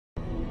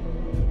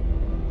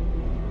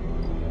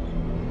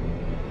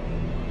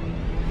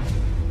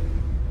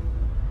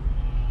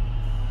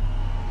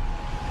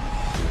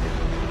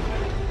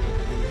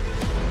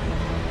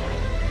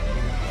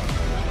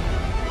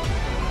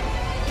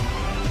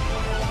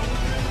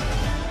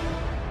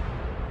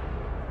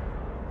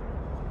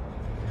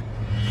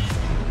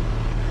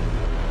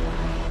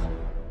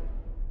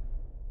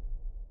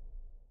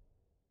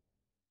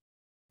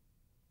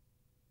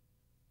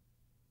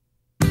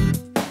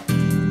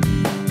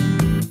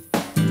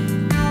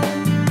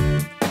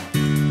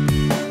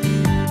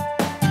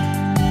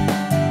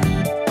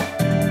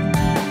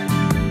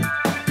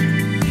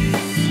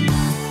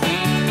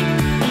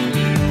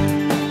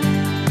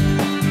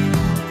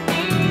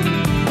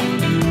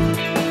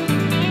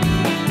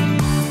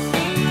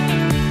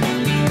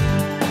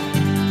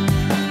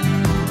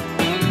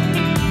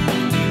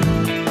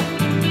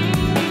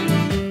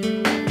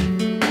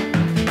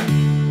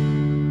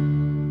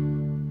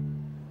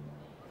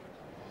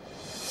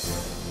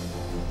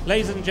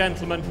Ladies and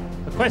gentlemen,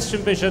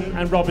 Equestrian Vision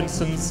and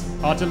Robinsons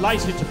are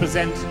delighted to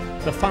present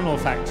the Funnel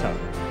Factor.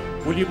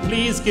 Will you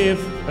please give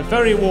a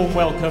very warm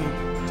welcome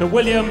to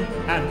William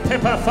and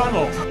Pippa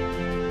Funnell.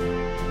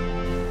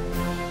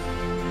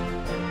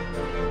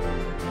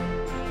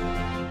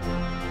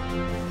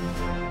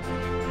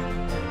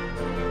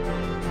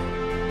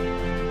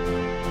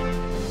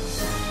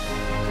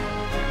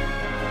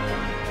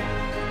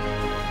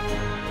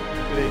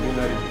 Good evening,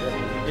 ladies and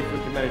gentlemen. If we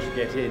can manage to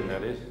get in,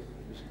 that is.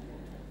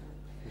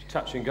 Just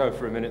touch and go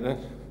for a minute then.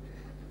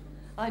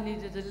 I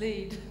needed a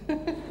lead.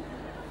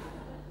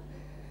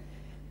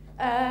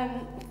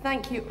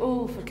 Thank you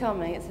all for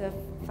coming. It's a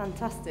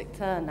fantastic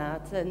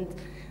turnout, and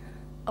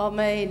our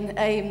main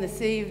aim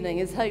this evening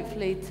is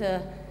hopefully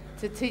to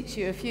teach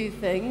you a few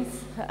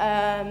things,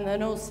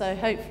 and also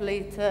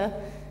hopefully to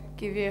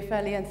give you a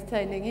fairly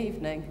entertaining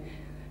evening.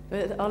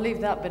 But I'll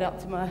leave that bit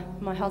up to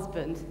my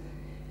husband.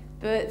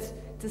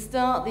 But to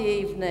start the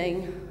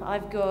evening,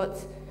 I've got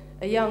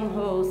a young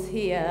horse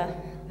here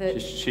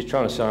that... She's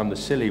trying to say I'm the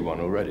silly one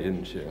already,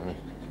 isn't she?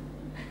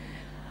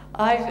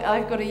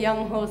 I've got a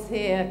young horse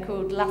here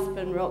called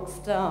Laspen Rock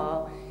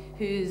Star,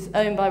 who's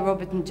owned by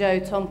Robert and Joe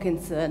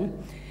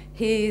Tomkinson.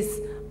 He's,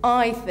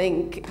 I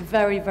think,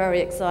 very, very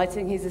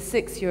exciting. He's a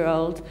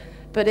 6-year-old,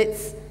 but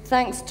it's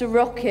thanks to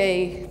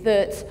Rocky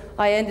that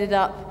I ended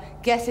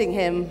up getting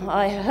him.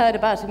 I heard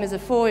about him as a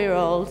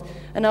 4-year-old,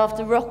 and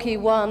after Rocky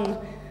won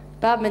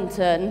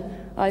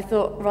badminton, I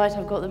thought, right,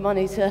 I've got the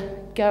money to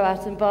go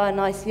out and buy a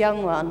nice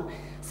young one.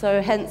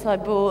 So hence I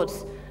bought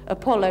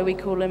Apollo, we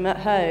call him at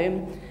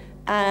home,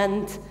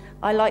 and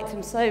I liked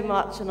him so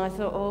much, and I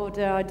thought, oh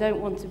dear, I don't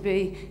want to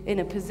be in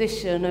a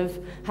position of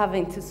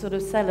having to sort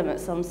of sell him at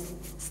some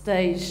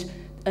stage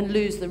and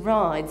lose the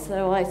ride.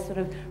 So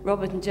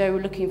Robert and Joe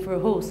were looking for a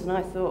horse, and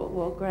I thought,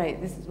 well, great,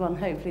 this is one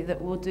hopefully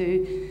that will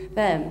do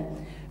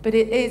them. But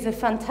it is a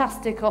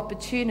fantastic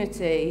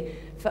opportunity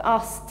for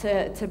us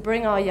to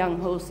bring our young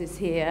horses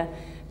here,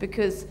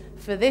 because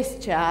for this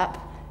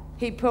chap,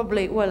 he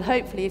probably, well,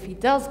 hopefully if he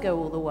does go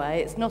all the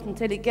way, it's not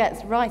until he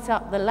gets right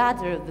up the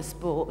ladder of the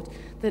sport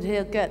that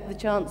he'll get the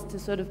chance to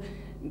sort of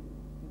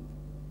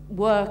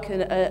work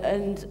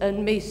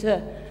and meet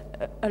a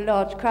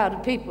large crowd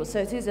of people. So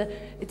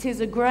it is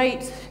a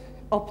great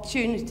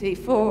opportunity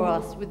for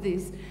us with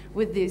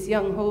these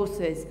young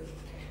horses.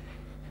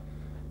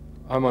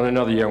 I'm on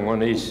another young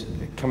one. He's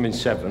coming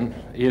 7.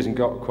 He hasn't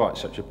got quite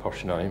such a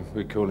posh name.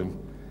 We call him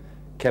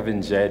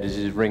Kevin Z is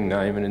his ring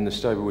name, and in the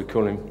stable we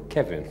call him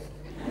Kevin.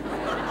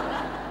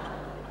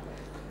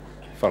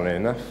 Funnily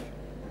enough.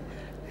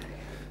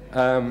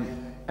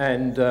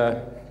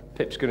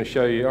 Pip's going to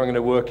show you, I'm going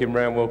to work him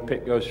round while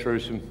Pip goes through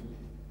some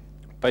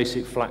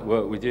basic flat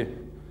work with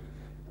you,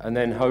 and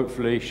then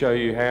hopefully show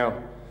you how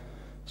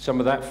some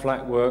of that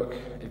flat work,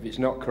 if it's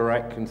not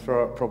correct, can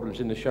throw up problems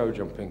in the show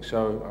jumping.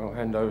 So I'll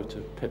hand over to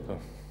Pippa.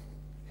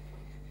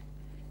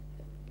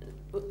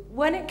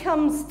 When it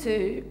comes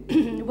to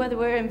whether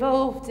we're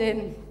involved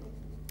in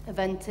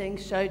eventing,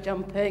 show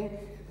jumping,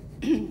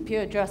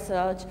 pure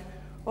dressage,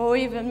 or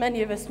even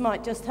many of us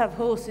might just have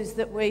horses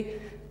that we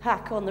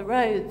hack on the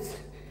roads.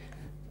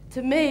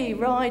 To me,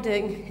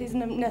 riding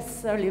isn't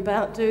necessarily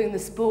about doing the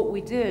sport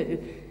we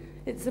do.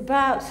 It's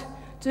about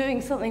doing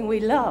something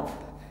we love.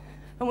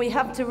 And we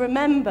have to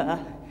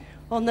remember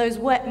on those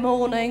wet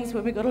mornings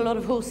when we've got a lot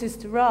of horses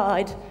to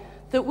ride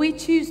that we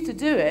choose to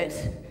do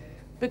it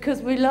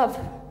because we love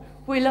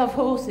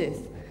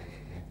horses.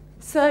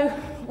 So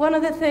one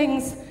of the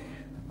things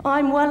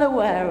I'm well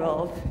aware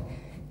of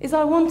is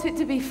I want it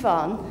to be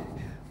fun.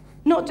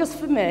 Not just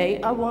for me,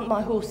 I want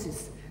my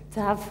horses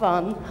to have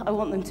fun. I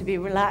want them to be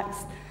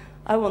relaxed.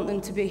 I want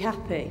them to be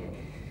happy.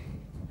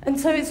 And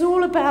so it's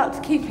all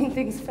about keeping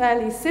things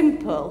fairly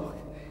simple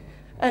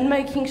and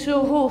making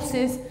sure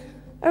horses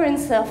are in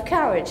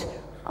self-carriage.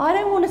 I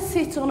don't want to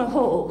sit on a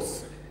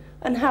horse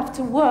and have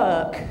to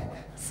work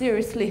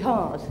seriously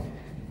hard.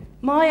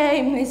 My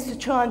aim is to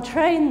try and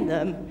train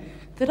them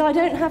that I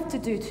don't have to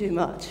do too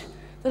much,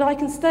 that I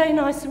can stay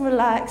nice and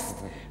relaxed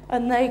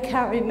and they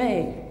carry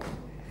me.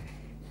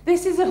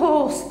 This is a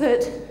horse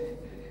that,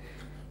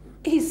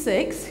 he's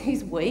 6,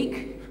 he's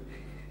weak,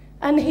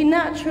 and he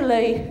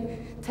naturally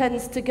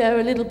tends to go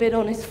a little bit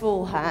on his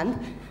forehand,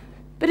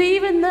 but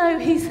even though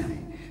he's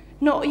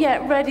not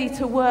yet ready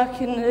to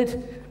work in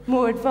a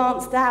more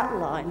advanced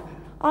outline,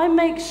 I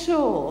make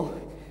sure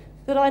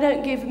that I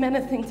don't give him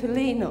anything to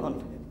lean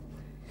on.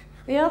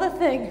 The other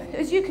thing,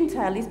 as you can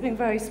tell, he's been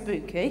very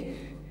spooky.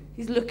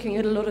 He's looking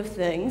at a lot of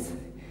things.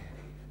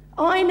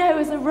 I know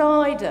as a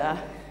rider,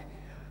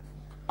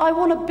 I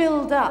want to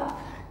build up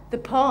the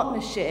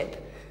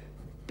partnership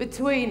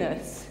between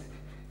us.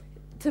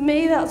 To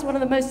me, that's one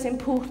of the most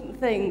important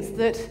things,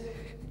 that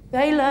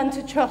they learn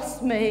to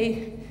trust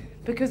me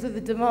because of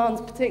the demands,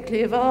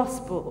 particularly of our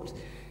sport.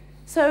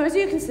 So as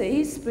you can see,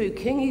 he's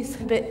spooking, he's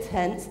a bit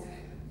tense,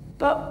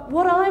 but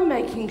what I'm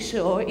making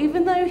sure,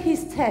 even though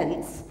he's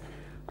tense,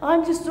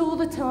 I'm just all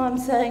the time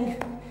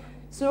saying,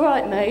 it's all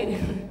right, mate.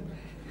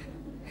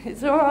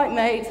 It's all right,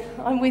 mate,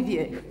 I'm with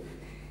you.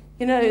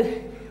 You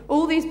know,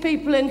 All these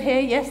people in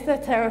here, yes,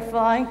 they're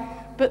terrifying,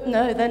 but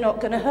no, they're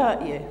not going to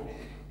hurt you.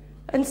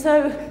 And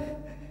so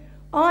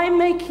I'm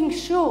making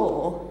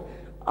sure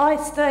I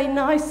stay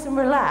nice and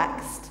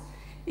relaxed,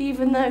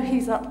 even though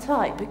he's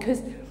uptight,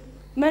 because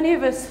many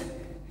of us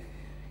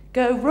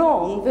go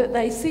wrong that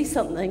they see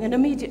something and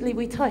immediately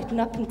we tighten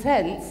up and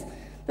tense.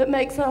 That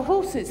makes our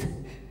horses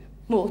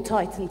more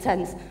tight and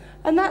tense.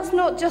 And that's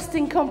not just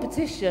in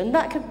competition,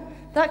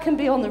 that can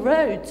be on the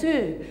road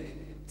too.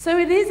 So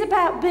it is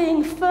about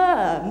being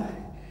firm,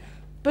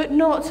 but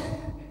not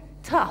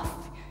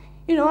tough.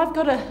 You know, I've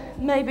got to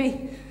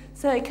maybe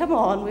say, come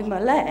on, with my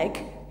leg.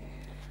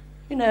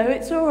 You know,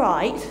 it's all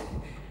right.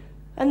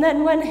 And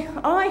then when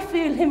I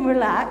feel him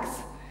relax,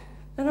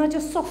 then I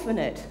just soften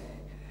it.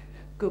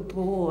 Good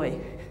boy.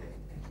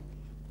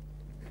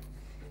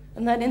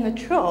 And then in the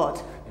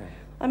trot,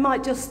 I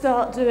might just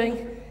start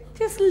doing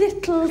just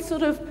little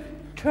sort of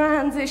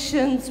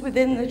transitions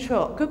within the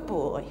trot. Good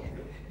boy.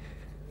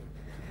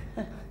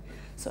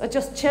 So I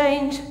just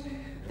change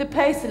the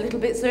pace a little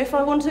bit. So if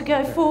I want to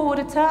go forward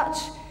a touch,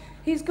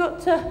 he's got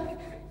to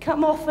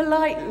come off a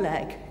light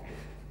leg.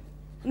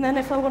 And then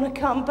if I want to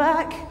come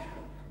back,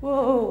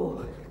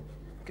 whoa,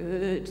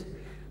 good.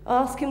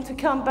 Ask him to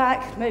come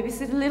back, maybe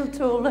sit a little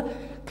taller,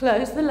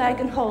 close the leg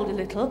and hold a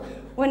little.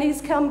 When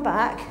he's come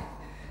back,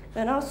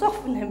 then I'll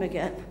soften him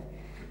again.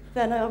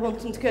 Then I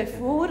want him to go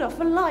forward off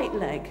a light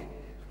leg.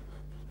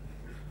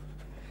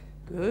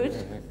 Good.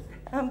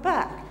 And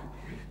back.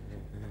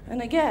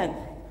 And again.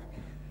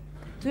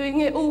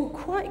 Doing it all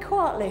quite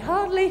quietly,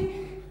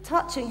 hardly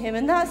touching him.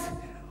 And that's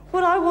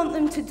what I want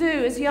them to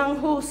do as young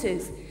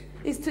horses,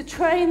 is to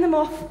train them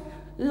off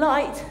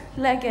light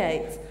leg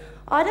aids.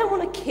 I don't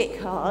want to kick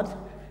hard.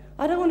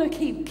 I don't want to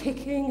keep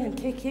kicking,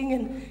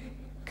 and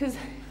because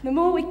the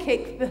more we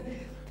kick,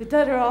 the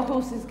deader our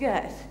horses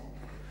get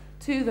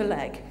to the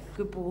leg.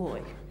 Good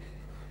boy.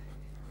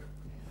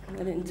 And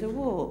then into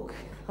walk.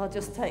 I'll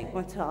just take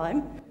my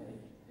time.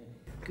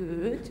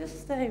 Good, just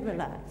stay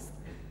relaxed.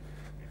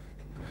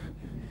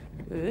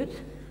 Good.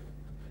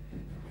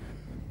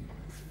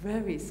 It's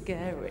very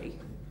scary.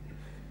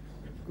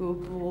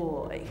 Good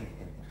boy.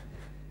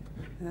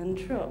 And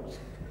trot.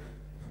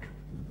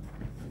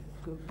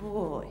 Good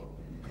boy.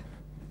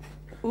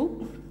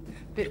 Ooh,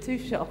 bit too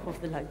sharp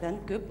off the leg then.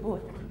 Good boy.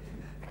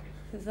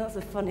 Because that's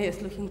the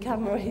funniest looking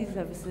camera he's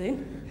ever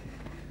seen.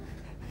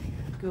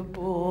 Good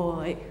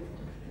boy.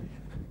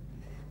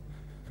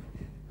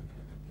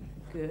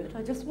 Good.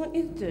 I just want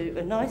you to do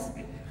a nice,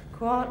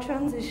 quiet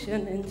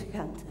transition into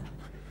canter.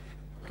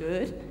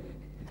 Good.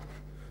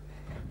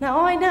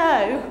 Now I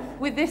know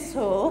with this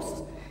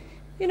horse,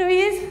 you know, he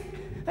is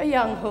a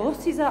young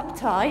horse, he's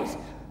uptight.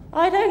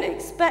 I don't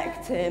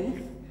expect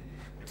him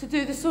to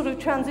do the sort of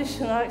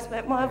transition I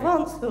expect my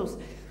advanced horses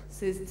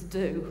to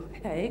do.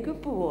 Hey,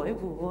 good boy,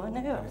 I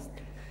know.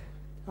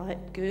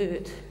 Right,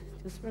 good.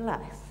 Just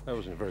relax. That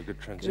wasn't a very good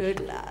transition.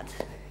 Good lad.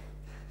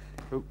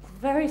 Oop.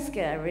 Very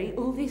scary,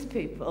 all these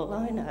people,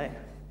 I know.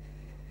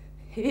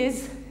 He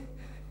is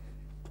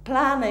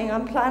planning,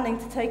 I'm planning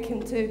to take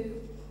him to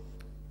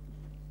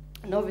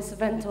a novice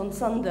event on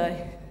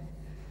Sunday.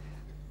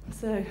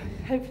 So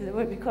hopefully there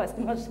won't be quite so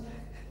much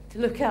to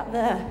look at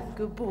there.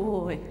 Good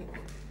boy.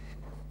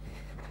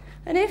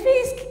 And if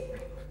he's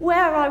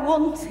where I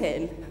want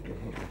him,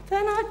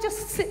 then I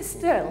just sit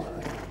still.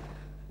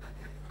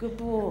 Good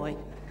boy.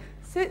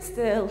 Sit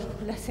still,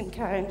 let him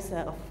carry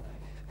himself.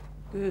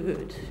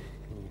 Good.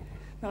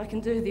 Now I can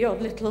do the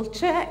odd little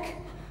check,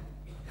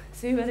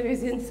 see whether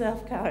he's in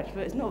self-carriage,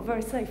 but it's not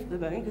very safe at the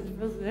moment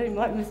because he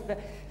might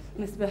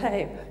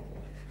misbehave.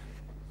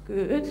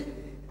 Good.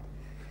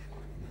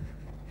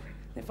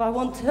 If I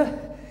want to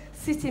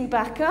sit him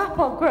back up,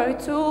 I'll grow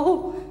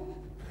tall,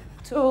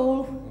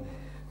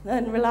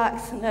 then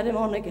relax and let him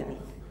on again.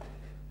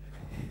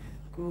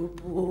 Good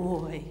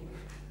boy.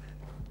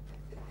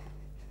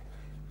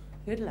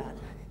 Good lad.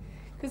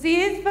 Because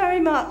he is very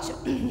much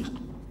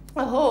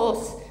a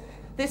horse,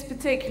 this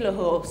particular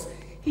horse.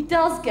 He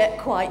does get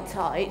quite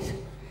tight.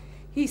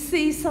 He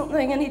sees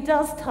something and he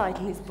does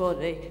tighten his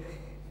body.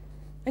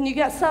 And you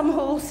get some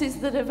horses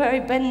that are very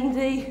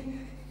bendy,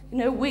 you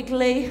know,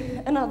 wiggly,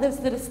 and others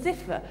that are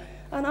stiffer.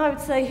 And I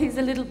would say he's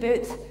a little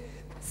bit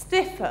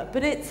stiffer,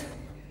 but it's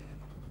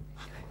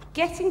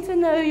getting to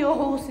know your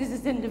horses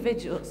as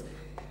individuals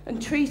and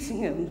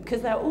treating them,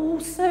 because they're all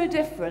so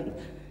different.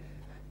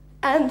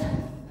 And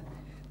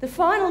the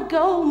final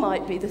goal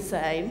might be the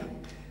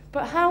same,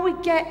 but how we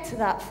get to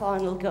that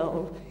final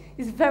goal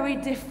is very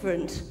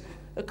different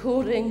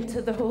according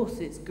to the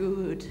horses.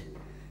 Good.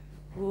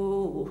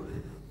 Ooh.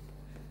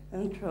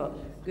 And trot.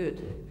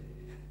 Good.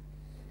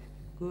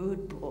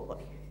 Good boy.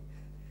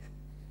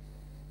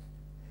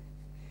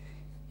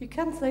 You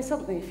can say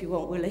something if you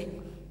want, Willie.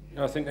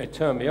 I think they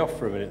turned me off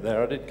for a minute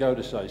there. I did go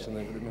to say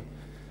something, but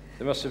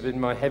there must have been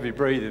my heavy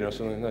breathing or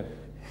something. No.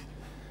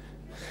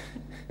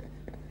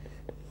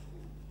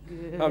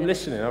 I'm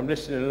listening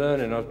and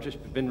learning. I've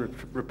just been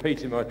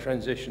repeating my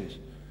transitions.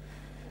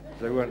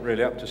 They weren't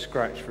really up to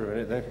scratch for a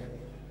minute then.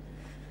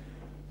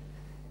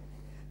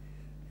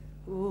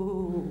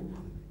 Ooh.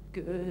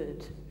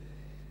 Good.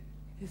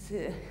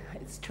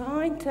 It's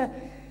trying to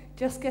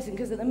just get him,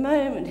 because at the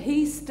moment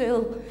he's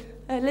still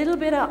a little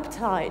bit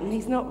uptight and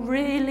he's not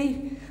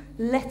really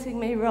letting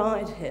me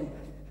ride him.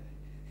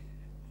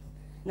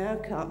 Now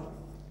come.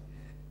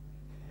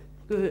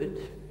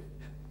 Good.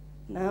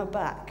 Now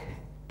back,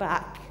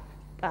 back,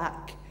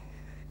 back.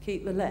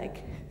 Keep the leg.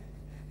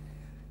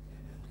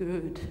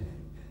 Good.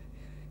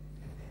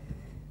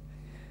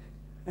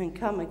 And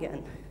come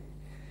again.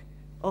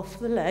 Off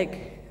the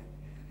leg.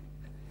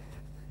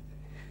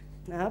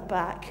 Now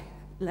back,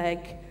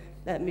 leg,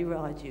 let me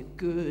ride you.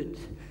 Good.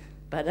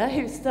 Better.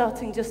 He was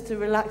starting just to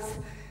relax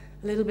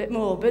a little bit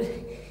more, but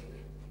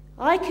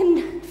I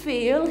can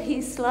feel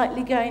he's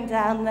slightly going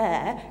down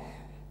there.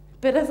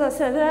 But as I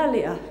said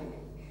earlier,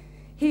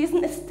 he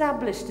isn't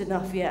established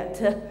enough yet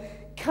to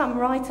come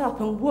right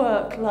up and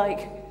work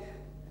like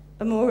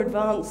a more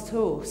advanced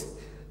horse.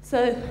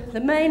 So the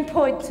main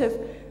point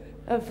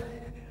of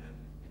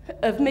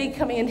me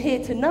coming in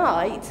here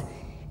tonight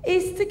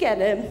is to get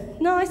him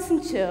nice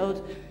and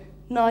chilled,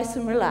 nice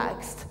and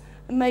relaxed,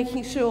 and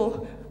making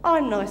sure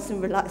I'm nice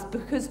and relaxed,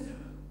 because,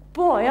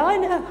 boy, I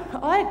know,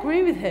 I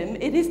agree with him,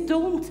 it is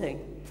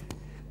daunting.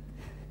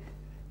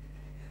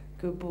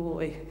 Good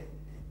boy.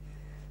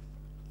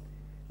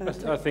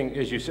 I think,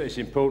 as you say, it's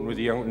important with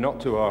the young not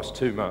to ask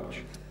too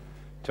much,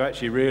 to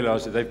actually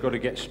realise that they've got to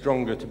get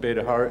stronger to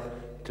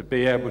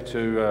be able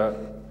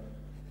to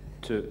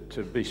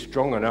be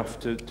strong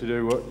enough to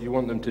do what you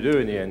want them to do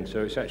in the end.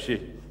 So it's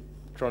actually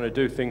trying to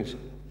do things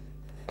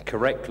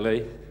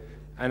correctly,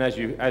 and as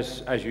you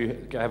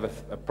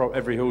have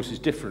every horse is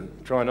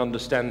different. Try and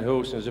understand the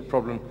horse, and as a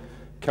problem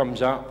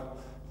comes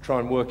up, try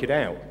and work it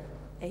out.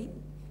 8.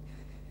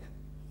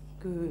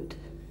 Good.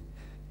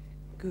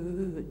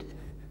 Good.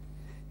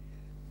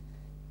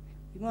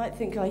 You might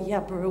think I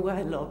yabber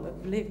away a lot,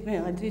 but believe me,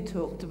 I do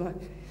talk to my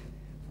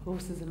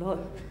horses a lot.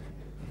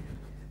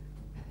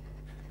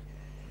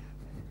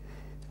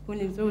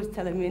 William's always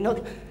telling me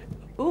not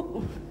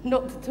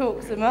to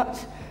talk so much.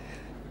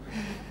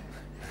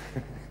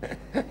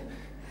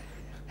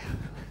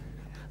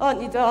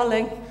 Aren't you,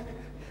 darling?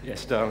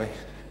 Yes, darling.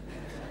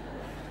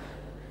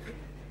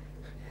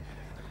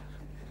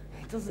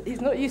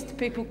 He's not used to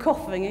people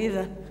coughing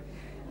either.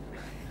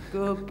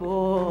 Good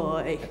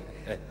boy.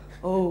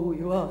 Oh,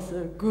 you are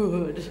so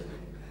good.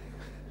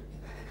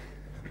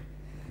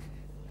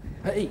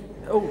 Hey,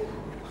 oh.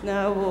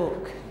 Now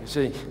walk. You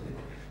see,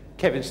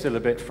 Kevin's still a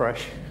bit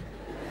fresh.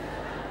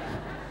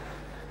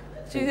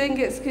 Do you think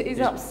he's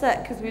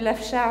upset because we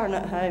left Sharon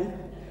at home?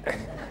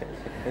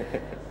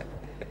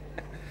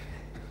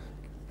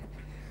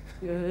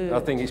 Good. I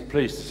think he's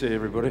pleased to see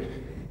everybody.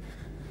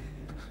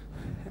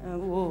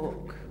 And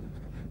walk.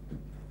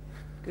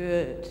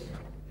 Good.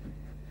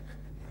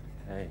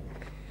 Hey.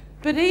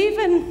 But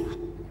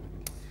even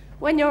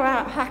when you're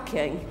out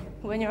hacking,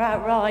 when you're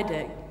out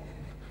riding,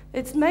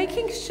 it's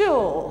making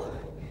sure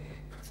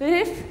that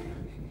if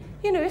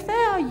they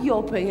are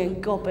yobbing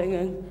and gobbing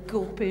and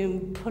gulping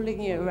and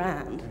pulling you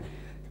around,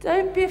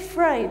 don't be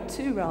afraid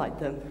to ride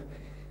them.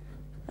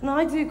 And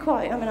I don't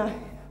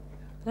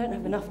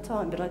have enough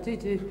time, but I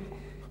do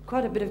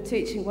quite a bit of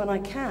teaching when I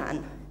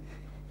can.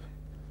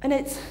 And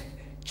it's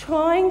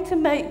trying to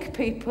make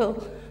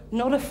people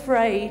not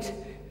afraid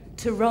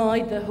to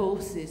ride their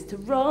horses, to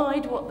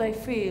ride what they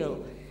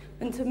feel.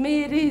 And to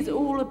me, it is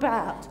all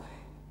about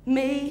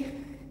me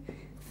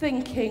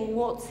thinking,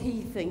 what's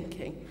he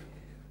thinking?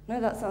 I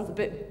know that sounds a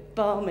bit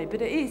balmy,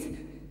 but it is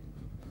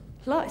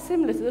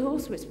similar to the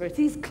horse whisperer. It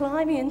is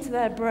climbing into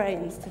their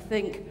brains to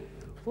think,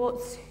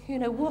 what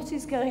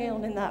is going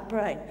on in that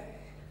brain?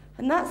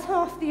 And that's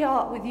half the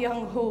art with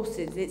young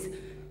horses. It's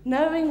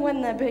knowing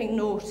when they're being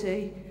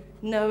naughty,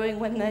 knowing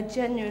when they're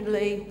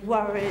genuinely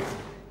worried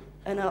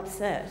and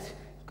upset.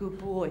 Good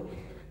boy.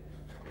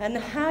 And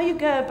how you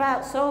go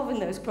about solving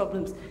those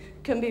problems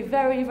can be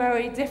very,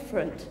 very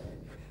different.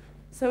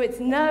 So it's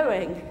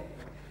knowing,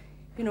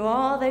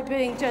 are they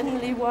being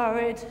genuinely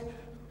worried,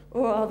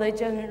 or are they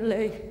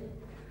genuinely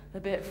a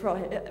bit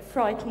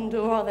frightened,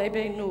 or are they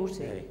being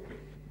naughty?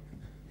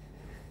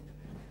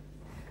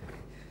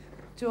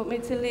 Do you want me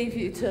to leave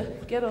you to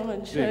get on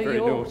and show very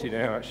your naughty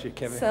now, actually,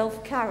 Kevin.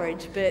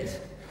 Self-carriage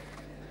bit?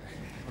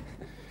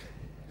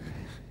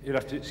 You'll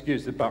have to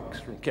excuse the bucks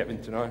from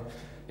Kevin tonight.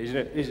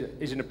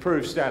 He's an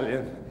approved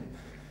stallion.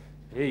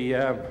 He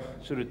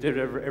sort of did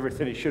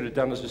everything he should have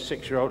done as a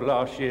 6-year-old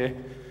last year.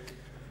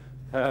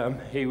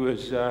 He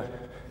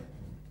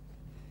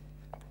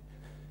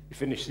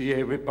finished the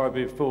year by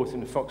being 4th in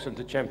the Fox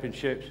Hunter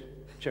Championship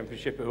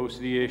at Horse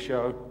of the Year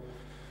show.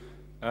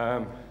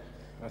 I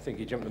think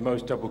he jumped the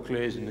most double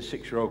clears in the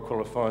 6-year-old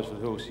qualifiers for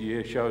the Horse of the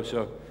Year show.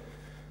 So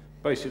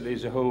basically,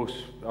 as a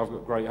horse, I've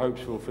got great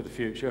hopes for the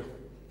future.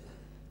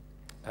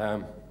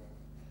 And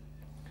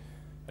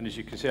as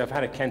you can see, I've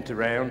had a Kent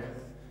around.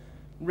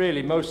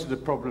 Really, most of the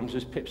problems,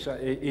 as Pip said,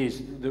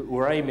 is that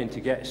we're aiming to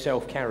get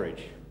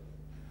self-carriage.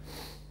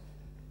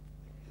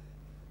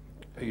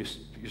 You're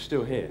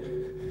still here?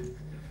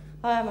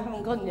 I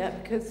haven't gone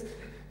yet because...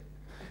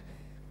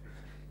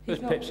 As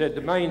Pip said,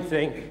 the main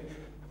thing,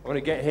 I want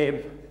to get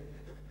him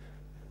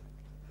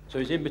so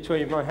he's in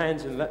between my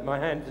hands and my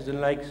hands and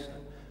legs,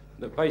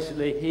 that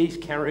basically he's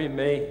carrying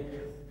me.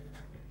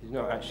 He's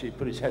not actually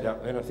put his head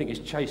up then, I think he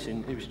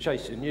was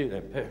chasing you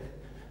then.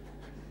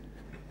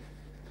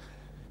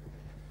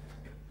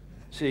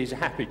 See, he's a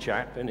happy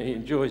chap and he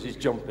enjoys his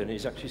jumping.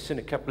 He's actually seen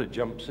a couple of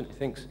jumps and he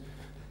thinks,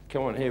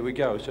 come on, here we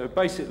go. So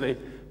basically,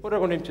 what I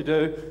want him to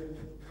do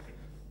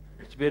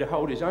is to be able to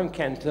hold his own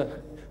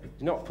canter.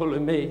 He's not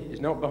pulling me,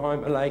 he's not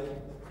behind my leg.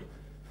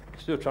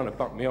 Still trying to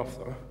buck me off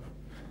though.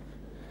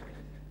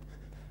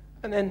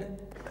 And then,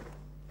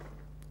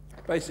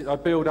 basically I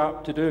build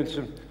up to doing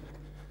some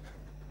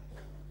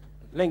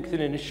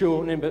lengthening and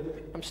shortening, but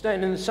I'm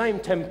staying in the same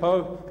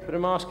tempo, but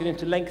I'm asking him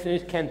to lengthen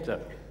his canter.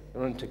 I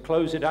want him to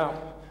close it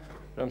up,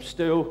 but I'm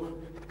still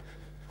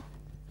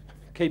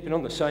keeping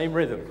on the same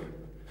rhythm.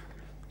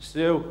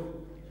 Still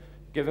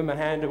give him a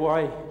hand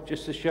away,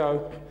 just to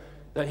show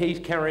that he's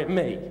carrying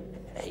me.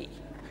 Hey.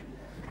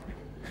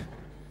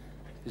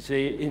 You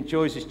see, he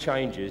enjoys his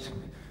changes.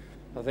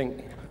 I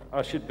think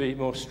I should be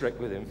more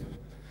strict with him.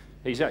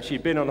 He's actually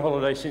been on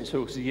holiday since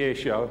Horse of the Year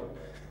show.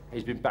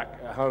 He's been back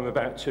at home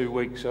about 2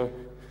 weeks, so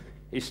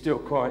he's still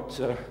quite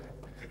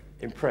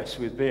impressed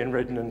with being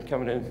ridden and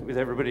coming in with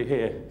everybody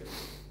here.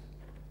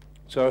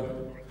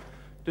 So,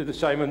 do the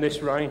same on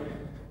this rein.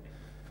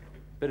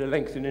 Bit of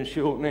lengthening and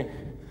shortening.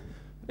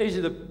 These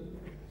are the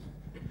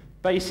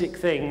basic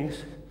things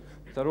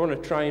that I want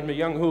to train my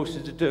young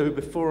horses to do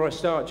before I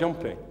start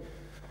jumping.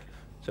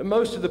 So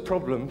most of the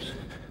problems,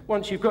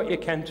 once you've got your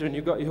canter and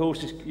you've got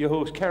your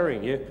horse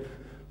carrying you,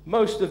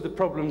 most of the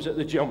problems at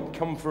the jump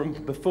come from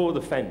before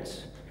the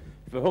fence.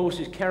 If a horse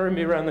is carrying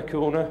me around the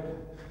corner,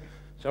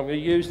 so I'm going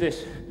to use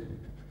this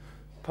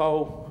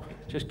pole,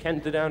 just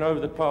canter down over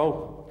the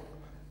pole.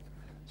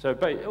 So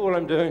all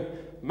I'm doing,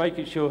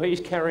 making sure he's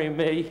carrying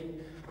me.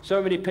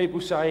 So many people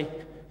say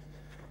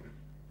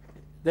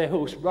their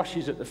horse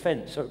rushes at the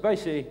fence. So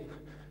basically,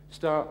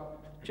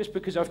 just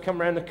because I've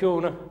come around the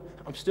corner,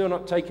 I'm still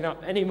not taking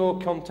up any more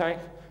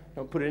contact,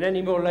 not putting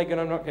any more leg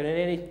and I'm not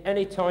getting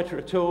any tighter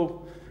at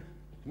all.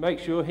 Make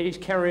sure he's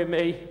carrying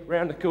me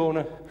round the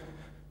corner,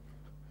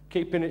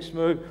 keeping it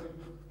smooth.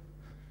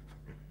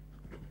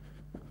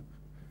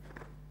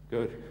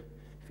 Good.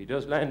 If he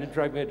does land and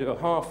drag me, I do a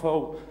half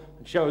hold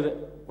and show that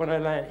when I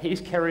land,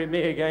 he's carrying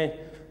me again.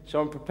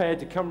 So I'm prepared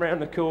to come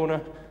round the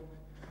corner.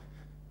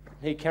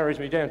 He carries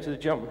me down to the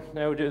jump.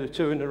 Now we'll do the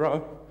 2 in a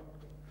row.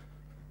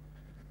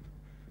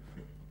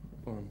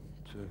 1,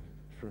 2,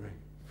 3.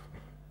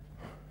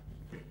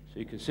 So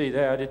you can see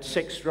there I did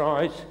 6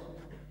 strides.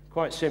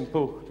 Quite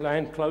simple.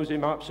 Land, close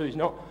him up so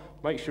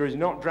make sure he's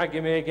not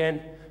dragging me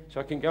again. So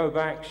I can go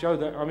back, show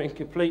that I'm in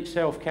complete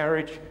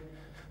self-carriage,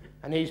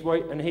 and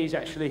he's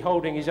actually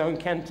holding his own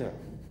canter.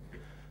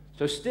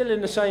 So still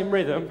in the same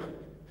rhythm.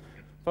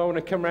 If I want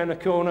to come around the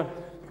corner,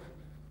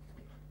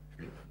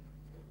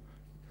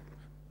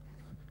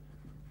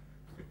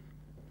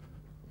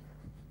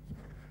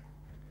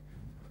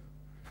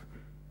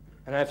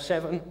 and I have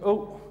 7.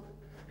 Oh,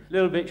 a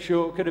little bit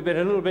short, could have been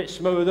a little bit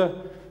smoother.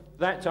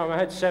 That time I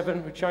had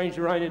 7, we changed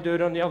the rein and do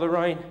it on the other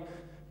rein.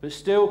 But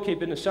still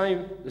keeping the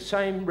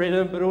same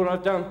rhythm, but all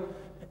I've done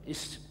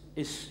is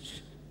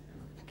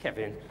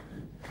Kevin,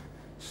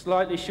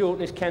 slightly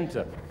shorten his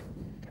canter.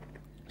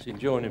 He's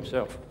enjoying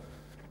himself.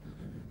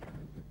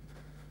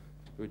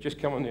 We'll just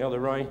come on the other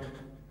rein,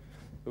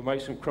 we'll make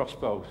some cross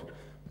bowls.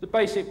 The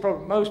basic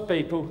problem, most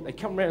people, they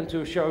come round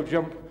to a show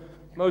jump,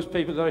 most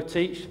people that I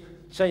teach,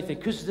 same thing,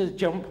 because of the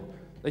jump,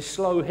 they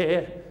slow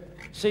here,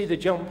 see the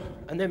jump,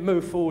 and then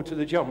move forward to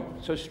the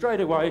jump. So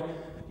straight away,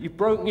 you've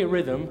broken your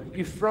rhythm,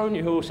 you've thrown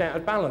your horse out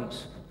of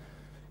balance.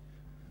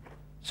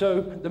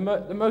 So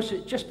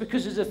just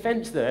because there's a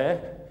fence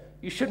there,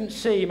 you shouldn't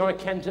see my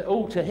canter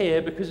alter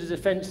here because there's a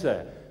fence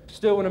there.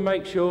 Still want to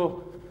make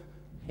sure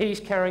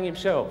he's carrying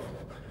himself.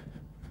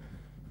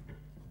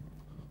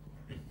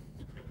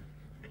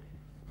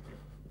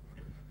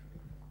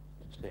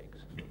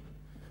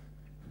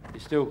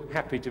 He's still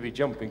happy to be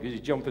jumping because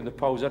he's jumping the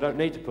poles. I don't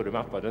need to put him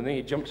up. I don't think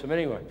he jumps them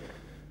anyway.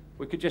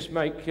 We could just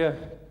make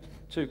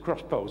 2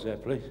 cross poles there,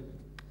 please.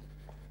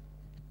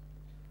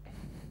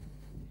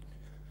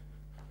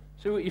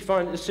 So what you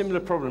find is a similar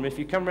problem. If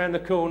you come around the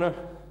corner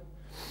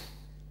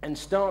and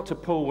start to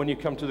pull when you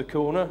come to the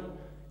corner,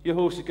 your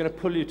horse is going to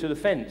pull you to the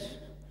fence.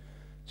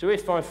 So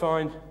if I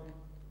find...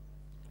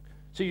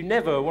 So you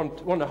never want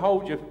to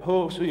hold your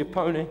horse or your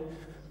pony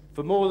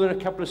for more than a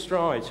couple of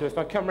strides. So if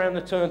I come around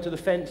the turn to the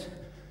fence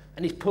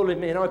and he's pulling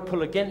me and I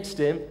pull against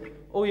him,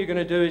 all you're going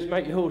to do is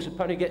make your horse or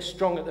pony get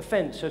strong at the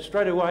fence. So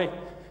straight away,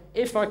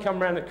 if I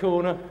come around the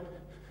corner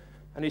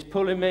and he's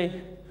pulling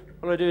me,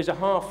 all I do is a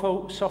half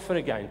halt, soften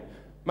again.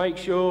 Make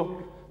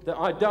sure that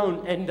I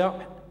don't end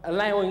up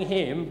allowing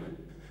him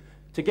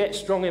to get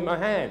strong in my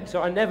hand.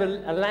 So I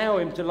never allow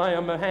him to lay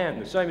on my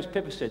hand. The same as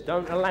Pippa said,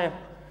 don't allow.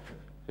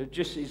 So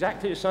just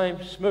exactly the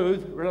same,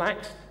 smooth,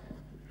 relaxed.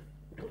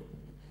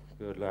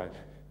 Good lad.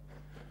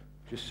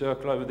 Just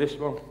circle over this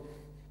one.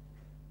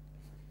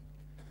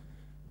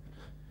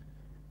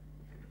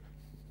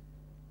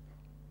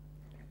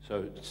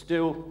 So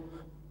still,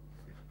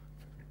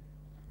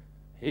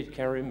 he's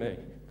carrying me.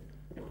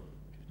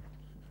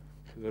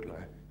 Good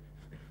lad.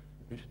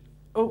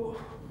 Oh,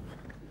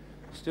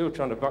 still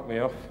trying to buck me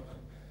off.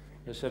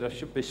 I said I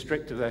should be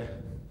stricter there.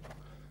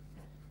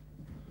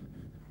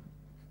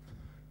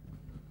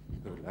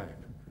 Good lad.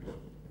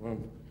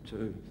 1,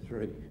 2,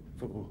 3,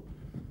 4,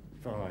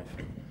 5.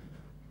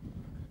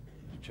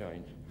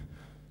 Change.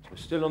 So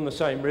still on the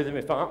same rhythm.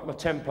 If I up my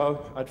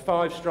tempo, I had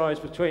 5 strides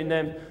between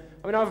them.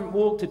 I mean, I haven't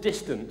walked a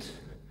distance,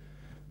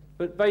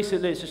 but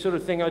basically it's the sort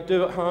of thing I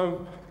do at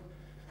home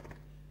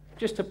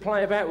just to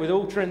play about with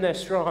altering their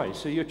strides.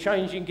 So you're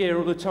changing gear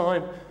all the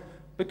time,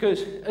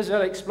 because as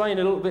I'll explain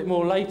a little bit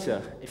more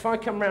later, if I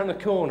come round the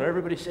corner,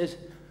 everybody says,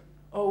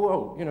 oh,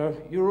 well, you know,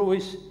 you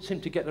always seem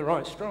to get the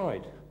right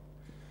stride.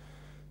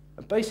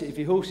 And basically, if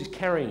your horse is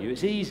carrying you,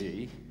 it's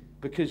easy,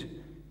 because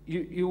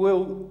you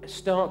will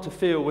start to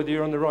feel whether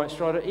you're on the right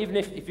stride. Or even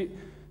if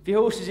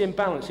your horse is in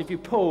balance, if you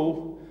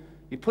pull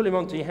him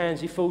onto your hands,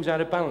 he falls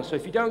out of balance. So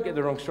if you don't get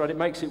the wrong stride, it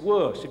makes it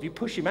worse. If you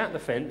push him out the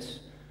fence,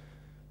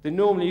 then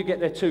normally you get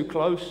there too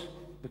close,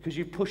 because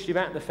you pushed him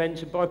out the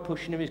fence, and by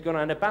pushing him, he's gone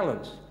out of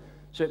balance.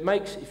 So it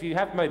makes, if you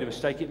have made a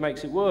mistake, it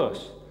makes it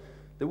worse.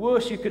 The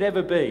worst you could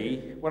ever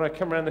be, when I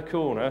come around the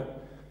corner,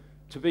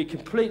 to be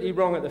completely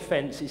wrong at the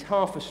fence is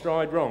half a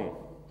stride wrong.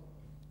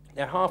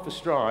 Now, half a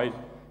stride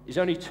is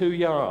only 2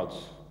 yards.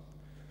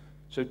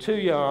 So 2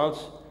 yards,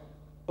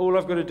 all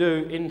I've got to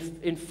do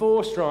in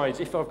 4 strides,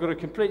 if I've got a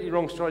completely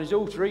wrong stride, is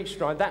alter each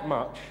stride that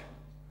much.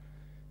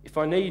 If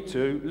I need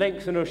to,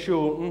 lengthen or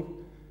shorten,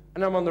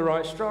 and I'm on the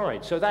right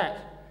stride. So that,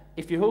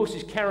 if your horse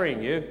is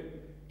carrying you,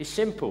 is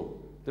simple.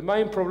 The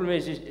main problem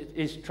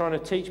is trying to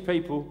teach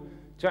people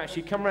to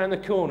actually come around the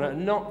corner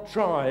and not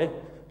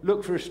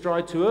look for a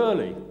stride too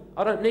early.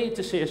 I don't need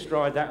to see a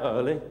stride that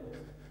early,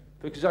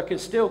 because I can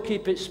still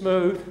keep it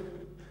smooth.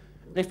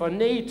 And if I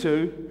need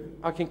to,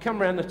 I can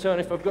come around the turn.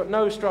 If I've got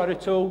no stride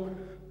at all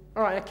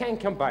right, I can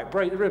come back,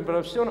 break the rhythm, but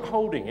I'm still not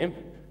holding him.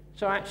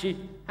 So I actually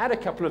had a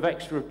couple of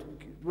extra,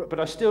 but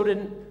I still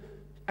didn't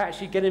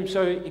actually get him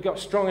so he got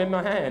strong in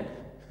my hand.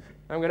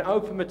 I'm going to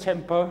open my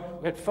tempo.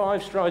 We had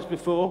 5 strides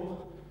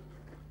before.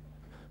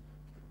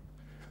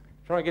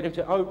 Try and get him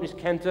to open his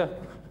canter.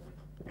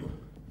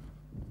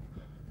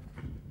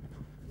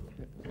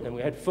 Then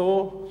we had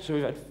 4, so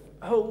we had,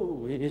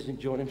 oh, he is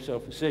enjoying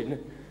himself this evening.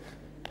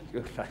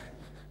 Good.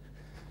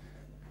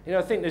 You know,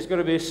 I think there's got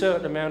to be a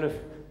certain amount of,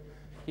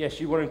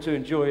 yes, you want him to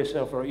enjoy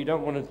yourself, or you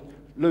don't want to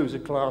lose a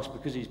class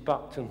because he's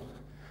bucked and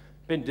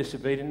been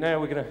disobedient. Now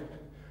we're going to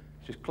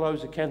just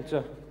close the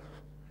canter.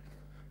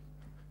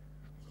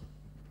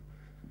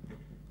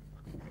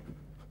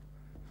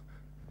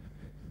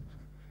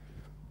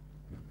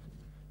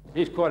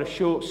 It is quite a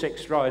short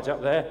 6 strides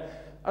up there.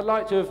 I'd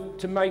like to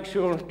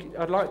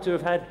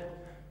have had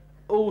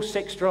all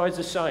 6 strides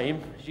the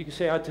same. As you can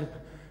see, I had to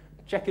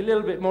check a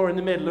little bit more in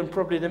the middle, and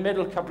probably the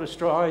middle couple of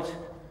strides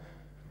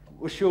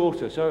were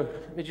shorter. So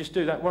let me just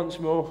do that once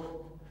more.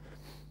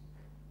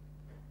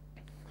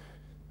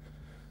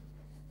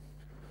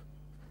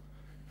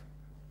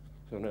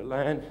 So I'm going to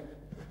land,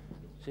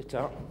 sit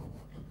up.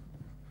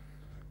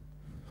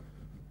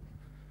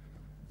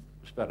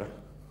 It's better.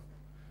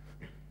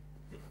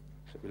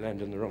 So we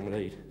land on the wrong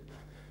lead.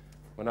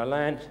 When I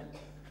land,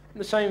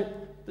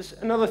 there's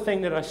another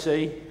thing that I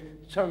see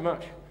so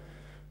much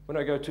when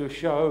I go to a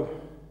show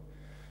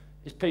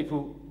is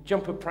people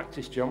jump a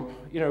practice jump.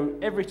 You know,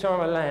 every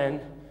time I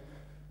land,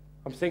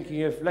 I'm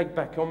thinking of leg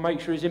back on, make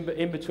sure he's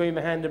in between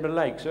my hand and my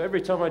leg. So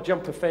every time I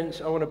jump a fence,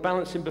 I want to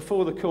balance him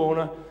before the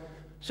corner.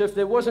 So if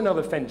there was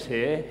another fence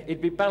here,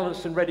 he'd be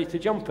balanced and ready to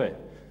jump it.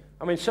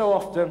 I mean, so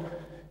often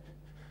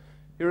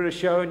you're at a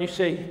show and you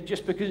see,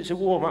 just because it's a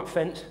warm-up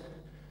fence,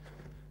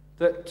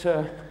 that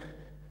I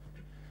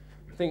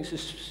think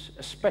it's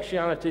a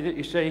speciality that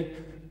you see.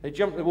 They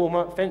jump the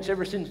warm-up fence,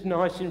 everything's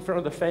nice in front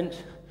of the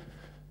fence,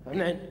 and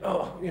then,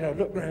 oh, you know,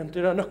 look round,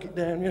 did I knock it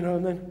down, you know,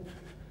 and then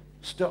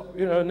stop,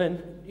 you know, and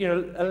then, you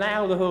know,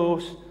 allow the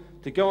horse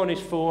to go on his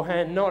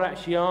forehand, not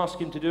actually ask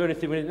him to do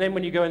anything with it. And then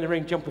when you go in the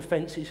ring, jump a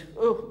fence, he's,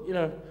 oh, you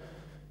know,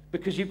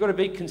 because you've got to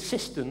be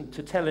consistent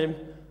to tell him,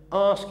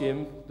 ask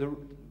him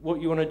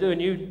what you want to do,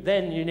 and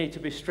then you need to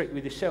be strict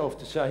with yourself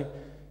to say,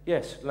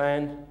 yes,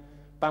 land,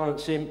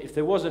 balance him. If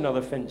there was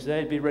another fence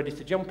there, he'd be ready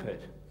to jump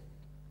it.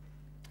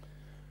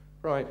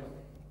 Right,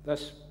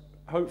 that's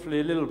hopefully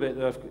a little bit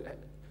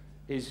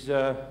is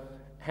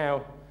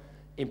how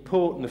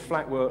important the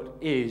flat work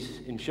is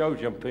in show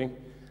jumping.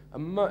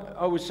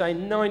 I would say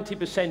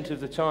 90% of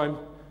the time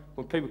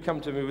when people come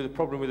to me with a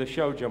problem with a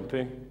show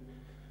jumping,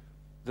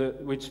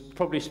 that we'd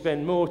probably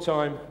spend more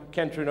time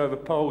cantering over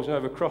poles and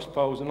over cross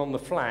poles and on the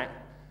flat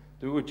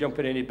than we would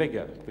jumping any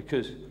bigger,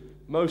 because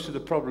most of the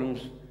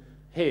problems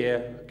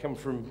here come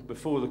from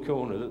before the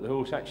corner, that the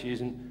horse actually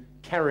isn't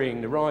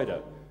carrying the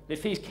rider.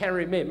 If he's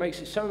carrying me, it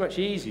makes it so much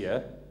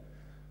easier.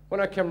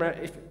 When I come around,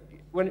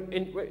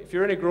 if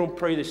you're in a Grand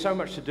Prix, there's so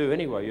much to do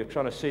anyway. You're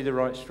trying to see the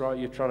right stride,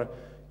 you're trying to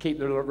keep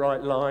the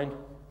right line.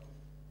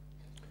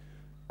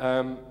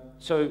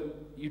 So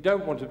you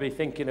don't want to be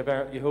thinking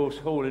about your horse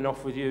hauling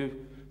off with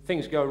you,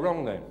 things go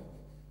wrong then.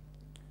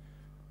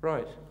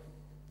 Right.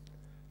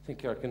 I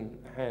think I can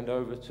hand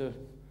over to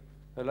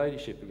her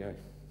ladyship again.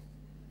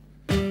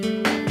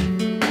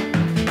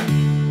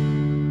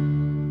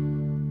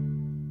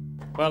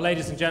 Well,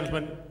 ladies and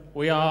gentlemen,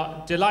 we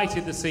are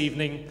delighted this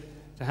evening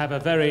to have a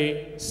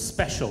very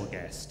special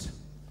guest.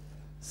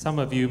 Some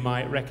of you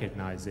might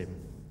recognise him.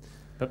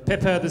 But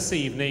Pippa this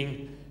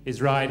evening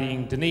is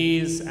riding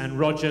Denise and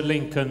Roger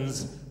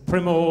Lincoln's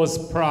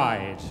Primrose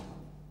Pride.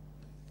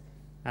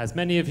 As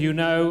many of you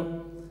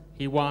know,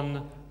 he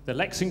won the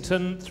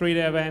Lexington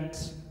three-day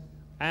event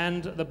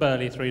and the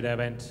Burghley three-day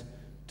event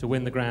to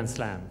win the Grand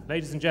Slam.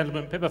 Ladies and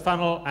gentlemen, Pippa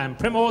Funnell and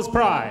Primrose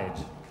Pride.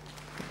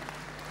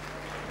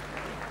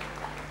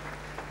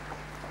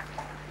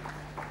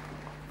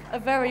 A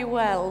very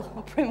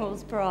well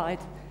Primrose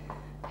Pride,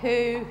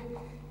 who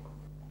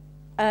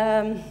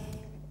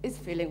is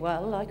feeling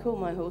well, like all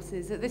my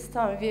horses. At this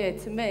time of year,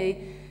 to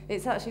me,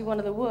 it's actually one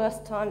of the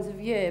worst times of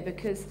year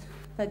because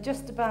they're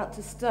just about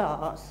to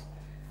start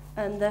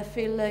and they're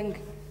feeling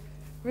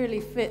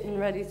really fit and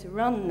ready to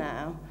run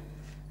now.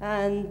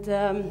 And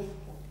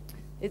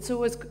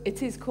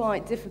it is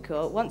quite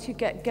difficult. Once you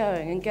get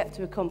going and get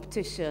to a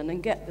competition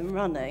and get them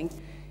running,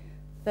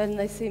 then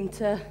they seem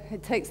to,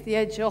 it takes the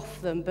edge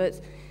off them, but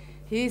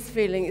he's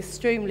feeling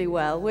extremely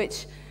well,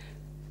 which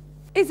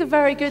is a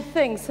very good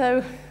thing.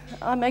 So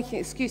I'm making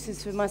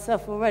excuses for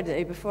myself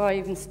already before I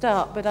even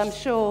start, but I'm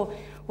sure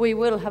we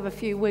will have a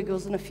few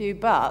wiggles and a few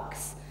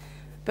bucks.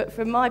 But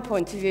from my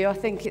point of view, I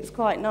think it's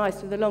quite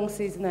nice with a long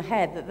season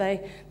ahead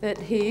that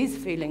he is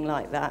feeling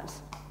like that.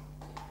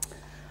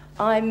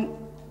 I'm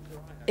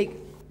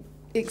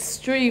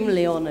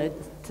extremely honoured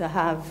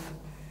to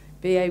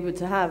be able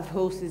to have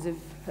horses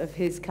of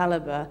his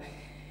calibre.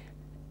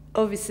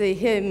 Obviously,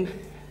 him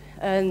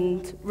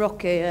and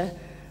Rocky are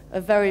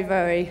very,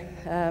 very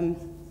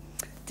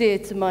dear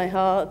to my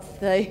heart.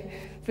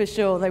 For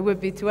sure, they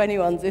would be to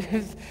anyone's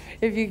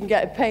if you can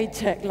get a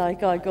paycheck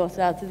like I got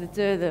out of the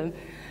two of them.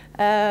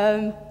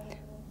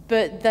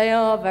 But they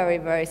are very,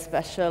 very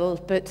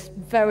special, but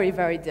very,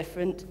 very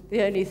different.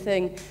 The only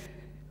thing,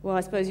 well,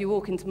 I suppose you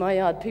walk into my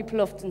yard, people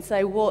often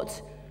say,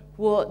 what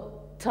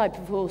type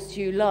of horse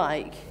do you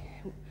like?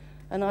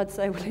 And I'd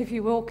say, well, if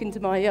you walk into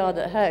my yard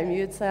at home,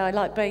 you'd say, I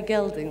like bay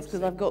geldings,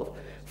 because I've got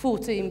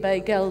 14 bay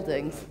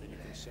geldings.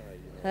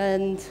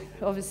 And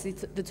obviously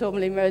the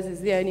Tourmaline Rose is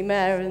the only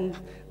mare and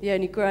the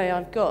only grey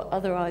I've got.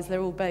 Otherwise,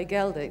 they're all bay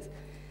geldings.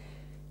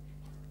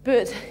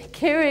 But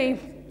Kiri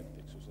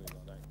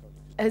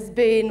has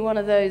been one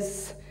of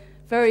those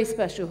very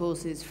special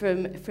horses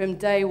from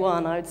day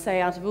one. I would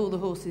say out of all the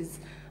horses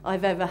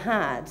I've ever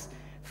had,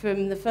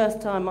 from the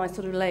first time I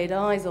sort of laid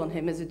eyes on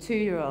him as a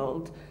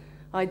 2-year-old,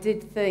 I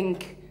did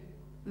think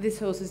this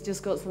horse has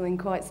just got something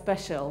quite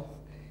special.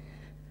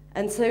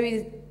 And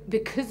so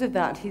because of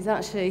that,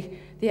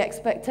 the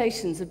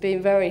expectations have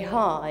been very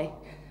high.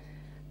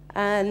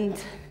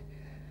 And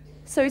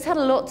so he's had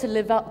a lot to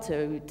live up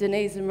to.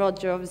 Denise and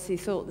Roger obviously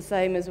thought the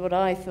same as what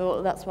I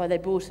thought. That's why they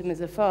bought him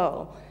as a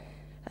foal.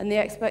 And the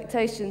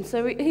expectation,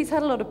 so he's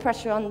had a lot of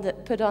pressure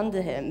put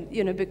under him,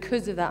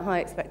 because of that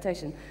high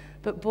expectation.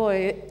 But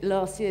boy,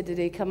 last year did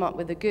he come up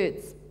with the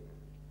goods.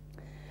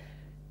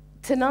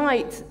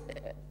 Tonight,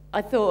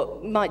 I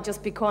thought might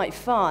just be quite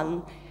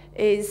fun,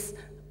 is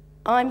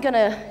I'm going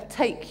to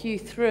take you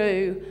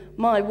through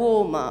my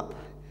warm-up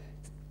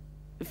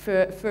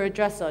for a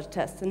dressage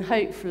test and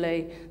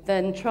hopefully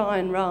then try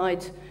and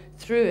ride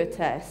through a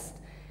test.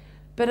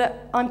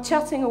 But I'm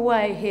chatting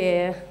away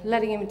here,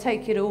 letting him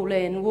take it all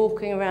in,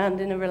 walking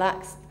around in a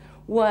relaxed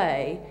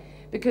way,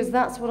 because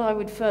that's what I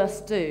would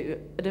first do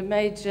at a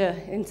major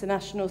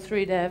international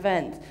 3-day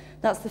event.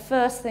 That's the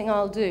first thing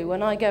I'll do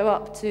when I go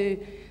up to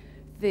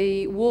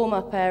the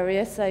warm-up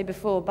area, say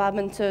before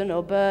Badminton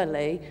or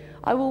Burghley.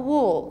 I will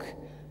walk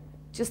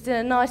just in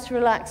a nice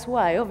relaxed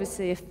way.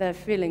 Obviously, if they're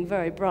feeling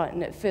very bright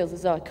and it feels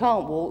as though I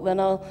can't walk, then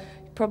I'll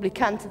probably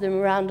canter them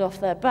around off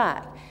their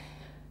back.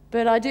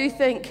 But I do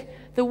think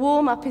the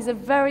warm-up is a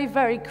very,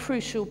 very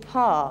crucial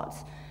part.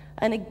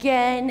 And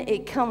again,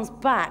 it comes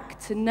back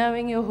to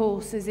knowing your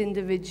horse as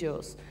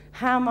individuals,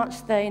 how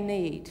much they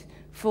need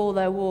for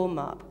their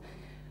warm-up.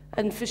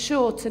 And for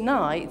sure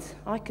tonight,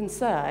 I can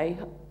say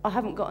I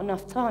haven't got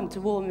enough time to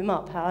warm him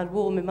up how I'd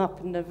warm him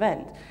up in an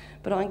event,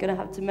 but I'm going to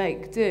have to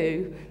make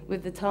do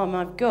with the time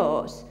I've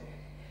got.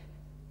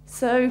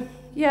 So,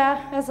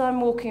 yeah, as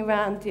I'm walking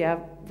around,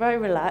 very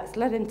relaxed,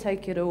 let him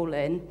take it all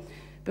in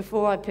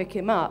before I pick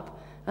him up.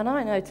 And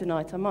I know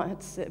tonight I might have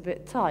to sit a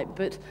bit tight,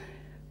 but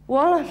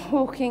while I'm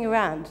walking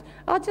around,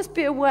 I'll just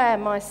be aware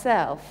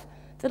myself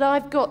that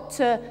I've got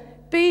to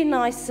be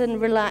nice and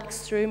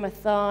relaxed through my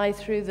thigh,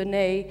 through the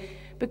knee,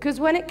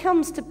 because when it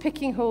comes to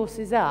picking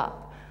horses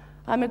up,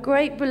 I'm a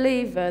great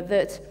believer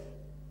that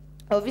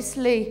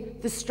obviously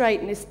the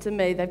straightness to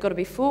me, they've got to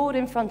be forward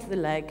in front of the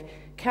leg,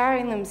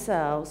 carrying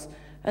themselves,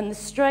 and the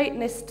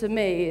straightness to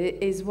me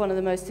is one of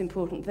the most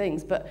important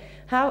things. But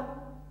how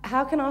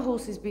can our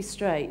horses be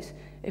straight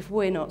if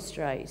we're not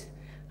straight?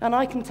 And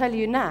I can tell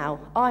you now,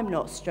 I'm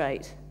not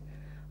straight.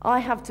 I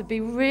have to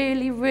be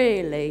really,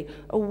 really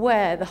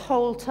aware the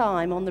whole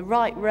time on the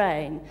right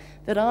rein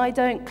that I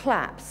don't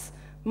collapse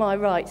my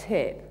right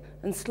hip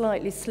and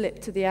slightly slip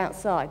to the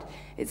outside.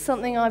 It's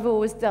something I've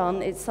always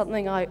done. It's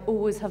something I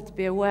always have to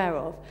be aware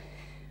of.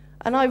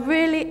 And I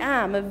really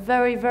am a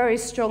very, very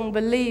strong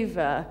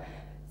believer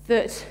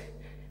that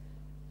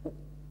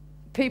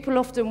people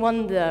often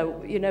wonder,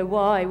 you know,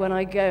 why when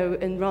I go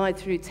and ride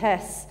through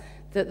tests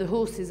that the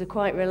horses are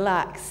quite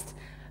relaxed.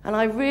 And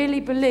I really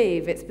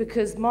believe it's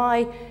because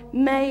my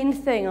main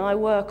thing I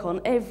work on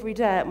every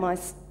day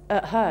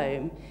at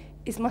home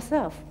is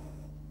myself.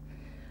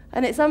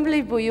 And it's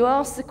unbelievable. You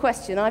ask the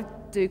question, I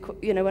do,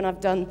 you know, when I've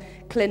done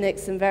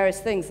clinics and various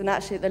things, and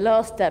actually at the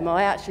last demo,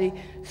 I actually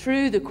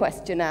threw the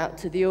question out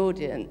to the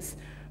audience,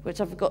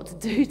 which I forgot to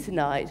do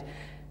tonight,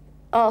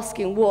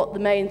 asking what the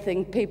main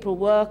thing people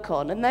work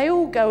on. And they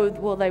all go with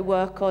what they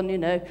work on, you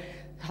know,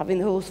 having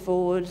the horse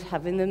forward,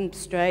 having them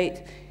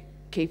straight,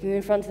 keeping them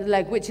in front of the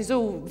leg, which is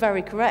all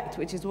very correct,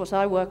 which is what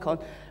I work on.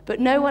 But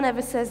no one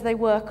ever says they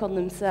work on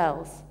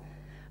themselves.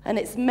 And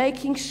it's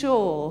making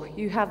sure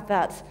you have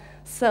that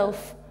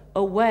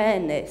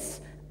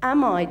self-awareness.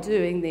 Am I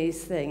doing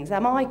these things?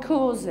 Am I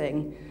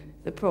causing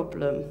the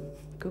problem?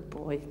 Good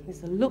boy.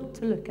 There's a lot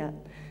to look at.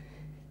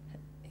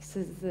 He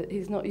says that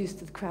he's not used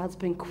to the crowds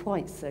being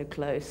quite so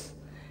close.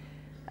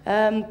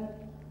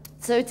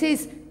 So it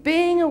is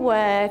being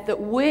aware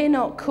that we're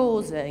not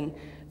causing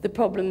the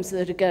problems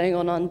that are going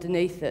on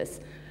underneath us.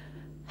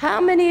 How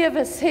many of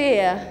us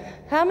here,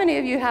 how many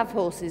of you have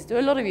horses? Do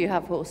a lot of you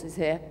have horses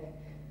here?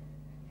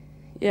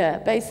 Yeah,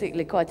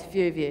 basically quite a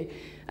few of you.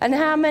 And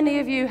how many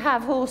of you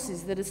have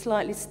horses that are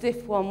slightly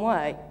stiff one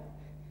way?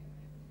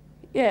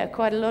 Yeah,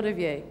 quite a lot of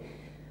you.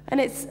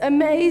 And it's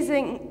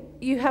amazing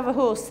you have a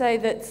horse, say,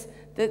 that's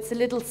a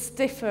little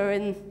stiffer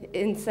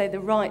in, say, the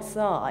right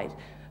side.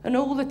 And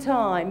all the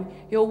time,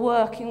 you're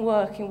working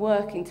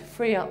to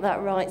free up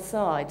that right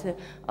side, to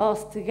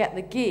ask to get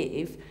the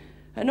give.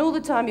 And all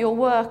the time you're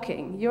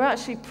working, you're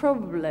actually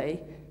probably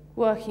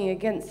working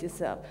against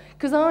yourself.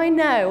 Because I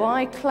know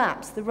I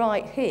collapse the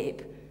right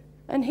hip,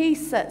 and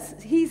he's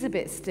a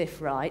bit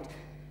stiff right.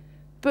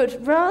 But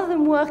rather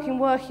than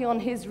working on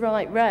his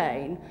right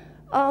rein,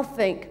 I'll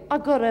think,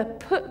 I've got to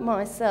put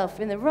myself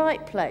in the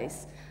right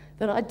place,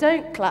 that I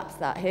don't collapse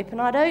that hip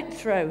and I don't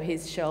throw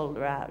his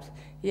shoulder out.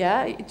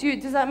 Yeah,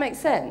 does that make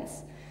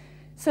sense?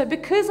 So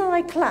because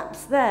I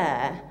collapse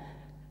there,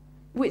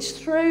 which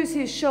throws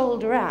his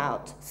shoulder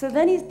out, so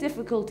then he's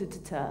difficult to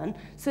turn,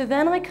 so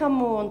then I come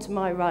more onto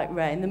my right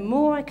rein. The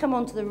more I come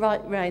onto the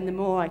right rein, the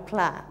more I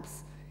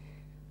collapse.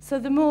 So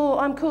the more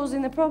I'm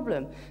causing the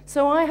problem.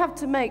 So I have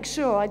to make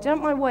sure I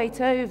dump my weight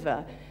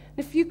over.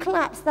 If you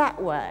collapse that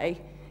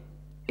way,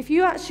 if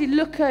you actually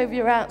look over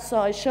your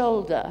outside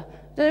shoulder,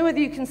 I don't know whether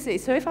you can see,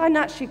 so if I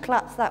naturally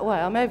collapse that way,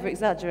 I'm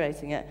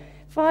over-exaggerating it.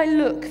 If I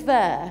look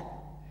there,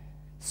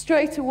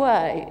 straight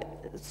away,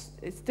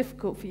 it's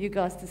difficult for you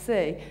guys to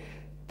see,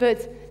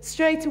 but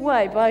straight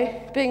away,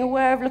 by being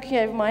aware of looking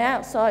over my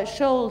outside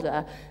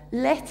shoulder,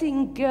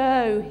 letting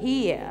go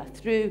here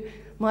through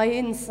my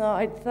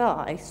inside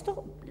thigh,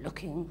 stop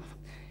looking,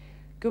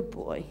 good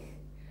boy,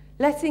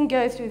 letting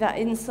go through that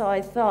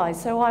inside thigh,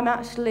 so I'm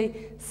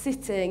actually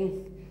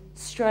sitting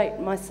straight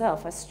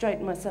myself, I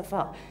straighten myself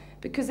up.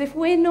 Because if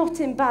we're not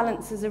in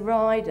balance as a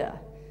rider,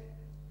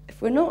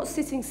 if we're not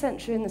sitting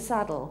centrally in the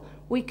saddle,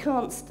 we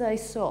can't stay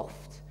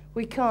soft,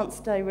 we can't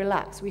stay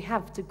relaxed, we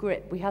have to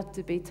grip, we have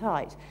to be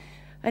tight.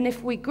 And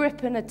if we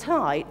grip and are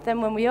tight, then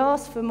when we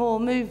ask for more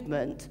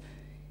movement,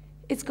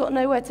 it's got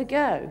nowhere to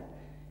go.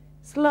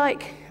 It's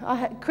like I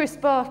had Chris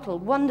Bartle,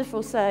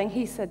 wonderful saying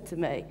he said to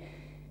me,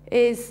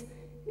 is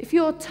if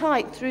you're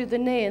tight through the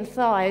knee and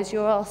thigh as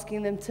you're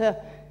asking them to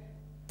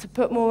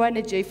put more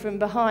energy from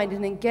behind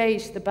and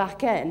engage the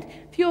back end.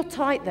 If you're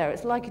tight there,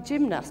 it's like a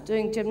gymnast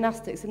doing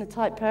gymnastics in a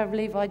tight pair of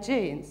Levi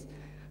jeans.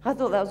 I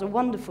thought that was a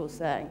wonderful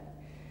saying.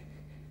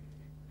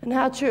 And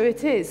how true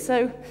it is.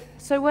 So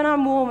when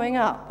I'm warming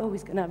up, oh,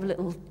 he's going to have a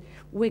little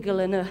wiggle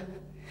and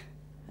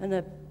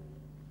a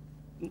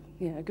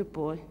yeah, good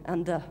boy,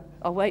 under.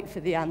 I'll wait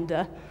for the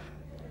under.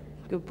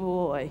 Good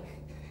boy.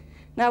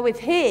 Now with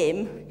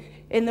him,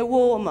 in the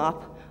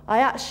warm-up, I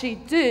actually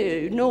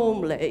do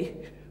normally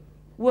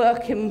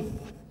work him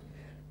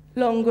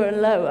longer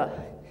and lower.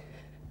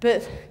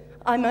 But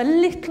I'm a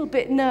little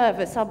bit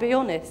nervous, I'll be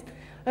honest,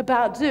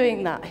 about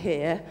doing that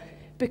here,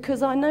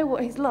 because I know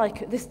what he's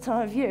like at this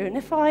time of year. And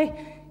if I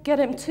get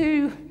him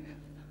too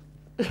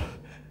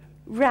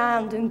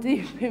round and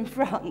deep in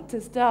front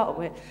to start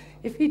with,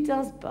 if he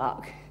does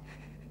buck,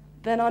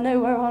 then I know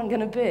where I'm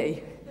going to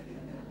be.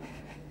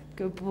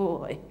 Good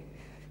boy.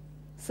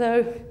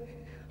 So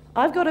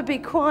I've got to be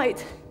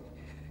quite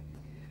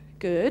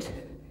good,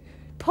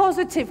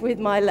 positive with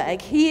my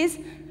leg.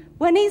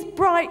 When he's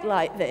bright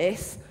like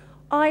this,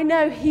 I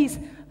know he's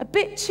a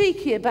bit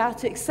cheeky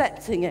about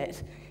accepting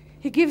it.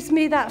 He gives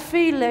me that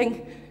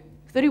feeling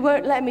that he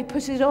won't let me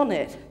put it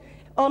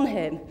on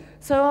him.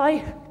 So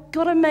I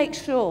got to make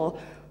sure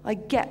I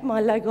get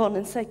my leg on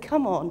and say,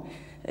 come on,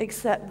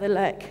 accept the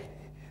leg.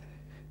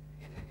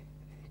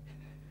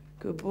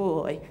 Good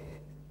boy.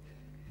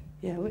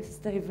 Yeah, we'll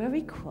stay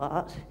very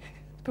quiet.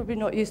 Probably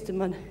not used to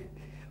my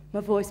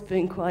voice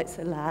being quite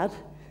so loud.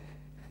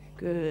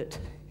 Good.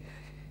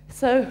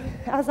 So,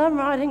 as I'm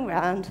riding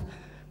round,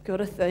 got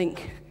to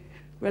think,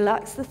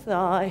 relax the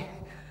thigh,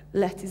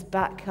 let his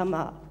back come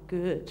up.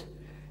 Good.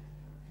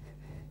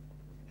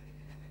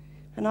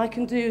 And I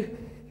can do,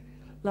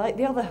 like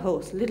the other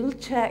horse, little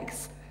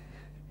checks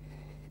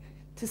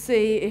to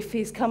see if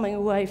he's coming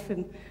away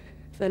from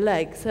the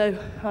leg.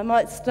 So I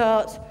might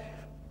start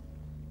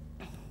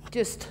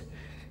just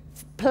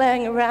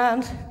playing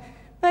around,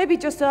 maybe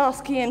just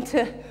asking him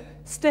to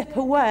step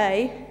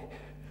away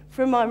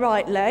from my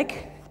right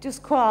leg,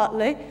 just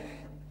quietly,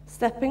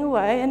 stepping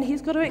away, and he's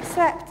got to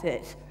accept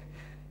it.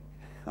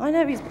 I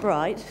know he's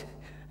bright,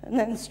 and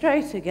then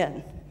straight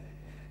again.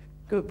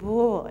 Good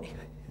boy.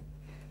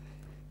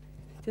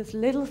 Just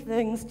little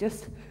things,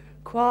 just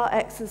quiet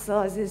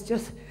exercises,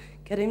 just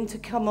get him to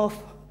come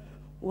off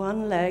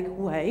one leg.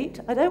 Wait,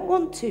 I don't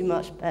want too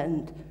much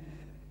bend.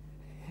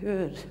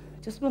 Good.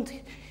 Just want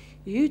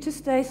you to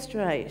stay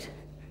straight,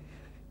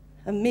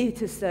 and me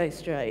to stay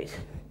straight.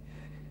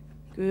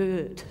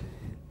 Good.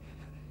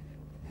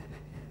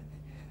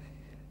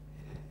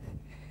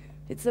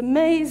 It's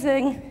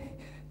amazing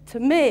to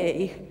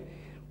me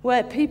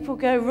where people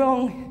go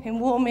wrong in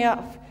warming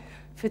up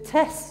for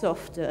tests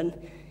often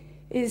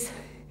is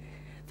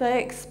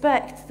they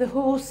expect the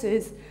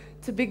horses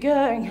to be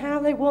going how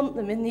they want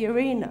them in the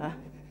arena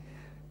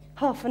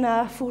half an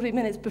hour, 40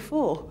 minutes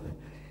before.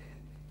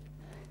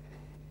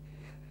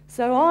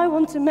 So I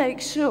want to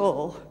make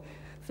sure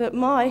that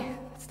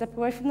step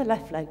away from the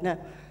left leg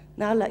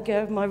now let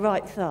go of my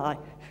right thigh.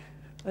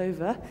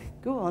 Over,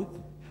 go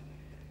on,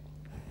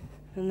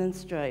 and then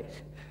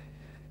straight.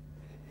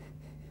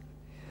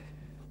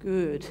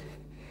 Good.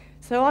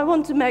 So I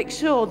want to make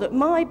sure that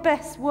my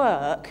best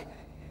work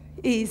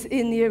is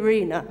in the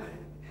arena.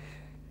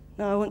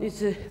 Now I want you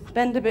to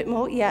bend a bit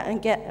more,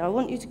 and get there. I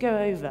want you to go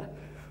over,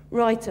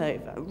 right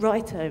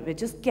over,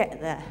 just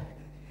get there.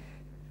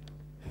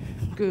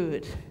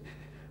 Good.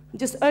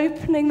 Just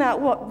opening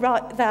that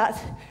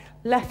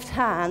left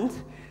hand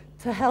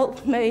to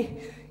help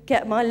me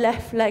get my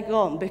left leg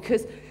on,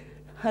 because,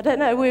 I don't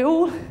know, we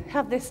all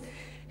have this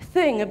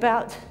thing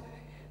about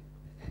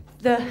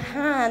the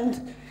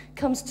hand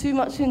comes too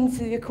much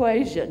into the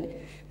equation.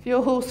 If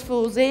your horse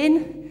falls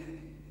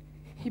in,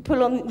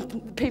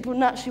 people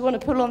naturally want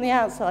to pull on the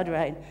outside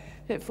rein.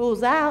 If it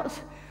falls out,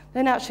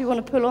 they naturally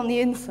want to pull on the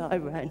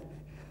inside rein.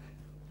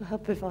 It'll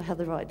help if I have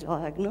the right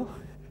diagonal.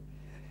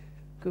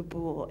 Good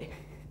boy.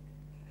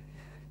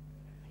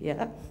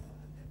 Yeah.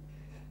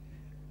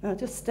 Now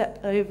just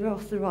step over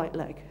off the right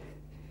leg.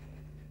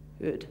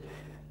 Good.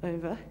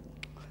 Over.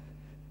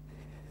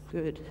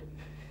 Good.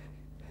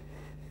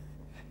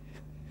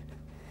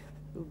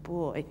 Good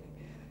boy.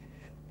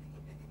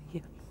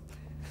 Yeah.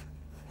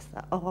 That's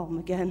that arm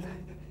again.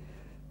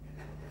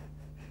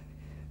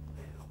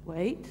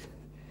 Wait.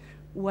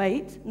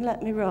 Wait, and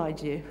let me ride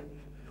you.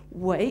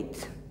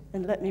 Wait,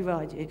 and let me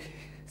ride you.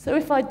 So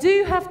if I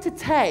do have to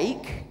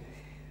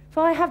if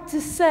I have to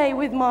say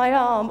with my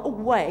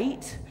arm,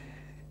 wait,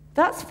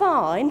 that's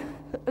fine,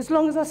 as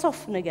long as I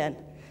soften again.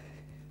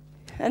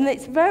 And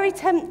it's very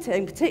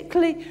tempting,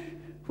 particularly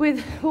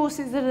with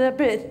horses that are a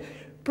bit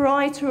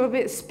bright or a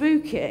bit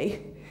spooky,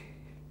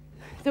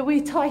 that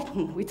we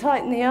tighten. We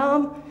tighten the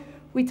arm,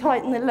 we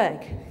tighten the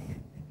leg.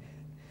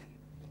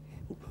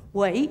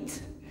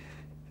 Wait,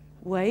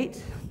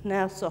 wait,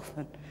 now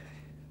soften.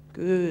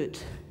 Good.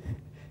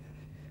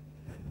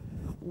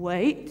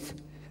 Wait,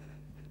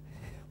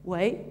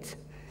 wait.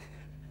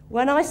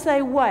 When I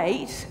say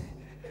wait,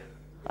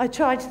 I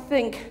try to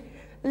think,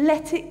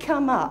 let it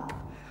come up.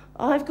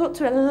 I've got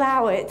to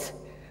allow it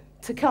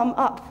to come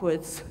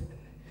upwards.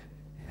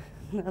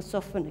 Now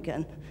soften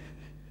again.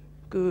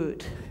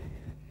 Good.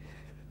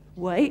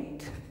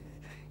 Wait.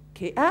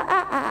 Keep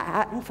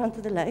in front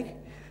of the leg.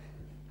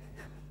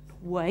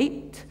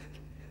 Wait.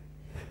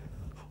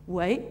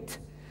 Wait.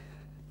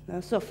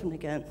 Now soften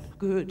again.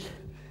 Good.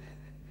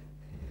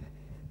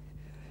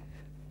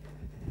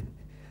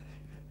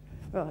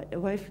 Right,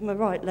 away from my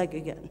right leg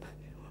again.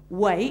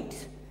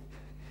 Wait.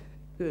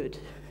 Good.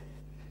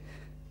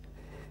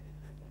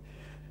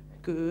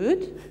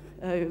 Good.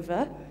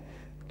 Over.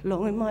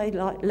 Long in my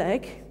right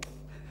leg.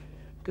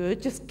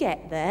 Good. Just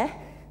get there.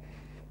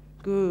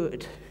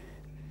 Good.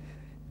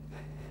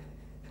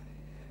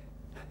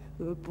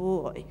 Good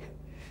boy.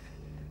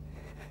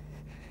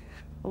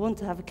 I want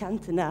to have a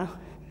canter now,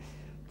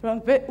 but I'm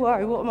a bit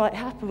worried what might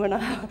happen when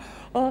I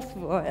ask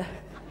for it.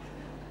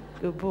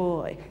 Good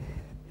boy.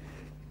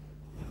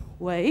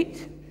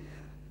 Wait.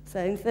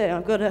 Same thing.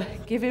 I've got to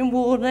give him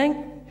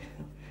warning.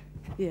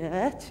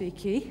 Yeah,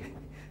 cheeky.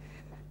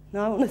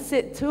 Now I want to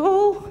sit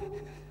tall,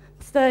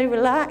 stay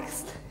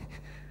relaxed,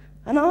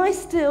 and I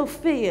still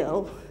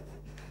feel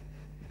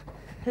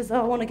as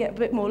though I want to get a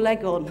bit more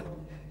leg on.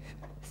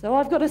 So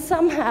I've got to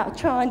somehow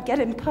try and get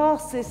him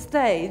past this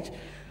stage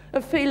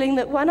of feeling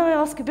that when I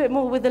ask a bit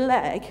more with the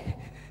leg,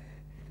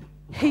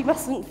 he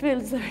mustn't feel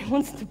as though he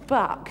wants to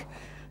buck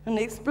and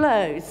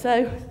explode.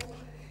 So,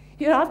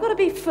 you know, I've got to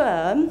be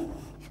firm,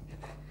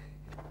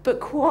 but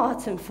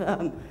quiet and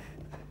firm.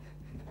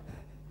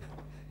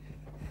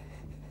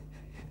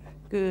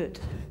 Good.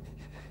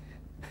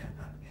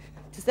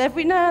 Just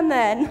every now and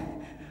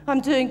then,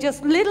 I'm doing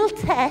just little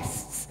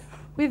tests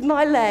with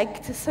my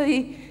leg to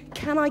see,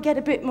 can I get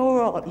a bit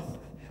more on?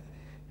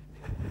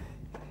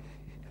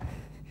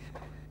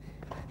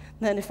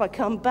 Then if I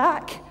come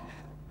back,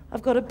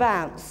 I've got to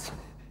bounce.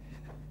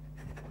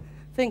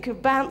 Think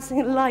of bouncing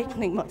and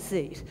lightening my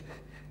seat.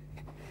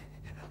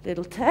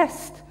 Little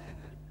test,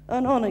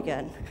 and on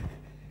again.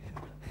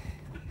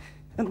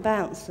 And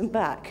bounce and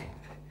back.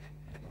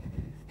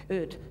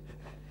 Good.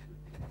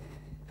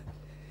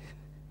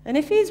 And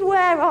if he's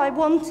where I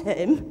want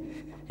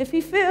him, if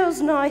he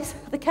feels nice,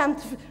 the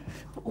canter...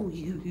 Oh,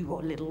 you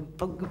are little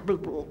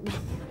bug.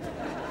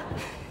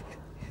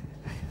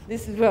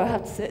 This is where I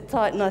have to sit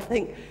tight, and I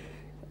think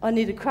I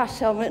need a crash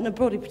helmet and a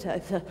body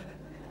protector.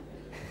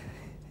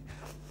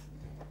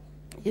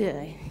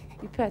 Yeah,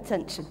 you pay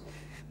attention,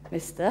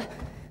 mister.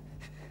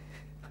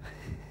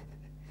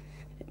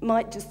 It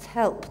might just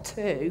help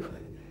too.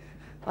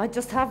 I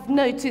just have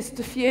noticed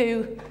a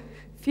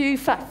few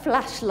fat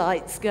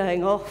flashlights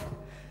going off.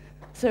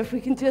 So if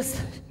we can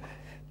just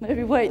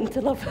maybe wait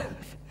until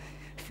I've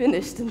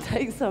finished and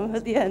take some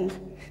at the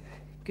end.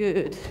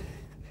 Good.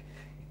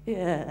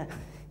 Yeah.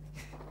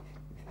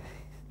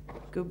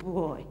 Good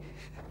boy.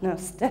 Now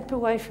step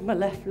away from my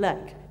left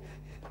leg.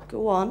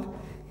 Go on.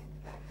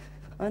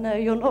 I know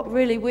you're not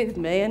really with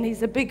me, and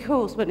he's a big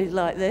horse when he's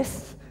like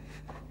this.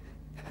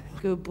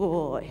 Good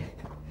boy.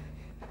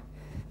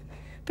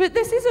 But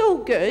this is all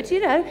good, you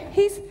know.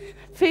 He's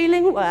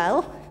feeling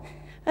well.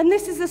 And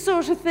this is the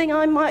sort of thing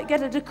I might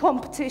get at a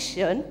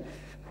competition.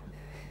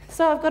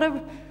 So I've got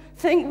to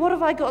think, what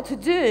have I got to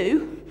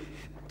do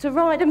to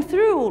ride him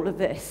through all of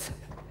this?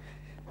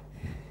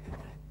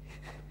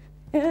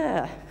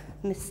 Yeah,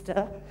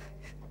 mister.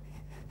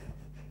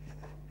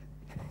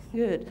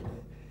 Good.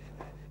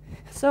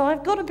 So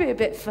I've got to be a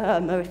bit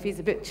firmer if he's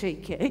a bit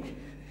cheeky.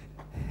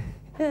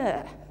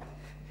 Yeah.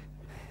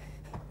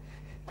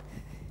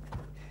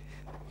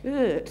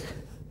 Good.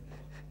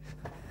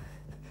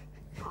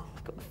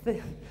 I've got to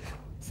feel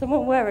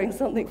someone wearing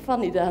something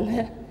funny down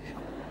here.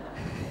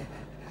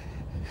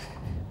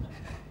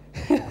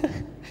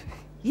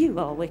 You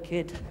are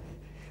wicked.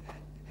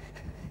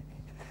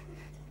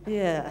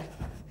 Yeah.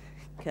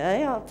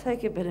 Okay, I'll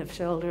take a bit of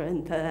shoulder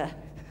in there.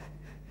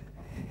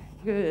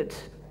 Good.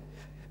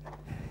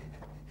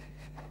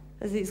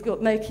 As he's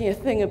got making a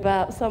thing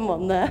about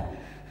someone there.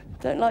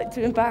 Don't like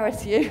to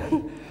embarrass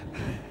you.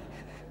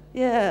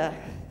 Yeah.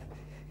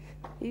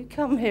 You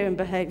come here and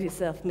behave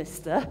yourself,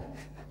 mister.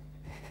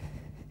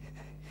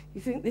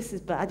 You think this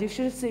is bad? You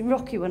should have seen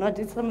Rocky when I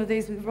did some of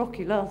these with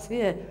Rocky last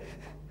year.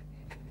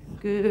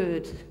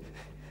 Good.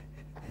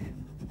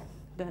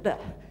 Better.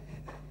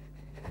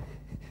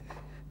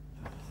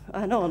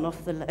 And on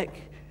off the leg.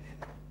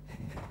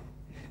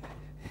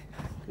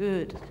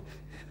 Good.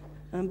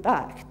 And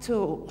back,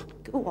 tall.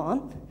 Go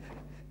on.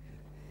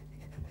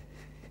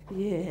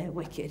 Yeah,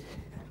 wicked.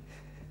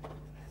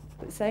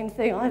 But same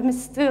thing, I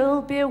must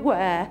still be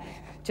aware,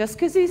 just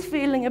because he's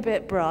feeling a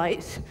bit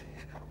bright,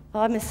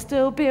 I must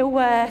still be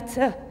aware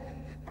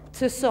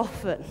to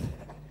soften,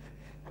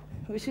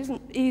 which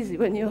isn't easy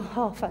when you're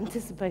half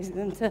anticipating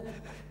them to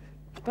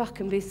buck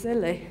and be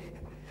silly.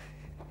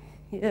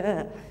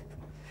 Yeah.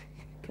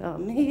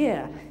 Come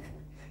here.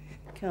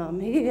 Come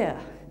here.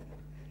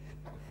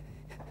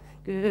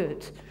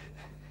 Good.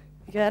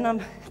 Again,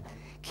 I'm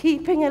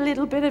keeping a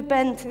little bit of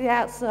bend to the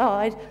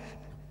outside.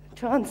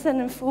 Try and send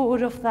him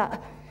forward off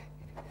that,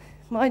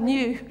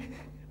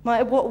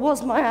 what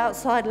was my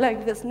outside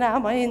leg that's now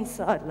my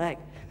inside leg.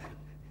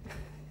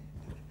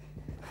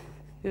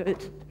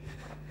 Good.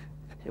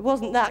 It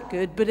wasn't that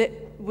good, but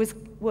it was,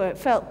 well, it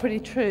felt pretty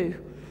true.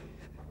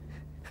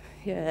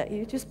 Yeah,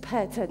 you just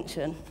pay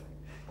attention.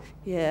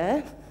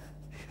 Yeah.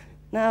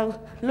 Now,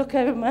 look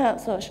over my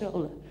outside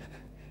shoulder.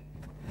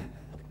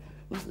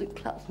 Mustn't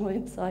collapse my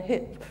inside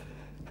hip.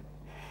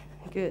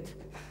 Good.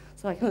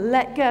 So I can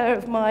let go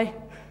of my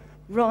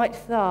right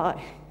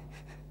thigh.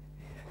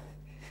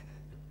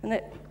 And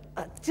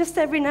just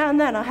every now and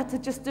then I had to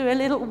just do a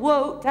little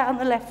whoa down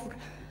the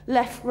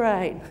left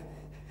rein.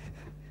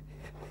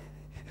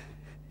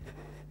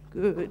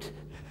 Good.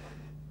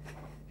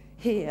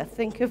 Here,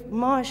 think of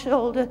my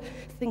shoulder,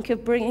 think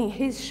of bringing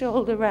his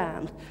shoulder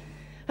round.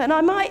 And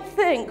I might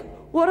think,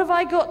 what have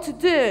I got to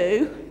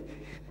do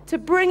to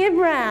bring him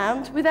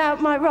round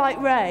without my right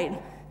rein?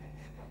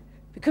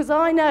 Because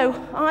I know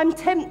I'm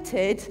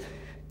tempted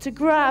to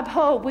grab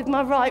hold with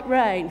my right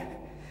rein.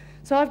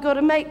 So I've got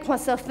to make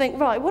myself think,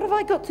 right, what have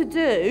I got to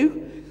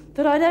do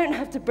that I don't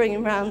have to bring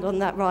him round on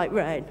that right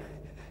rein?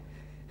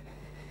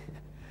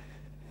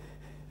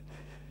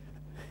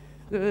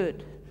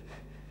 Good.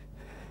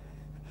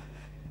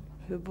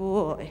 Good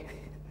boy.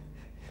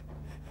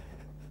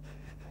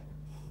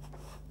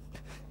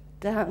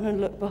 Down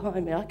and look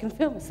behind me. I can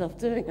feel myself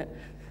doing it.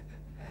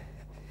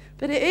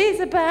 But it is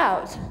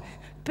about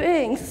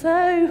being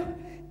so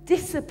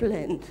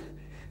disciplined.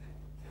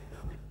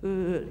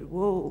 Good,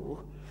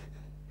 whoa.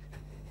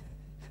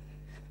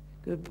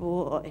 Good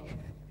boy.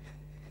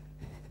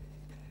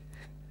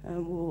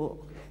 And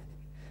walk.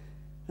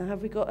 Now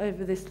have we got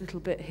over this little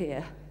bit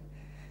here?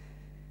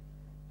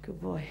 Good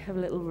boy, have a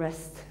little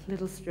rest,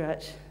 little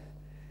stretch.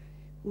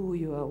 Ooh,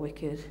 you are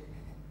wicked.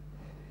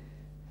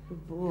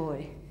 Good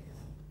boy.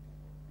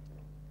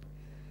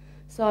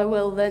 So I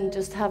will then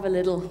just have a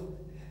little,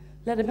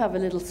 let him have a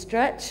little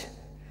stretch.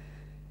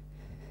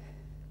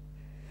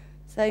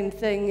 Same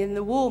thing in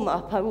the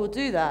warm-up, I will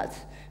do that.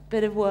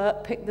 Bit of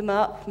work, pick them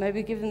up,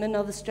 maybe give them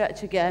another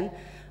stretch again.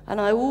 And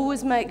I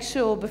always make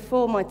sure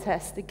before my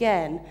test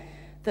again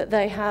that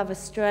they have a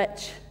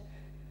stretch,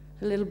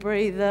 a little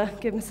breather,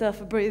 give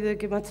myself a breather,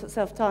 give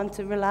myself time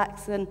to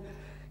relax and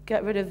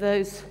get rid of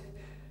those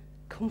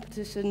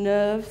competition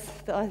nerves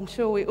that I'm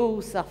sure we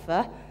all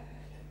suffer.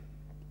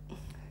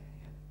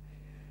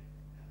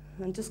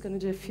 I'm just going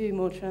to do a few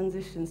more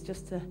transitions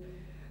just to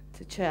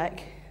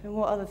check. And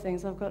what other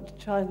things I've got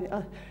to try,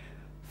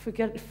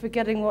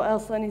 forgetting what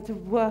else I need to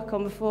work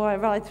on before I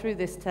ride through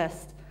this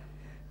test.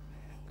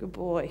 Good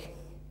boy.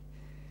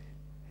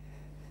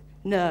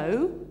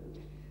 No.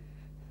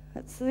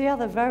 That's the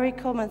other very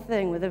common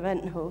thing with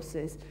event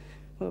horses,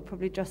 well,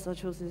 probably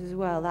dressage horses as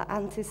well, that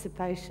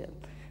anticipation.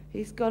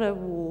 He's got to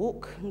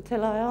walk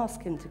until I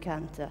ask him to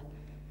canter.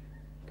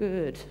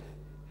 Good.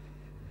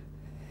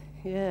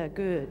 Yeah,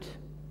 good.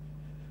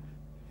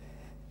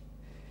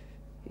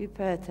 You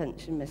pay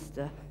attention,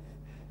 mister.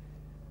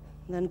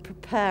 And then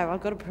prepare.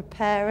 I've got to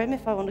prepare him.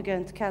 If I want to go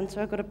into canter,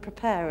 I've got to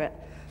prepare it.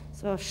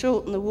 So I'll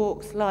shorten the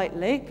walk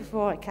slightly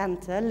before I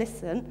canter.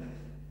 Listen.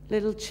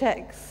 Little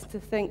checks to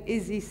think,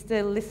 is he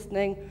still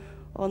listening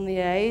on the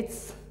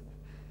aids?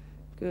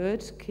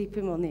 Good. Keep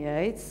him on the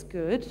aids.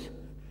 Good.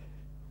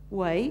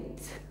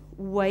 Wait.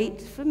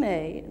 Wait for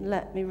me and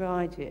let me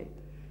ride you.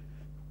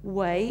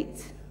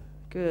 Wait.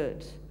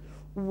 Good.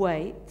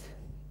 Wait.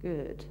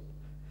 Good.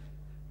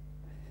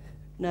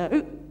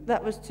 No,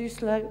 that was too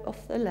slow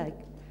off the leg.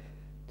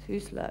 Too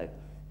slow.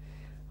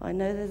 I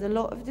know there's a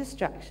lot of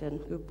distraction.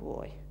 Good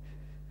boy.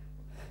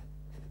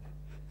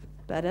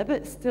 Better,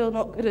 but still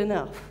not good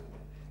enough.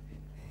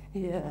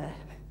 Yeah.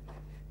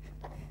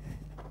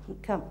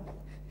 Come.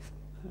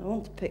 I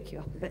want to pick you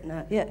up a bit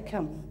now. Yeah,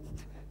 come.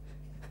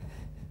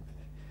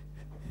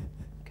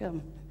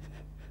 Come.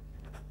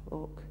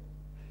 Walk.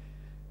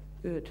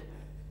 Good.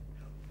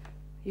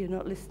 You're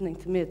not listening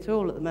to me at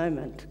all at the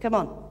moment. Come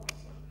on.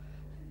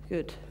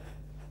 Good.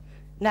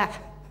 Nah.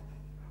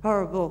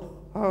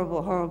 Horrible,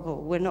 horrible,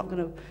 horrible. We're not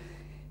going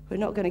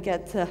to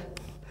get to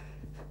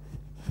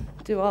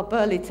do our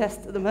Burghley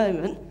test at the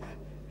moment.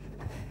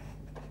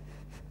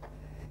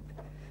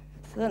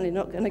 Certainly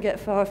not going to get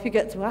far if you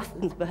get to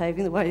Athens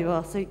behaving the way you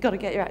are, so you've got to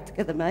get your act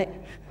together, mate.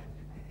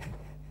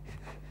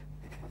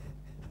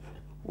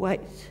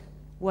 Wait,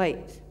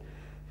 wait.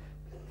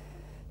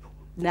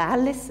 Now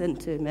listen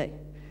to me.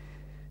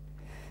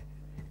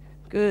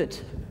 Good.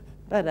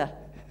 Better.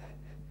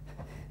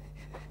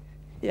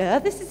 Yeah,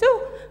 this is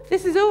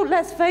all,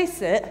 let's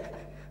face it,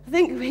 I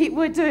think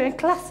we're doing a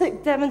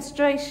classic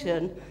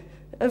demonstration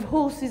of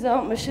horses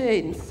aren't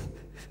machines.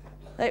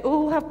 They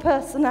all have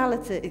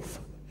personalities.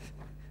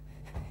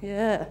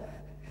 Yeah.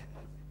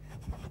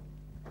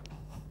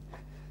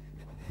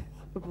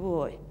 Good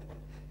boy.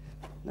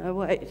 Now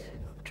wait,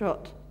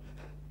 trot.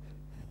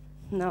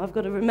 Now I've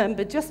got to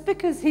remember, just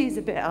because he's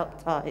a bit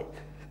uptight,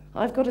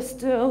 I've got to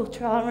still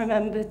try and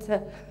remember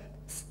to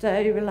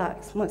stay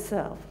relaxed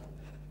myself.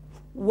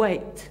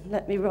 Wait,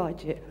 let me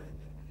ride you.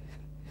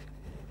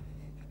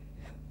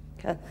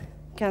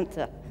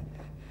 Canter.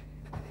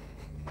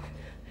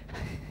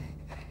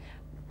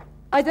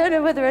 I don't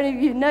know whether any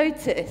of you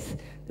notice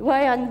the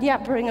way I'm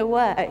yabbering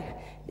away.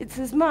 It's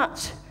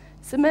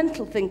a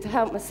mental thing to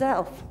help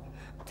myself,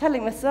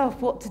 telling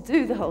myself what to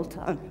do the whole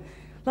time.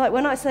 Like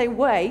when I say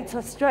wait, I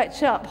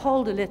stretch up,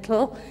 hold a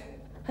little,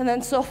 and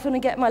then soften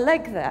and get my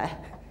leg there.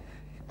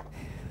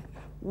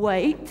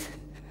 Wait,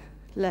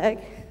 leg,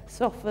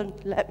 soften,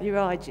 let me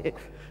ride you.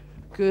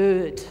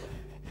 Good.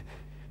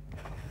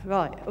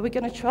 Right, are we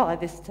going to try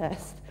this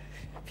test?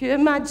 If you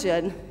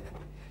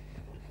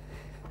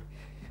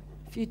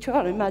try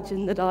and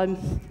imagine that I'm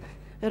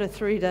at a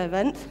 3-day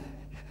event,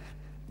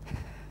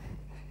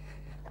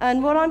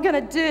 and what I'm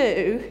going to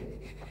do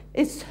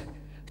is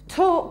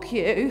talk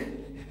you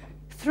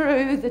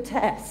through the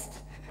test,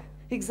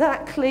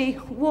 exactly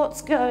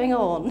what's going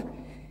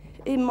on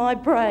in my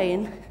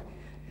brain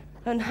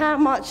and how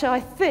much I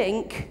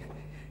think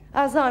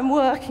as I'm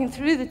working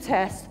through the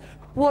test,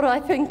 what I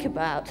think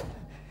about.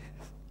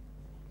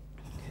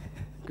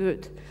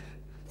 Good.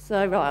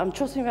 So, right, I'm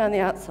trotting around the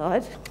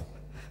outside.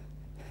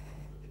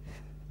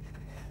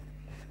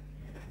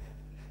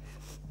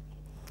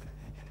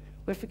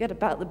 We'll forget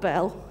about the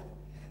bell.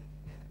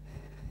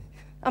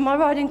 Am I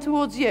riding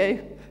towards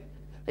you?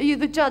 Are you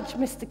the judge,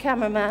 Mr.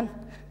 Cameraman?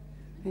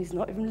 He's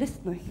not even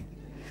listening.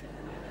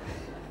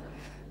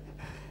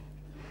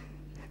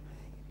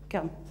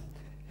 Come.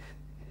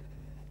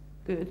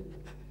 Good.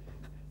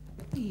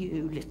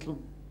 You little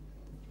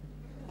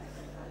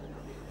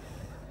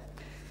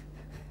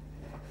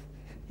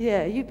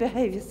Yeah, you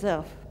behave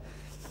yourself.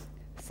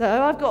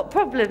 So I've got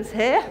problems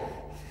here,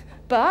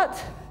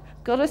 but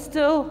got to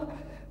still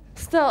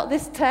start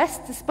this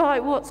test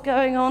despite what's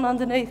going on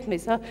underneath me.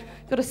 So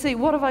I've got to see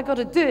what have I got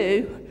to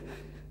do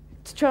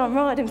to try and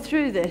ride him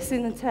through this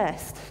in the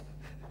test.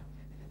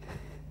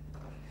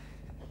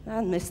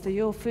 And mister,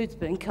 your food's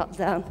been cut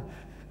down.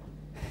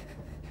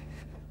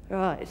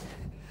 Right,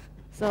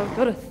 so I've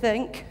got to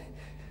think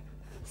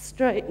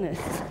straightness,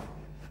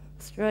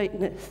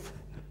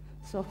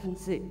 soften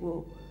seat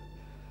walk.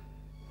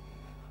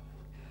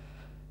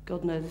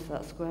 God knows if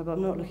that's square, but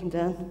I'm not looking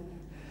down.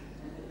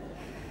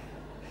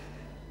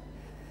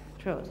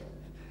 Trot,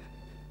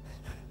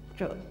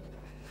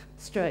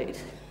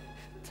 straight,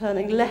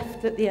 turning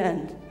left at the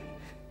end,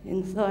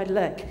 inside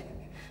leg.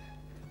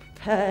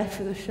 Prepare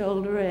for the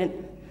shoulder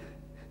in,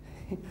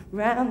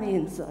 round the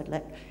inside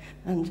leg,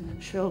 and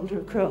shoulder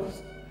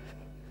across.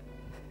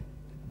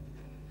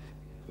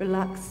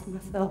 Relax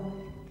myself.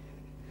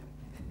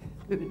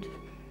 Good.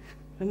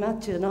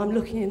 Imagine I'm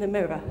looking in the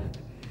mirror.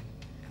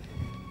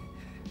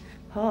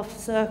 Half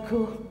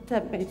circle,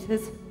 10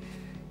 metres,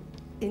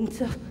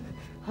 into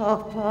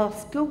half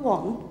pass, go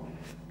on.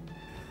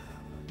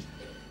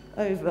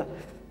 Over,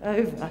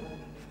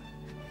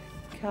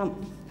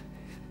 come.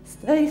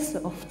 Stay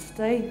soft,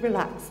 stay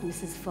relaxed,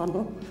 Mrs.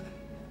 Funnel.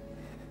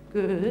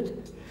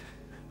 Good.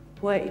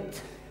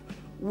 Wait.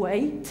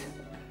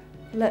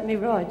 Let me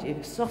ride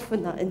you.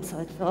 Soften that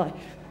inside thigh.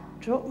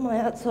 Drop my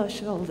outside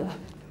shoulder.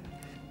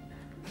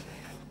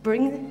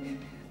 Bring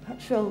that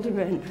shoulder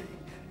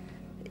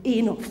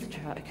in off the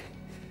track.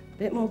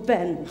 Bit more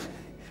bend.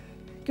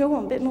 Go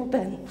on, bit more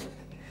bend.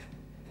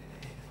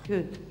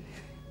 Good.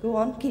 Go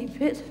on, keep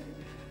it.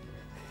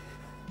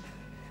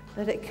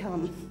 Let it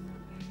come.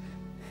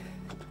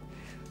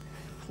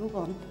 Go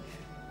on.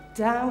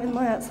 Down with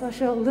my outside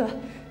shoulder.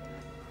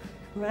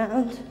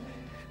 Round.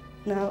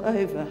 Now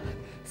over.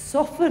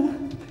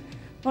 Soften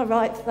my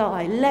right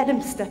thigh. Let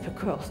him step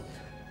across.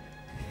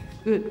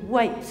 Good.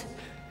 Wait.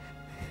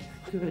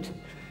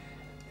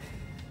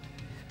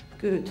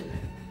 Good.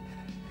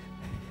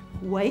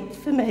 Wait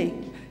for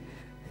me.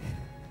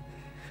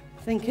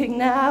 Thinking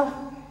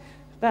now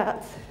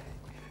about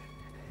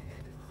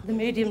the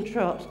medium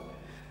trot.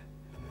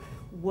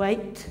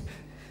 Wait.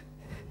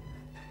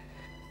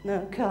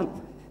 Now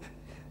come.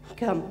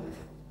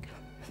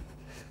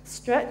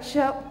 Stretch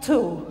up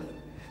tall.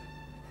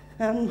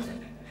 And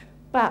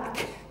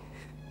back.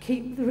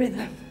 Keep the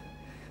rhythm.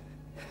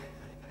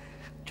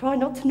 Try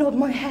not to nod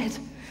my head.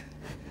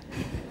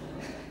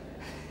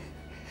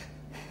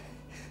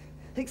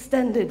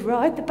 Extended,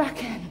 ride the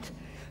back end.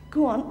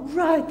 Go on,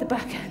 ride the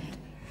back end.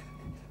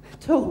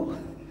 Tall.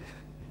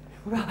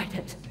 Ride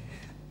it.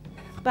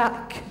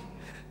 Back.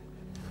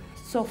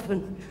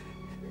 Soften.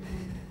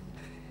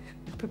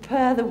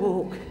 Prepare the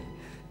walk.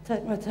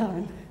 Take my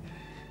time.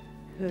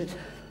 Good.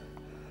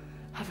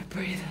 Have a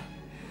breather.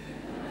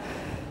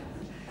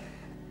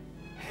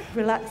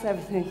 Relax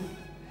everything.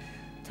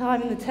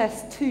 Time in the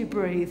test to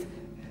breathe.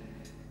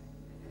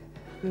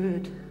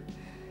 Good.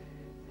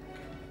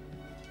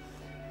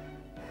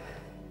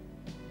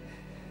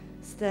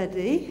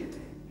 Steady.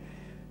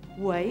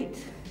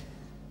 Wait.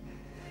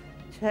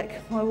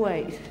 Check my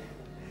weight.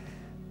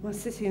 Am I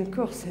sitting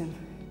across him?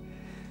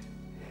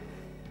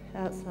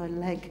 Outside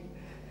leg.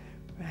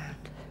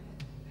 Round.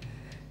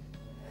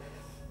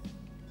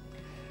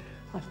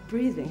 I'm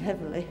breathing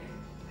heavily.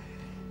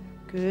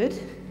 Good.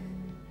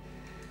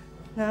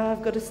 Now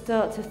I've got to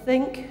start to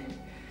think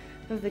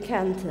of the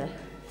canter.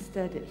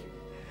 Steady.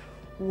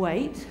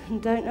 Wait,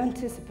 and don't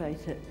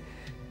anticipate it.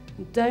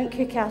 And don't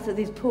kick out at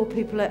these poor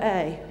people at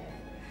A.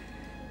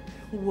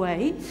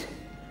 Wait.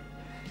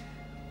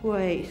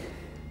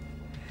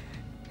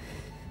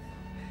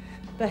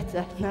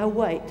 Better. Now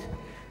wait.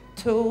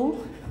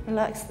 Tall.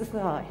 Relax the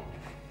thigh.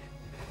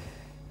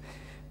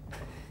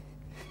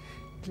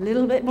 A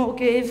little bit more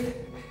give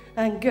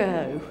and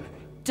go.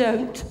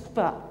 Don't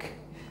buck.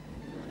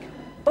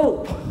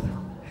 Oh.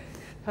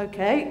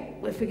 Okay,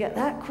 we'll forget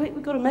that. Quick,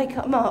 we've got to make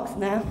up marks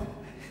now.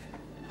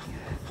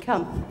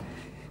 Come.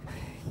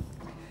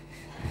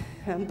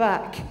 And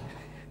back.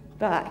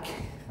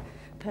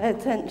 Pay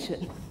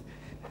attention.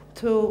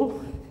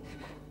 Tall.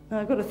 Now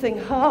I've got to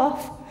think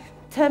half,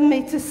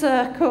 10-metre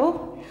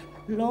circle,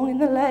 long in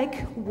the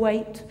leg,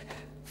 wait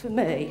for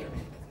me.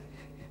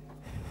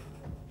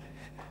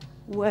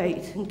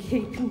 Wait and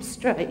keep him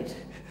straight.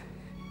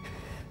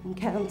 And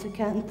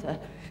canter.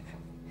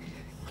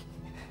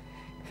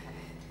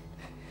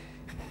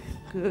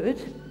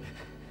 Good.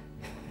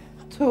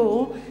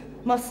 Tall.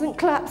 Mustn't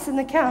collapse in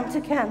the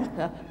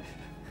canter.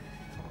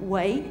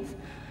 Wait.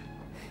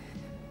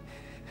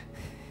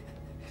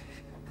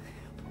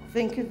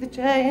 Think of the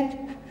change.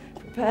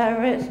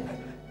 Prepare it.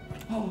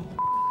 Oh.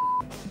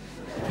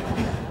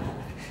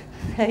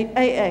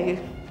 Hey.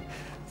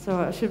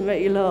 Sorry, I shouldn't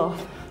make you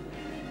laugh.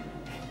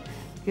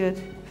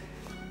 Good.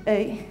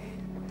 8.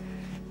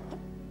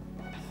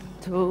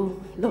 Tall,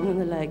 long in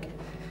the leg.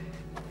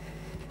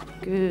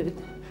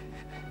 Good.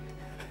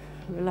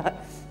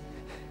 Relax.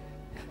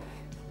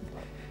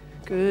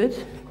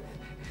 Good.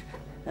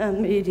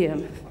 and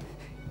medium.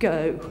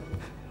 Go.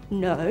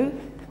 No.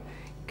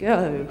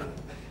 Go.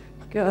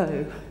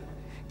 Go.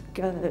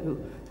 Go.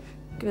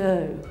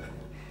 Go.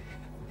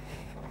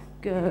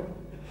 Go.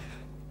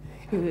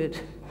 Good.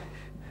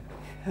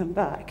 And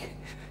back.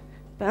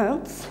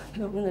 Bounce.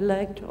 Along the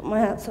leg, drop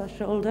my outside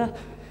shoulder.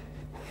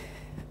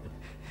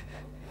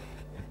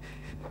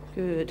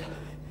 Good.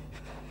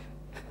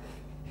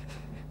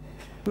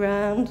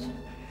 Round.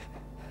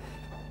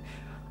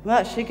 I'm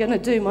actually going to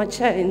do my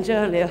change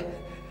earlier.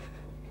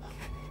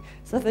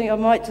 So I think I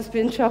might just be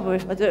in trouble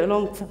if I do it a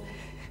long time.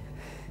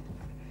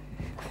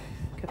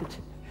 Good.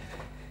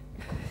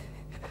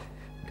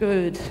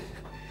 Good.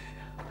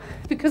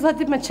 Because I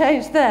did my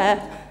change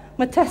there,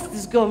 my test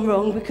has gone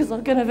wrong because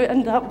I'm going to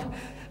end up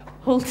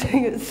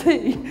halting at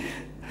C.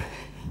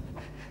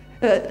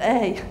 At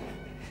A.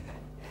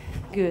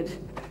 Good.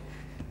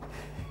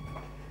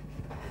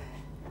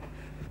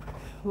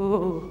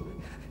 Whoa.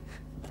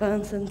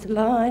 Bounce into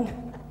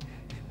line.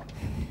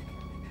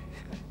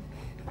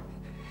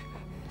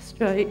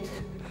 Straight,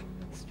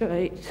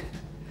 straight,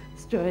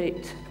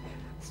 straight,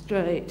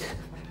 straight,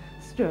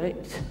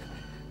 straight.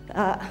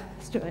 That,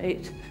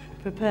 straight.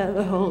 Prepare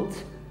the hold.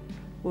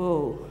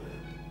 Whoa.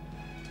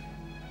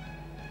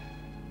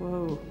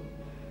 Whoa.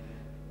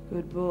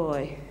 Good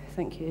boy.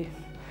 Thank you.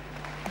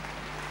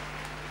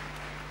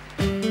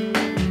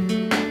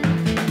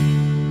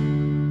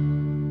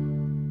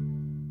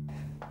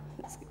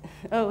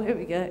 Oh, here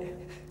we go.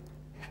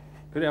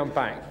 Put it on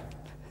back.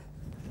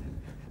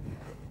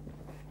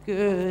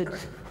 Good.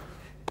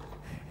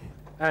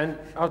 And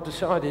I've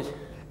decided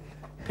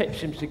Pip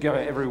seems to go out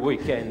every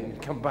weekend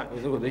and come back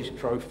with all these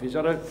trophies.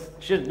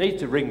 She doesn't need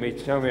to ring me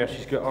to tell me how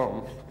she's got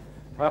on.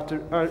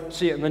 I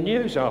see it in the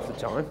news half the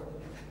time.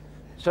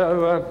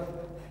 So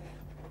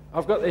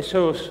I've got this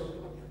horse.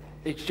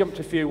 It's jumped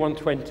a few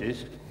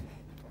 120s.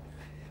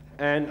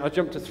 And I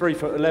jumped a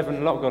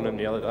 3'11" log on him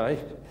the other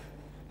day.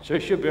 So he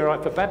should be all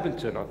right for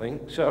Badminton, I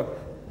think. So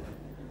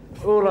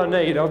all I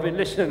need, I've been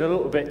listening a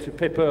little bit to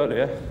Pip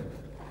earlier,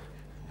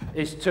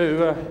 is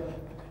to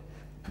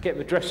get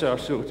the dressage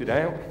sorted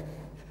out.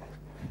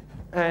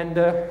 And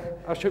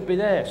I should be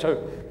there.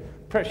 So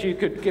perhaps you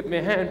could give me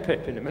a hand,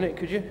 Pip, in a minute,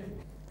 could you?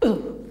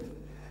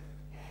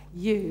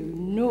 You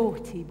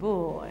naughty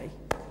boy.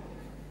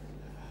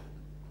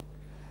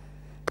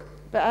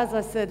 But as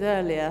I said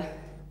earlier,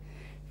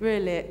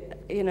 really,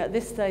 you know, at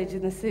this stage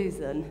in the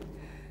season,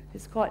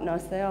 it's quite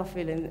nice. They are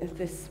feeling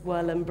this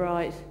well and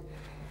bright.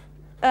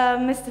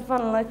 Mr.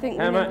 Funnell, I think...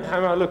 How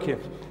am I looking?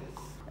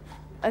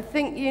 I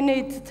think you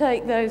need to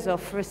take those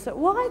off for a sec.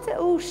 Why do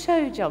all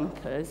show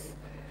jumpers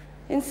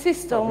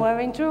insist on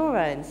wearing draw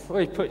reins? Well,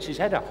 he puts his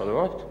head up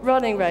otherwise.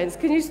 Running reins.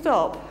 Can you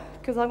stop?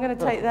 Because I'm going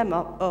to take them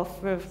off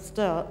for a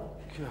start.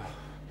 God.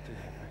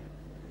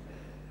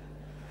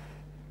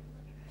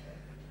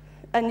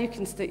 And you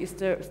can stick your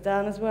stirrups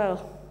down as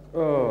well.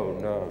 Oh,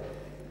 no.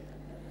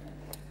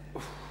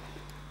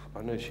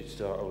 I knew she'd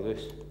start all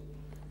this.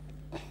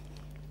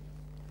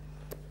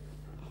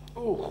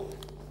 Oh.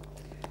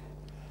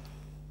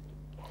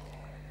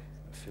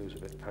 That feels a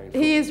bit painful.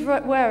 He is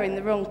wearing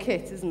the wrong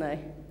kit, isn't he?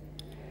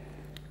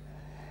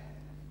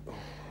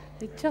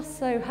 It just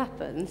so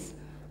happens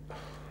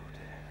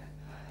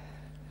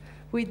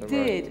we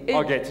did.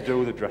 I get to do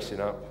all the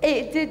dressing up.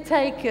 It did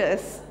take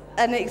us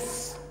an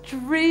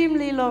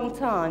extremely long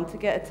time to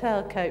get a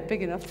tailcoat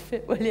big enough to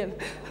fit William.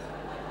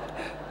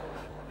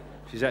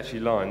 She's actually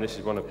lying. This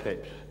is one of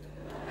Pip's.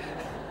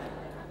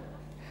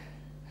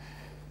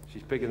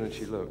 She's bigger than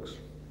she looks.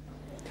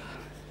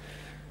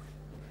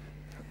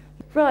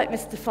 Right,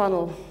 Mr.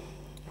 Funnell.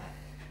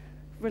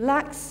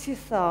 Relax your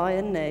thigh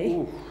and knee.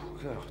 Ooh,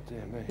 God,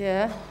 dear me.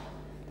 Yeah.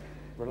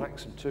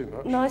 Relax them too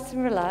much. Nice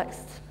and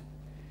relaxed.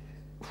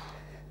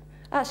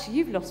 Actually,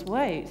 you've lost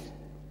weight.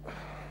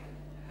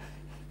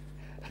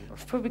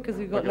 It's probably because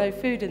we've got no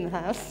food in the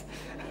house.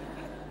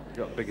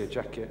 Got a bigger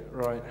jacket,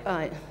 right.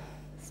 Right.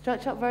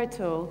 Stretch up very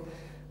tall.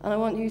 And I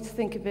want you to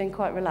think of being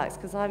quite relaxed,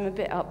 because I'm a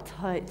bit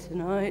uptight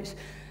tonight.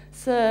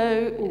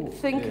 So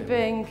think of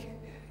being...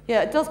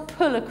 Yeah, it does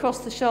pull across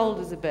the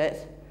shoulders a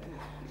bit.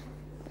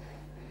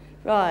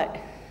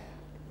 Right.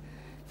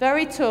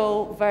 Very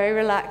tall, very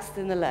relaxed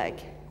in the leg.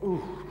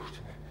 Ooh.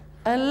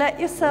 And let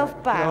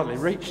yourself bounce. I hardly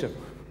reach them.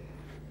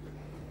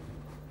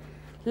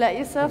 Let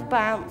yourself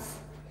bounce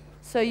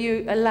so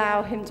you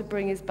allow him to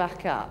bring his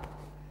back up.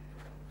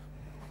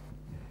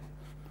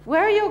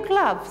 Where are your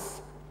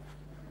gloves?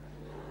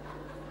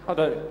 I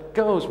don't...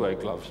 Girls wear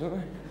gloves, don't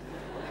they?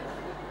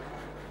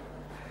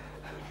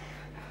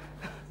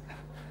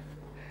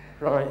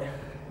 Right.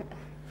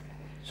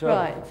 So,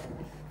 right.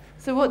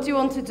 So what do you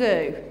want to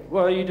do?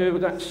 Well, you do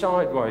that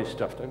sideways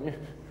stuff, don't you?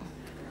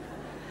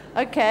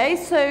 Okay,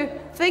 so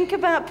think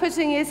about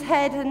putting his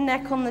head and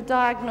neck on the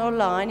diagonal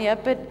line, yeah,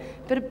 but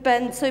a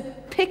bend. So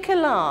pick a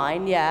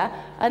line, yeah,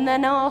 and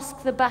then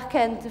ask the back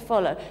end to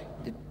follow.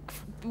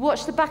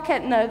 Watch the back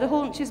end. No, the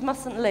haunches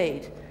mustn't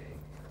lead.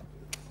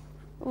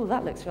 Oh,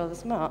 that looks rather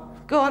smart.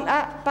 Go on,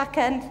 back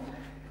end.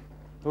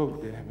 Oh,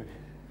 dear me.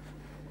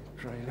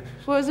 trainer.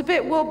 Well, it was a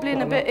bit wobbly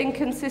and a bit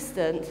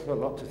inconsistent. Got a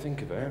lot to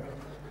think about.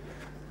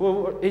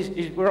 Well,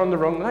 we're on the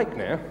wrong leg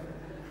now.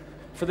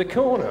 For the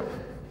corner.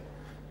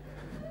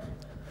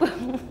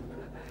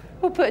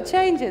 We'll put a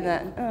change in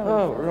that.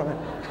 Oh, right.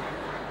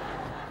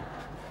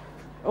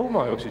 All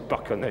my horses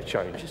buck on their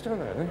changes, don't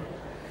they?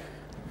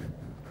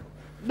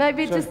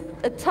 Maybe just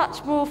a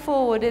touch more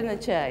forward in the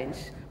change.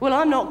 Well,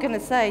 I'm not going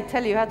to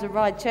tell you how to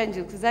ride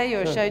changes, because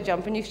you're a show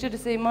jumper and you should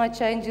have seen my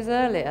changes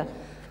earlier.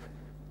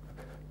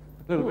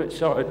 A little bit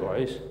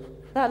sideways.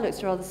 That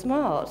looks rather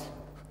smart.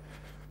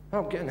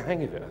 I'm getting the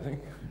hang of it, I think.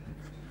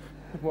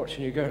 I'm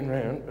watching you going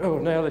round. Oh,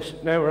 now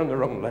we're on the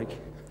wrong leg.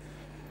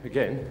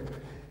 Again.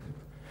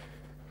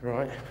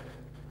 Right.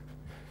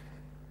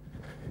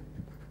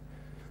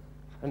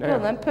 And now, Go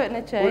on then, put in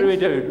a change. what do we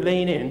do?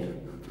 Lean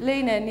in?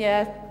 Lean in,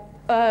 yeah.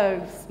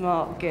 Oh,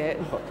 smart git.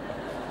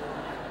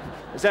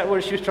 Is that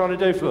what she was trying to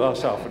do for the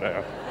last half an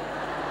hour?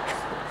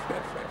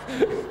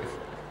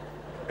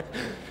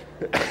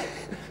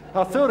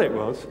 I thought it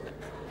was.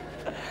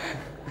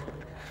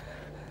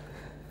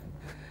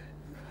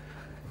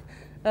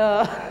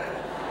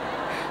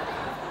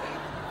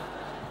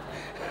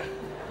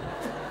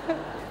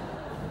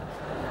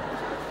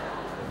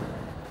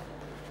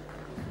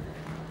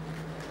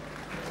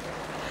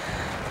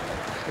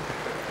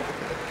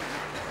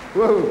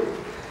 Whoa!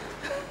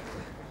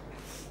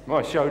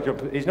 My show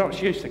jumper, he's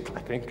not used to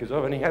clapping because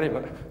I've only had him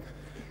at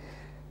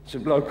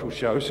some local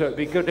shows, so it'd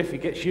be good if he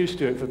gets used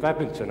to it for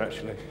badminton,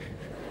 actually.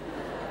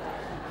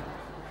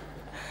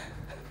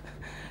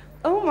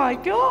 Oh my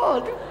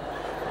God!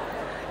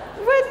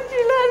 Where did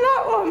you learn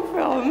that one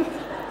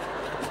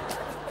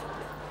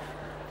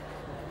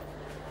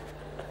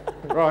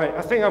from? Right,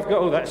 I think I've got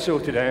all that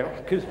sorted out.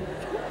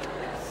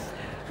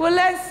 Well,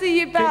 let's see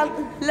you bounce.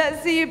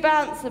 Let's see you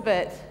bounce a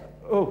bit.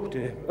 Oh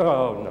dear!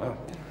 Oh no!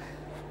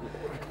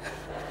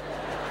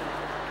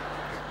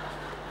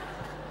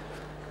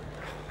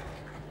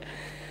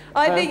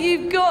 I think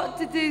you've got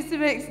to do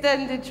some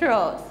extended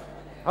trots.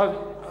 I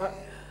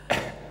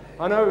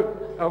know.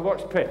 I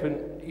watched Pip,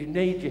 and you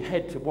need your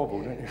head to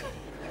wobble, don't you?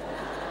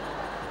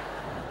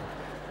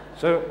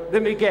 So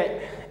let me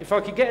if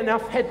I could get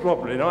enough head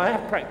wobbling, I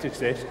have practiced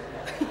this,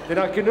 then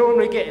I can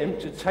normally get him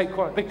to take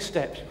quite big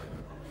steps.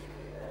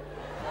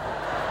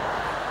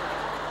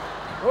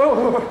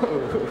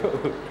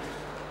 Oh!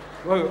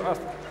 Well, I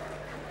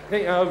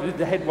think I overdid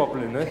the head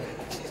wobbling there.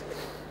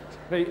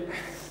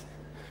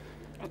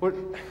 What?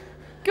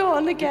 Go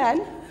on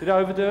again. Did I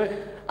overdo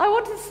it? I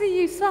want to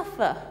see you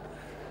suffer.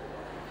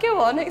 Go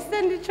on,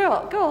 extended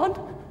trot. Go on.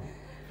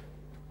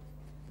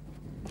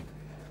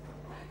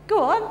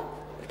 Go on.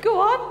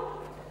 Go on.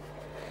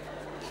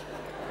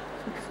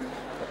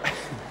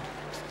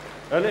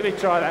 Let me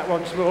try that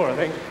once more, I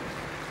think.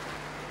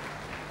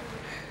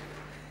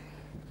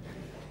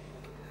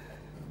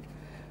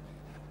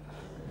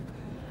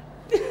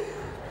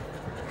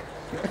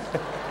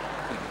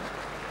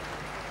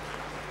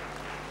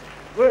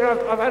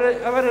 Well, I've had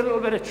a little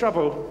bit of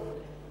trouble.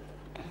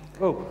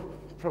 Oh,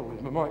 trouble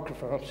with my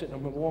microphone. I'm sitting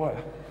on my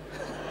wire.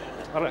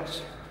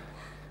 Alex,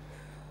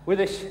 with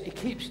this, he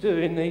keeps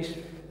doing these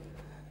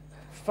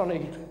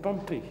funny,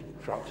 bumpy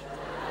trots.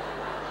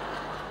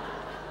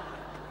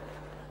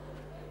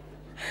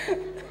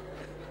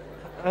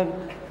 And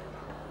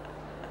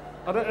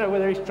I don't know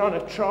whether he's trying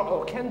to trot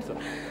or canter.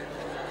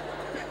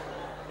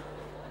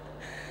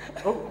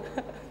 Oh,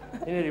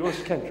 he nearly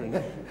was cantering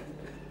there.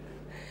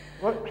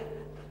 What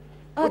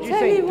do you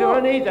think? Do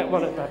I need that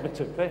one at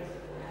badminton, Pip?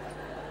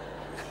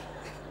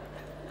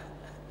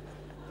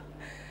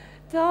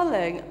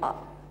 Darling,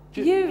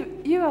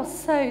 you are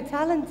so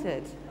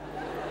talented.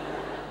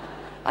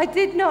 I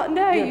did not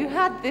know you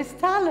had this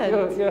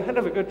talent. You're a hell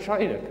of a good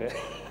trainer, Pip.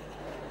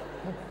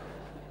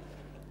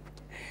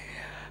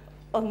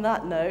 On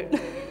that note.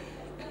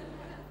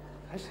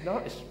 That's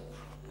nice.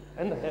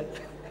 And the head.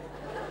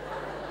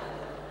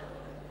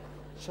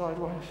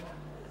 Sideways.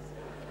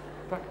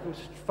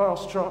 Backwards.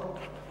 Fast trot.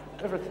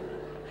 Everything.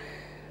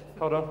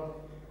 Hold on.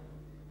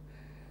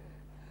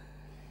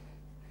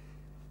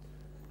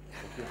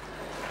 Thank you.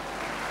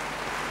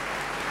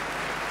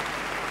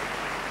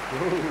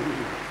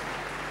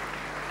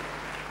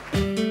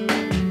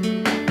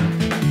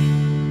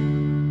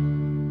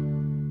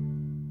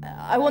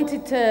 I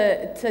wanted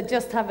to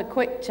just have a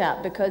quick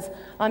chat because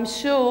I'm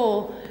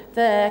sure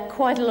there are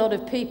quite a lot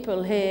of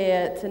people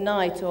here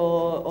tonight,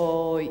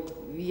 or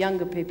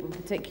younger people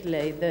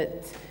particularly,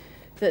 that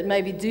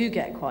maybe do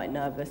get quite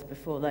nervous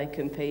before they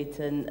compete,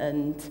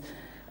 and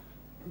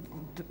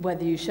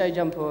whether you show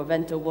jump or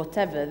event or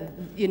whatever,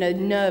 you know,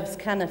 nerves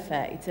can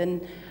affect.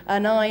 And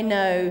I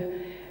know,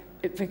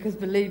 because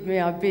believe me,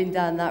 I've been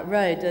down that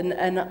road, and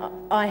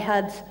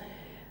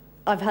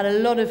I've had a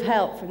lot of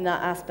help from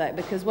that aspect,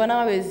 because when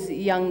I was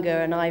younger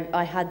and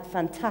I had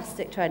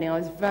fantastic training, I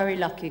was very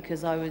lucky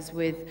because I was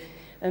with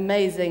an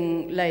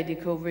amazing lady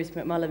called Ruth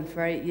McMullen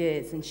for 8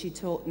 years, and she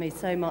taught me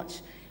so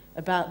much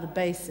about the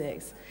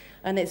basics.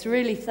 And it's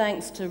really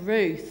thanks to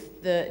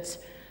Ruth that,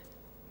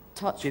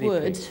 touch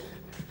wood,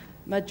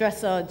 my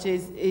dressage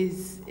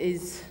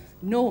is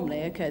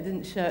normally, okay, I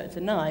didn't show it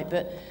tonight,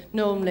 but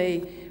normally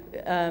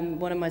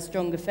one of my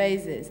stronger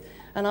phases.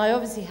 And I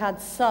obviously had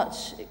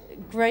such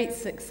great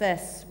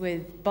success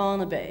with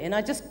Barnaby. And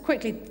I just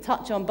quickly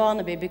touch on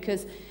Barnaby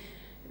because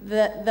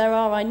there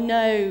are, I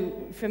know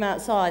from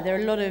outside, there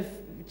are a lot of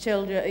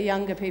children,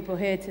 younger people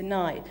here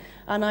tonight.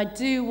 And I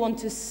do want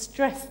to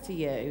stress to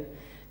you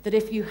that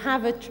if you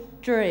have a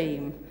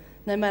dream,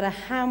 no matter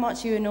how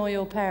much you annoy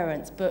your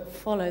parents, but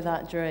follow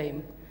that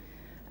dream.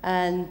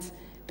 And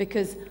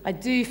because I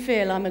do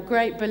feel I'm a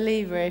great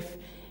believer, if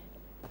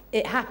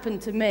it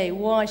happened to me,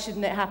 why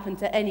shouldn't it happen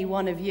to any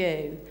one of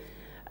you?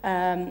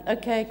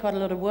 Okay, quite a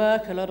lot of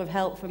work, a lot of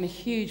help from a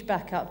huge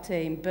backup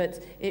team,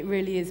 but it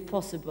really is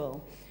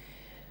possible.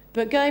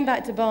 But going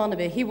back to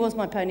Barnaby, he was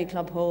my pony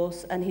club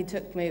horse, and he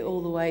took me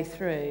all the way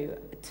through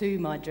to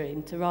my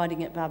dream, to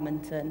riding at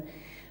Badminton.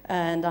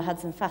 And I had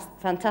some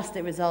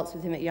fantastic results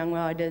with him at Young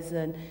Riders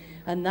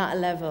and that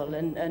level,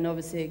 and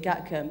obviously at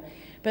Gatcombe.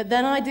 But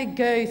then I did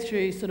go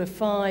through sort of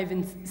 5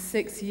 and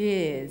 6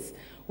 years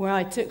where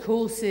I took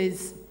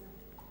horses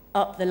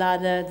up the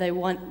ladder. They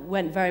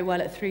went very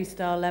well at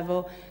 3-star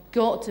level,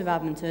 got to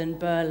Badminton,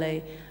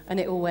 Burghley, and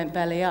it all went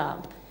belly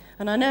up.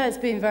 And I know it's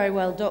been very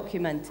well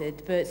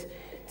documented, but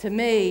to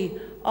me,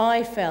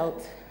 I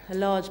felt a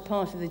large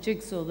part of the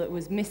jigsaw that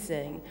was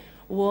missing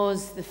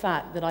was the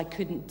fact that I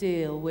couldn't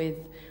deal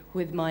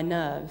with my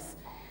nerves.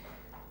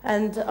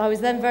 And I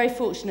was then very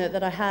fortunate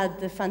that I had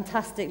the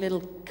fantastic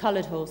little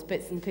coloured horse,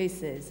 Bits and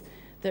Pieces,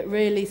 that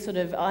really sort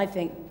of, I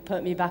think,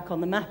 put me back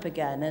on the map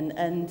again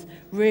and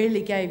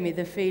really gave me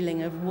the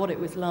feeling of what it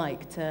was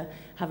like to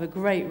have a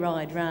great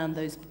ride round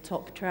those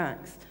top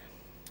tracks.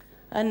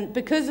 And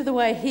because of the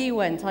way he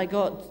went, I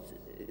got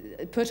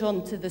put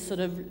onto the sort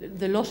of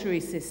the lottery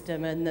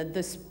system, and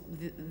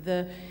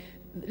the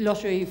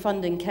lottery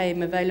funding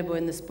came available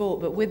in the sport,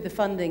 but with the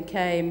funding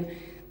came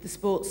the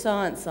sports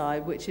science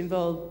side, which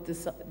involved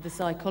the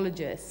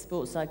psychologists,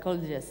 sports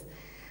psychologists.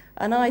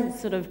 And I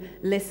sort of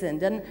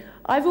listened. And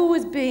I've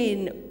always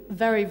been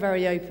very,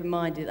 very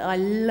open-minded. I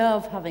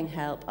love having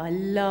help. I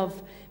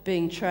love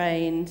being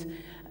trained.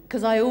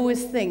 Because I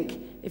always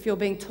think if you're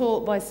being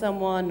taught by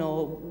someone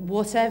or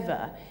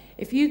whatever,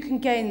 if you can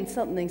gain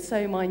something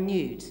so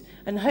minute,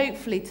 and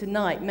hopefully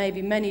tonight,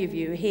 maybe many of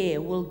you here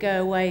will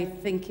go away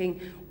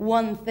thinking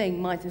one thing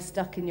might have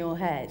stuck in your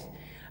head.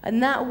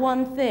 And that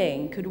one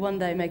thing could one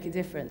day make a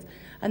difference.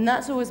 And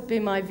that's always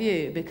been my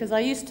view, because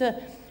I used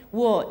to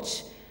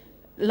watch,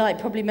 like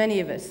probably many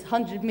of us,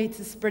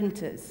 100-metre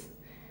sprinters.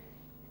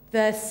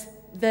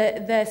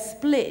 They're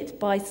split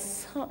by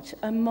such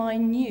a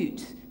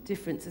minute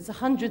difference. It's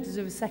hundreds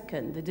of a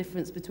second, the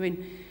difference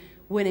between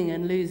winning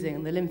and losing,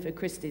 and the Linford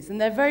Christies. And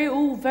they're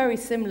all very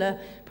similar,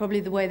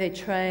 probably the way they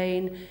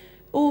train,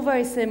 all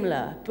very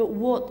similar. But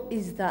what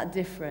is that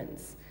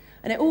difference?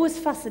 And it always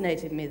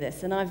fascinated me,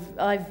 this, and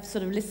I've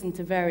sort of listened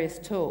to various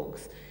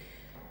talks.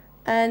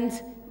 And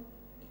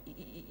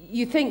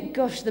you think,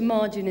 gosh, the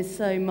margin is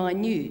so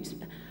minute.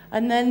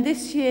 And then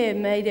this year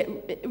made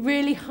it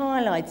really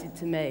highlighted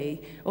to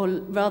me, or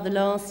rather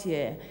last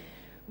year,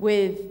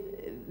 with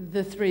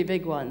the 3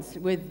 big ones,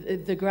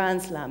 with the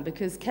Grand Slam,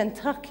 because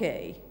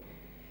Kentucky,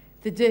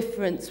 the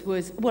difference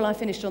was, well, I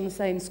finished on the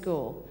same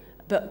score,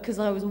 but because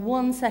I was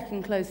 1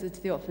 second closer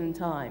to the optimum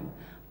time,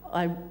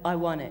 I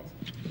won it.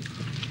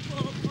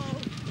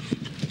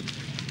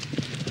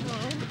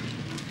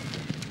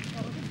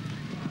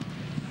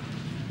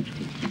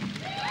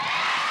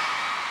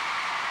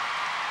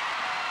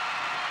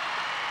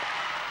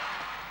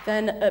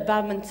 Then at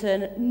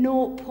Badminton,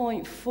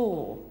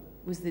 0.4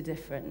 was the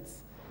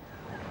difference.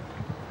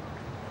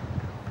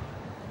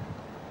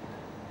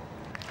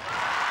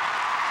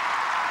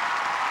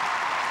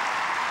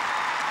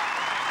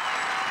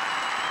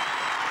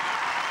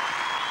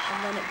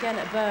 And then again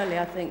at Burghley,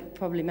 I think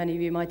probably many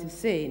of you might have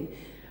seen,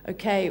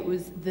 okay,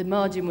 the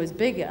margin was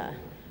bigger,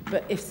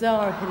 but if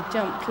Zara had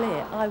jumped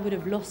clear, I would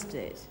have lost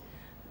it.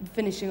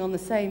 Finishing on the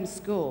same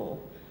score,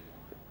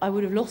 I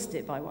would have lost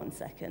it by 1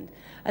 second.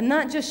 And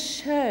that just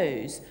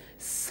shows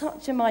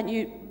such a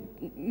minute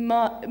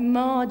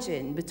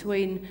margin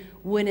between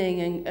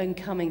winning and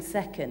coming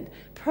second.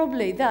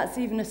 Probably that's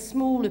even a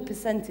smaller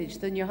percentage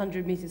than your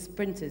 100-metre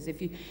sprinters,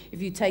 if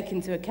you take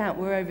into account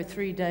we're over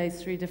 3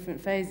 days, 3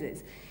 different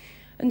phases.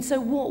 And so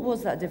what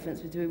was that difference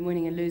between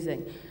winning and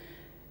losing?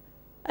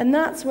 And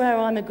that's where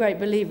I'm a great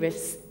believer.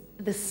 If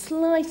the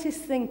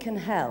slightest thing can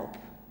help,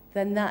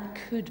 then that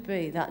could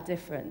be that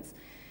difference.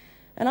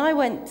 And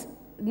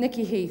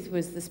Nikki Heath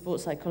was the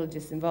sports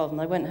psychologist involved,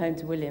 and I went home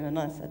to William and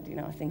I said, you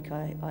know, I think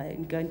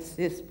I'm going to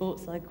see a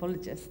sports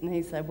psychologist. And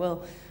he said,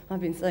 well,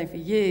 I've been saying for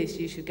years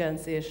you should go and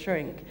see a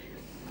shrink.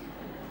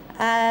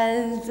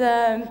 And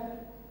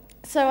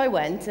so I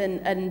went,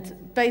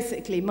 and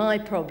basically my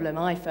problem,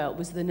 I felt,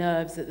 was the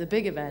nerves at the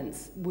big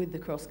events with the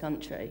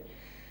cross-country,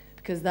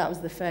 because that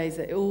was the phase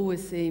that it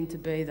always seemed to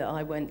be that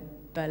I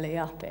went belly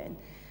up in.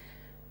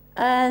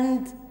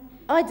 And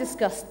I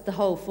discussed the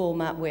whole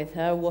format with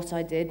her, what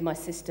I did, my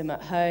system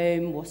at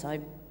home, what I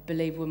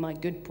believe were my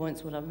good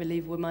points, what I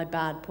believe were my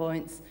bad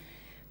points.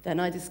 Then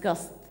I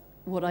discussed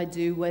what I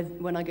do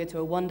when I go to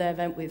a one-day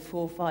event with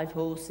 4 or 5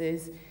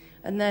 horses,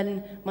 and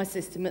then my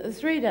system at the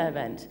 3-day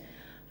event.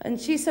 And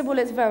she said, well,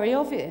 it's very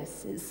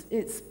obvious.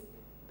 It's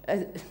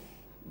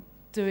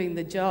doing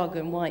the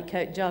jargon, white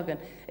coat jargon.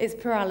 It's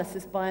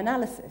paralysis by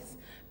analysis.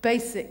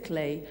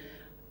 Basically,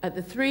 at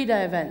the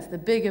 3-day events, the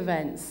big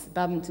events,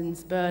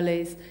 Badmintons,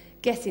 Burghleys,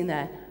 getting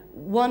there,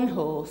 1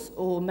 horse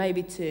or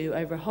maybe 2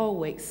 over a whole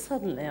week,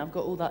 suddenly I've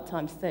got all that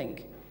time to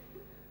think.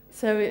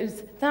 So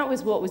that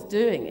was what was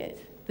doing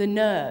it, the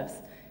nerves,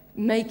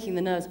 making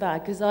the nerves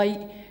bad, because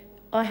I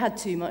had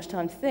too much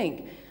time to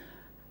think.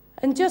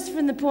 And just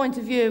from the point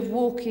of view of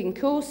walking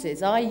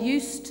courses, I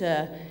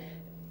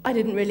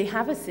didn't really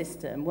have a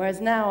system, whereas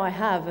now I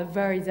have a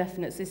very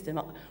definite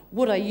system.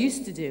 What I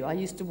used to do, I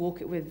used to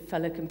walk it with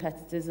fellow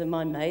competitors and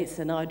my mates,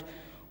 and I'd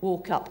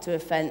walk up to a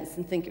fence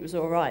and think it was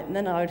all right, and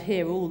then I would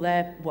hear all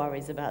their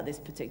worries about this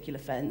particular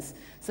fence.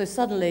 So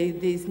suddenly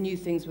these new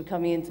things were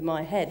coming into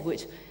my head,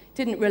 which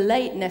didn't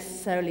relate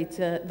necessarily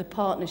to the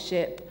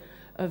partnership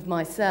of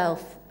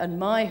myself and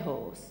my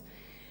horse.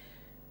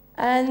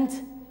 And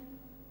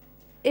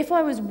if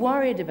I was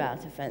worried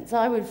about a fence,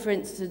 I would, for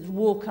instance,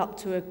 walk up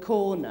to a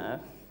corner,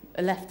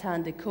 a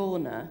left-handed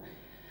corner,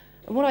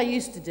 and what I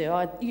used to do,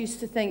 I used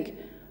to think,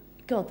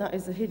 God, that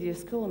is a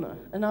hideous corner.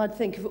 And I'd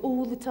think of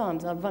all the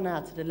times I'd run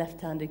out of the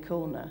left-handed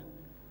corner.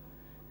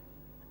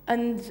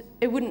 And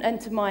it wouldn't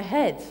enter my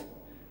head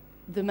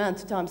the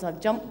amount of times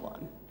I've jumped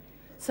one.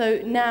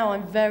 So now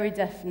I'm very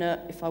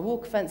definite. If I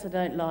walk a fence I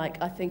don't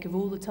like, I think of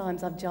all the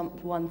times I've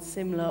jumped one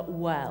similar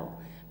well.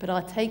 But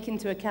I take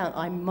into account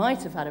I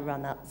might have had a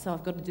run out, so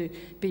I've got to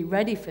be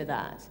ready for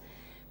that.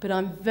 But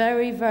I'm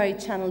very, very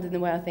channeled in the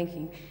way I'm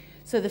thinking.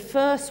 So the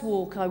first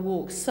walk I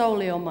walk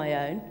solely on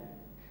my own,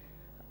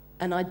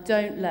 and I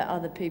don't let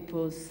other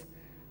people's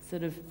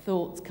sort of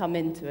thoughts come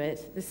into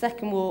it. The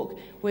second walk,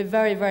 we're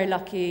very, very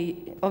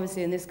lucky,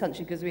 obviously in this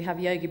country, because we have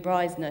Yogi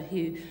Breisner,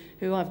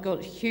 who I've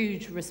got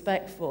huge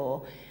respect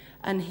for,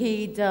 and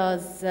he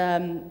does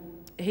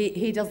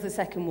the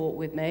second walk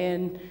with me,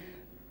 and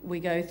we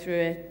go through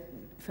it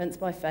fence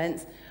by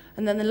fence,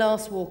 and then the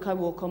last walk I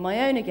walk on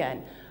my own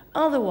again.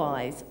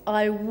 Otherwise,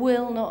 I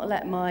will not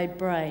let my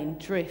brain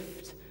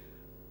drift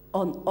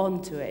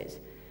onto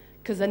it.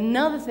 Because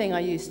another thing I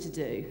used to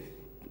do,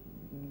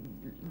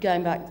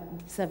 going back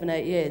 7,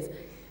 8 years,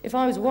 if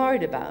I was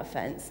worried about a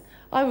fence,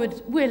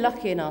 we're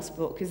lucky in our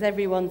sport because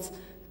everyone's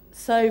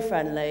so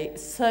friendly,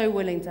 so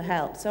willing to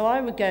help. So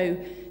I would go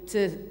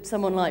to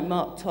someone like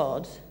Mark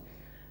Todd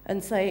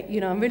and say,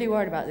 you know, I'm really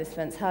worried about this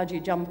fence, how do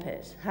you jump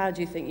it? How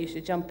do you think you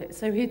should jump it?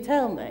 So he'd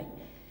tell me.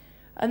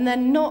 And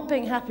then not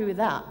being happy with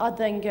that, I'd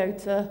then go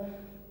to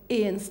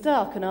Ian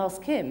Stark and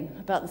ask him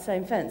about the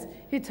same fence.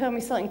 He'd tell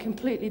me something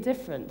completely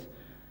different.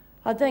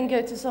 I'd then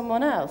go to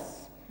someone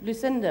else,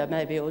 Lucinda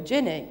maybe, or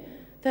Ginny.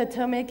 They'd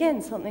tell me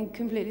again something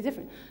completely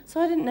different.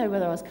 So I didn't know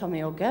whether I was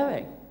coming or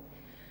going.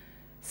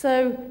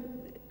 So,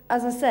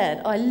 as I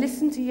said, I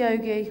listen to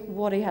Yogi,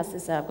 what he has to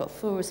say. I've got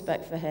full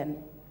respect for him.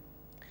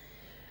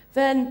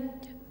 Then,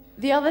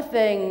 the other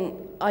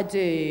thing I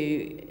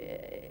do,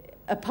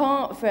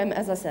 apart from,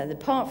 as I said,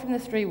 apart from the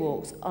 3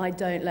 walks, I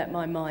don't let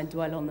my mind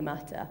dwell on the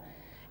matter,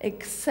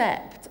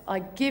 except I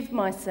give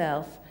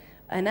myself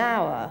an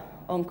hour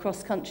on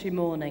cross-country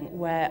morning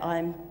where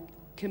I'm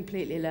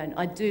completely alone.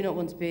 I do not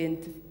want to be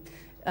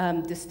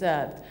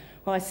disturbed.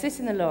 Or I sit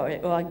in the lorry,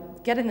 or I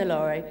get in the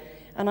lorry,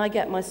 and I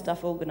get my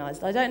stuff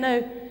organised. I don't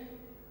know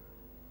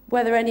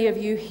whether any of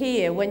you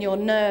here, when you're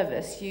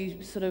nervous,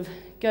 you sort of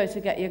go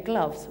to get your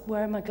gloves.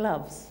 Where are my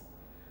gloves?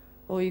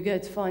 Or you go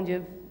to find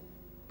your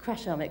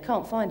crash helmet,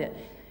 can't find it.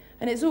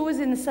 And it's always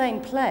in the same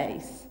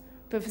place,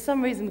 but for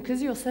some reason,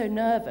 because you're so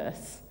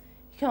nervous,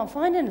 you can't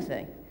find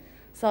anything.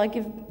 So I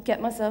get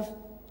myself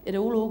it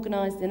all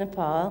organised in a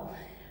pile,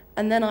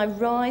 and then I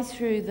rise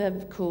through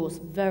the course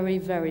very,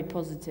 very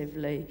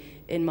positively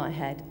in my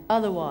head.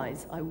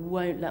 Otherwise, I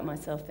won't let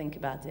myself think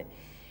about it.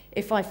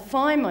 If I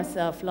find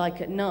myself,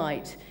 like at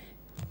night,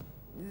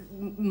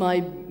 my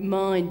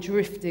mind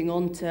drifting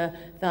onto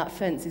that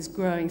fence is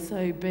growing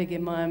so big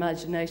in my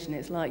imagination, it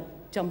is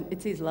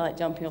like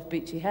jumping off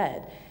Beachy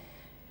Head.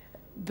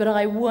 But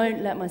I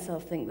won't let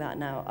myself think that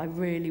now. I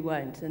really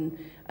won't, and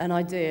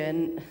I do,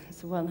 and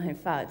it's a well-known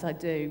fact. I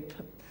do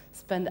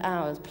spend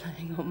hours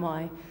playing on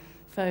my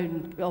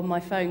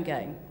phone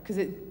game because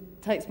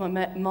it takes my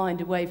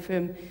mind away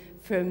from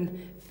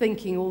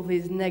thinking all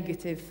these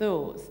negative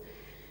thoughts.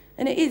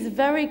 And it is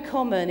very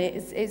common.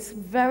 It's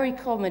very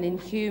common in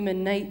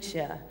human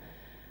nature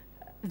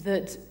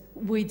that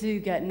we do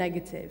get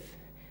negative,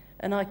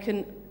 and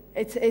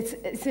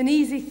It's an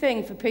easy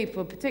thing for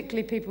people,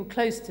 particularly people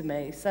close to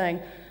me,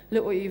 saying,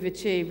 look what you've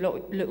achieved,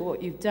 look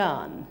what you've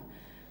done.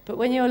 But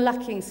when you're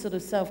lacking sort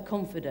of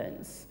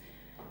self-confidence,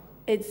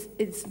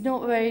 it's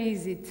not very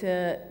easy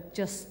to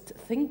just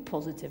think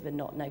positive and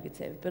not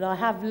negative. But I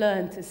have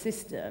learned a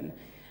system,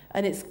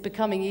 and it's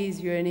becoming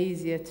easier and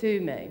easier to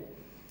me.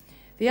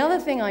 The other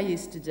thing I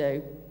used to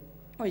do,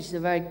 which is a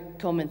very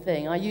common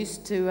thing, I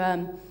used to,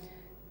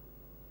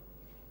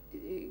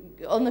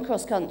 on the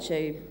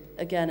cross-country,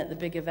 again at the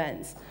big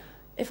events,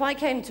 if I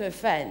came to a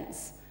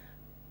fence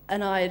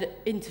and I'd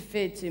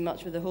interfered too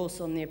much with the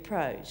horse on the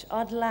approach,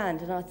 I'd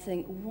land and I'd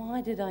think,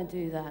 why did I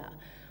do that?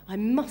 I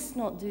must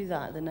not do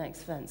that at the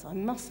next fence. I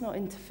must not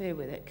interfere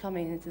with it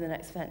coming into the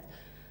next fence.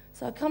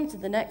 So I'll come to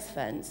the next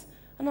fence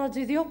and I'll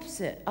do the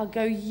opposite. I'll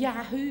go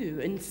yahoo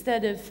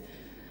instead of...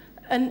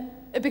 And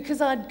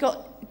because I'd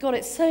got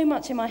it so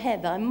much in my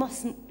head that I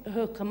mustn't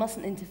hook, I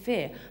mustn't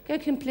interfere, go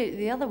completely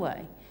the other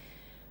way.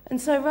 And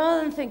so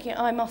rather than thinking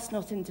I must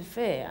not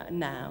interfere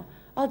now,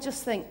 I'll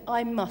just think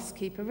I must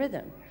keep a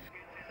rhythm.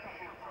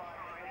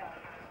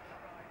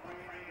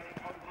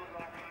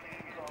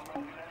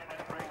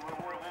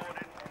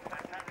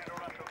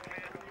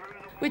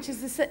 Which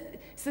is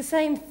it's the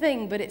same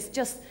thing, but it's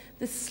just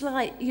the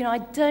slight, I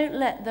don't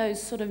let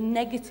those sort of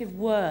negative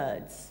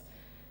words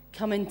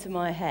come into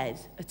my head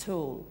at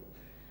all.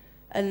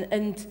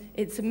 And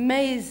it's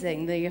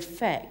amazing the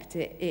effect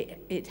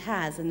it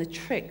has and the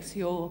tricks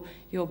your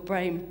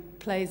brain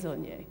plays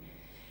on you.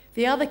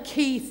 The other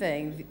key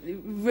thing,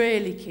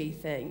 really key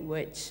thing,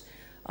 which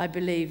I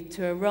believe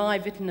to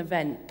arrive at an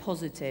event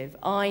positive,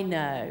 I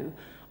know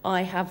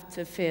I have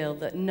to feel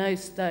that no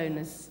stone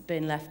has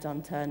been left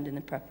unturned in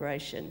the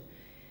preparation.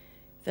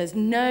 There's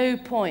no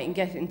point in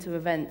getting to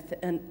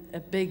a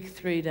big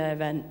 3-day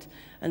event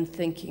and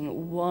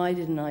thinking, why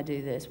didn't I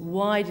do this?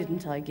 Why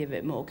didn't I give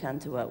it more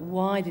canter work?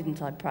 Why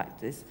didn't I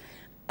practice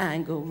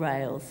angle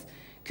rails?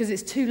 Because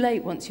it's too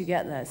late once you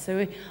get there.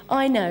 So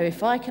I know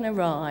if I can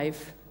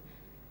arrive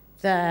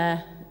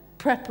there,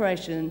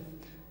 preparation,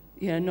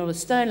 not a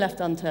stone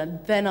left unturned,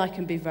 then I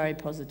can be very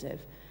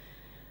positive.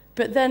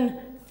 But then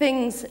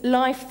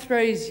life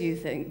throws you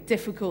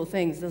difficult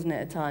things, doesn't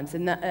it, at times?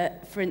 And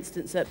that, for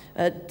instance,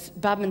 at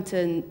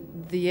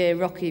Badminton, the year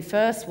Rocky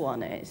first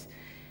won it,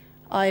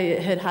 I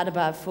had a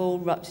bad fall,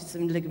 ruptured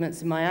some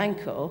ligaments in my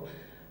ankle.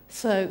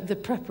 So the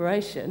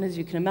preparation, as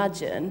you can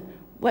imagine,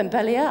 went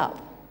belly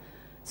up.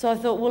 So I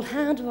thought, well,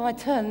 how do I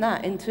turn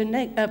that into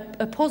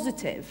a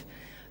positive?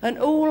 And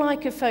all I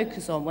could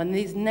focus on when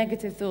these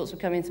negative thoughts were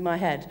coming into my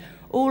head,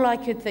 all I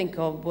could think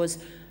of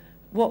was,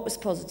 what was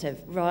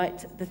positive,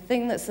 right? The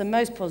thing that's the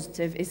most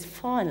positive is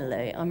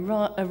finally I'm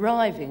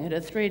arriving at a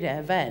 3-day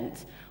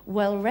event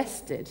well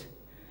rested.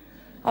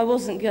 I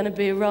wasn't going to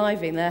be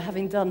arriving there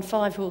having done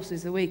 5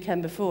 horses the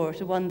weekend before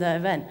at a 1-day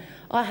event.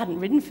 I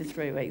hadn't ridden for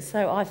 3 weeks,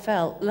 so I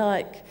felt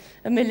like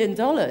 $1 million.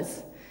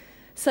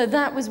 So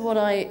that was what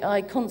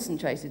I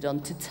concentrated on,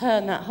 to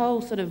turn that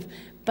whole sort of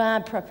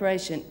bad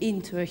preparation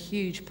into a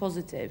huge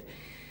positive.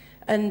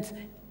 And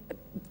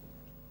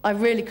I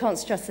really can't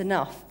stress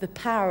enough, the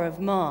power of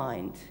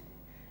mind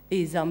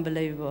is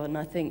unbelievable, and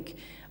I think,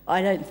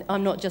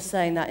 I'm not just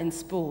saying that in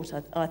sport,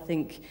 I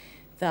think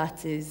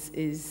that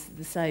is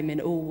the same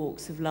in all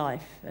walks of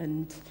life,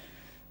 and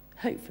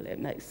hopefully it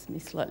makes me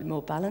slightly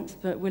more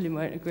balanced, but William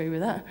won't agree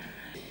with that.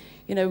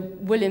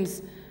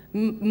 William's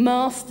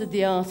mastered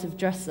the art of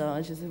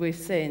dressage, as we've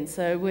seen,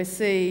 so we'll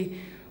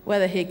see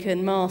whether he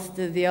can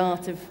master the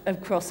art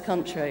of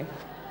cross-country.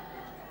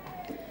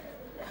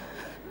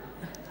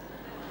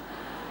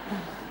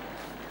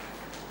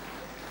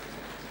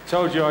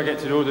 Told you I get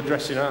to do all the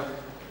dressing up.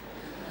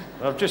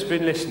 I've just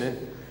been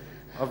listening.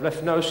 I've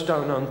left no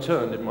stone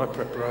unturned in my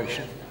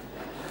preparation.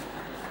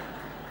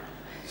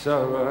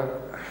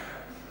 So,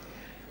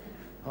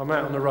 I'm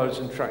out on the roads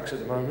and tracks at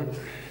the moment.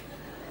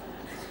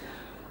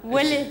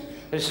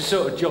 It's a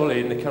sort of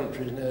jolly in the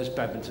country, isn't it? There's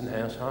Badminton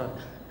House home.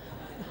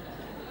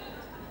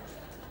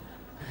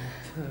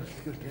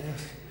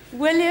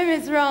 William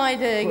is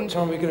riding. What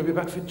time are we going to be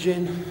back for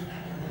gin?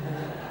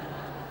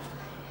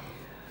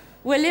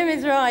 William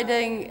is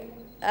riding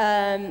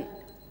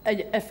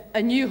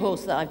a new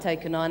horse that I've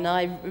taken on.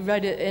 I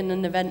rode it in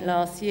an event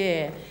last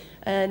year,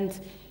 and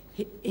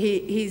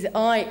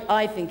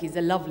I think he's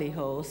a lovely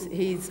horse.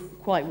 He's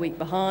quite weak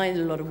behind,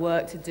 a lot of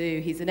work to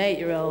do. He's an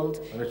 8-year-old.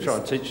 I'm going to try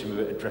and teach him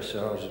a bit of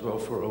dressage as well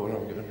for all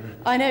I'm going to do.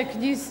 I know,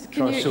 can you sort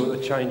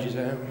the changes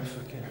out.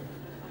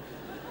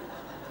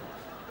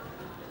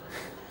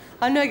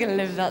 I'm not going to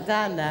live that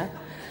down now.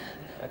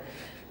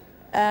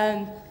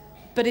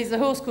 But he's a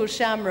horse called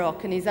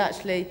Shamrock, and he's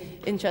actually,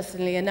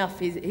 interestingly enough,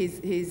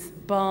 he's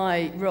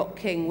by Rock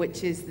King,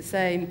 which is the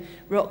same.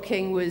 Rock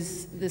King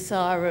was the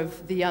sire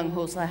of the young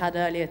horse I had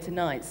earlier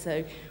tonight,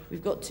 so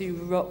we've got 2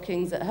 Rock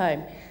Kings at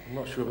home. I'm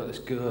not sure about this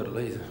girdle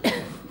either.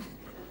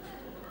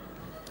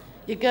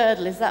 Your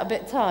girdle, is that a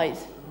bit tight?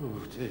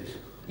 Oh, it is.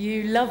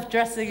 You love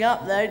dressing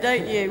up, though,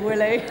 don't you,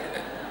 Willie?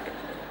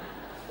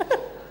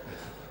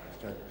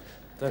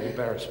 Don't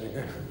embarrass me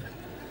now.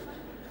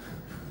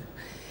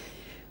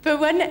 But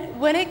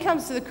when it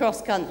comes to the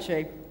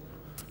cross-country,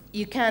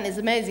 it's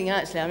amazing,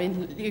 actually. I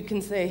mean, you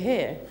can see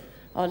here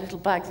our little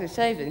bags of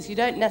shavings. You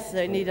don't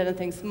necessarily need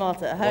anything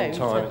smart at home. On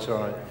time, it's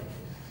all right.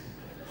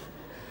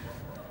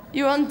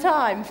 You're on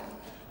time?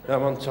 No,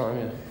 I'm on time,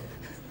 yeah.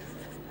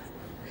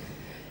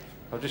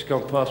 I've just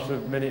gone past the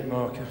minute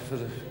marker for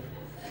the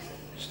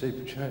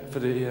steeplechase, for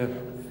the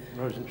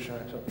Rosen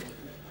track.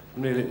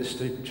 I'm nearly at the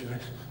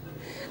steeplechase.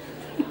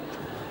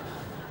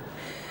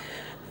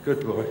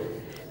 Good boy.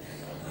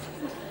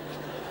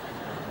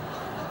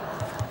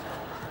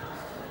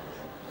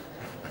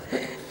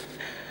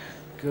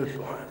 Good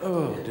boy.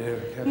 Oh, dear.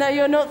 Okay. No,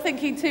 you're not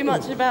thinking too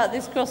much about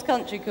this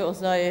cross-country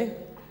course, are you?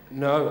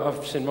 No,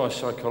 I've seen my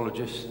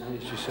psychologist,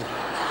 and she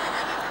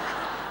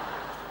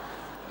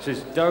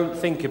says, don't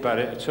think about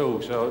it at all.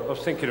 So I was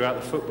thinking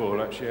about the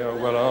football, actually, how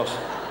well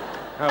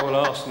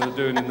Arsenal are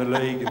doing in the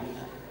league. And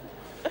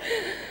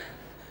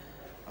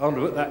I wonder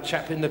what that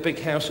chap in the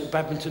big house at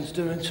Badminton's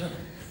doing, so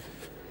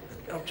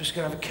I'm just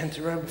going to have a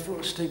canter around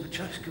before a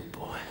steeplechase. Good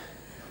boy.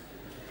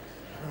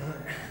 All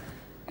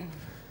right.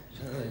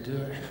 So how they do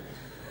it.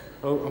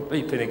 Oh, I'm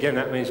beeping again.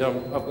 That means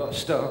I've got to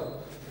start.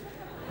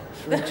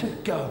 3, 2,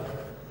 go.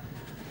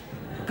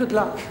 Good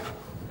luck.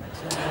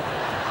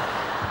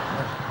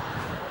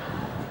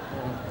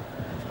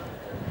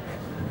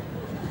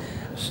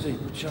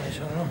 Steeplechase,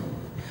 hold on.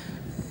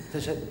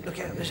 Look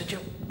out, there's a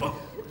jump.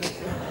 Oh.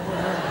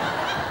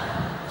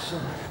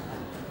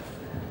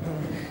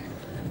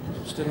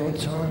 Still on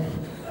time.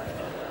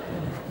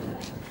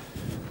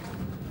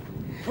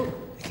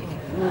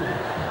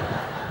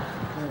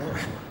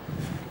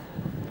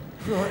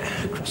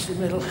 Right, across the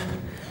middle.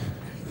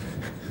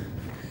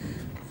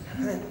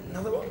 And then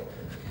another one.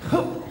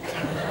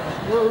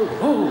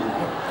 Whoa,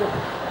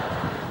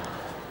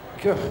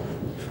 God.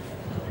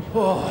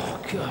 Oh,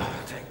 God,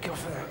 thank God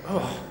for that.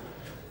 Oh,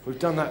 we've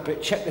done that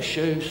bit. Check the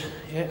shoes.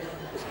 Yeah.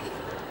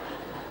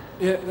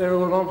 Yeah, they're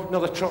all on.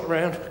 Another trot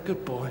round.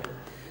 Good boy.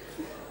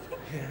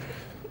 Yeah.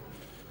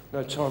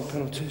 No time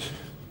penalties.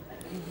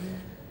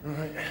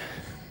 Right.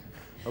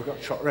 I've got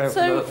to trot round for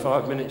another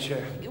 5 minutes, yeah.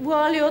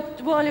 While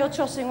you're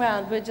trotting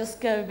round, we'll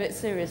just go a bit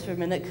serious for a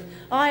minute.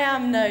 I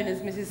am known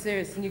as Mrs.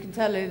 Serious, and you can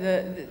tell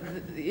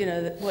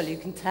well, you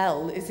can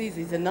tell. It's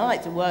easy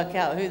tonight to work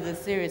out who the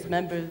serious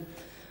member of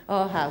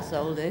our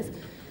household is,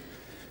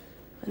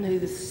 and who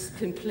the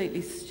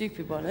completely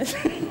stupid one is.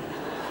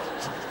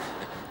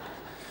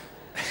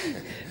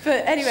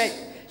 But anyway,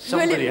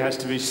 somebody has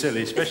to be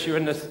silly, especially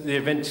when the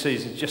event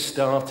season's just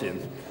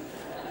starting.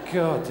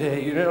 God, dear,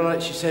 you know,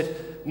 like she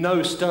said.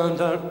 No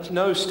stone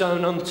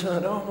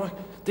unturned. Oh my,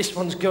 this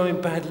one's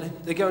going badly.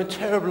 They're going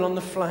terrible on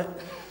the flat.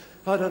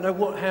 I don't know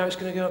how it's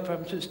going to go up,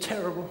 Badminton. It's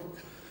terrible.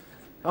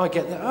 I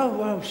get that. Oh,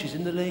 wow, she's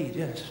in the lead,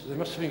 yes. They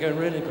must have been going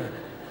really bad.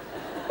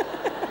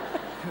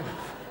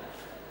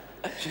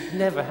 She's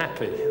never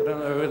happy. I don't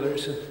know whether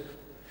it's a...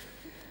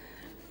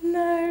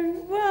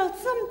 No, well,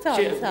 sometimes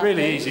She's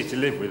really easy to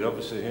live with,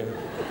 obviously, yeah.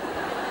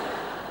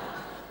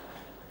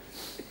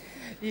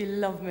 You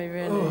love me,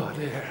 really. Oh,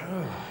 dear.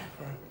 Oh.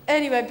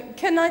 Anyway,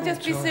 can I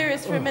just be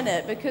serious for a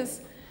minute?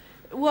 Because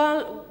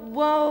while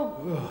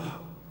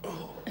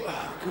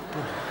Good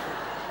boy.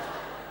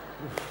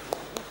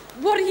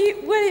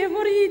 William,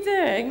 what are you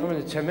doing? I'm in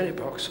the 10-minute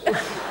box.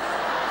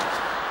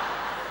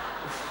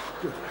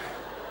 Good.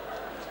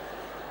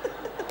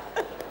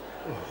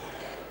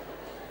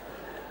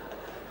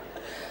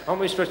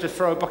 Aren't we supposed to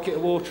throw a bucket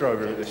of water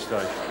over at this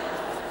stage?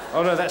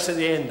 Oh no, that's at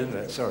the end, isn't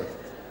it? Sorry.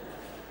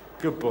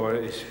 Good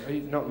boy. Are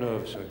you not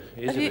nervous?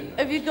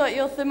 Have you got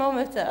your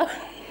thermometer?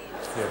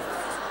 Yeah.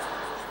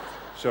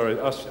 Sorry,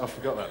 I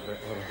forgot that bit.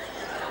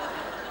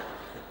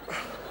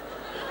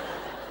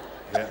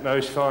 Yeah, no,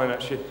 it's fine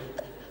actually.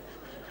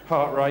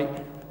 Heart rate.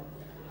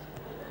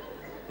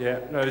 Yeah,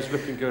 no, it's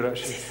looking good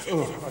actually.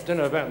 Oh, I don't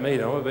know about me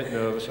though, I'm a bit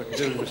nervous. I can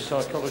do it with a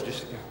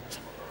psychologist.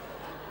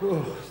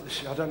 Oh,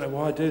 I don't know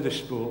why I do this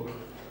sport.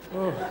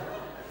 Oh,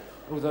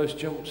 all those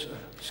jumps.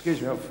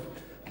 Excuse me, I've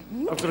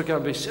got to go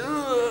and be...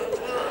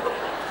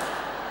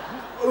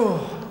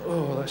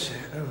 Oh, that's it.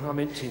 Oh, I'm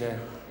empty now.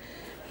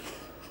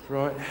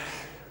 Right.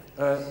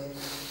 2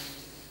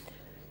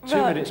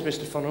 minutes,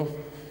 Mr. Funnel.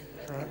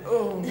 Right.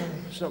 Oh, no,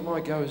 it's not my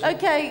go, is it?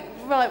 Okay,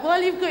 right.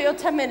 While you've got your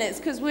 10 minutes,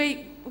 because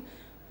we're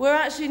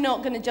actually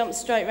not going to jump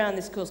straight around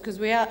this course, because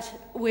we are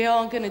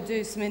going to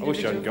do some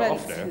individual events. I wish I hadn't got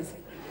off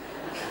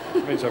now.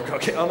 It means I've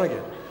got to get on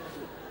again.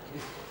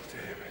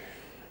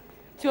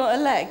 Do you want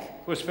a leg?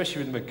 Well,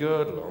 especially with my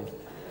girdle on.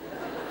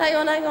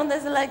 Hang on,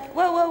 there's a leg.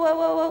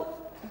 Whoa.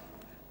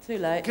 Too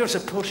late. Give us a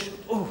push.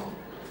 Oh.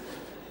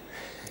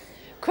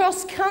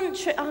 Cross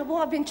country,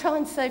 what I've been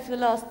trying to say for the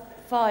last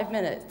 5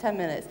 minutes, 10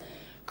 minutes.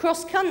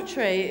 Cross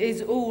country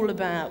is all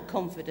about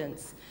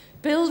confidence.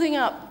 Building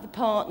up the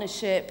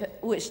partnership,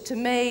 which to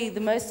me,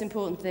 the most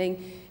important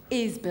thing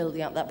is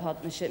building up that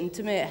partnership. And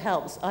to me, it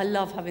helps. I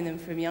love having them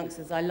from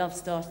youngsters. I love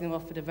starting them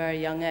off at a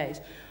very young age.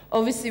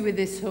 Obviously, with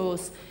this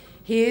horse,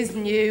 he is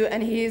new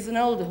and he is an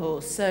older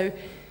horse. So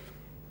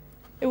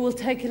it will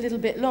take a little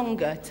bit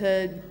longer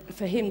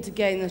for him to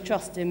gain the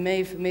trust in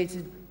me, for me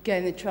to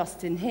gain the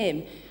trust in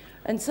him.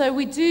 And so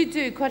we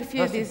do quite a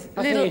few of these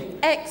little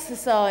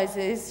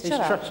exercises.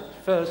 Shut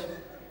up.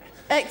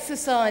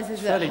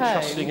 Exercises at home. Fairly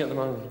trusting at the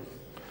moment.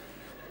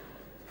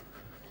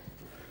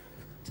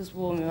 Just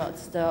warm him up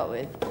to start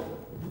with.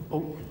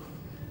 Oh,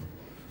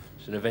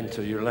 it's an event,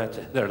 so they're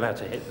allowed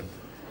to hit them.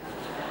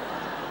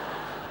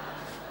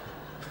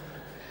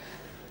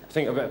 I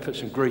think I better put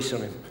some grease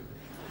on him.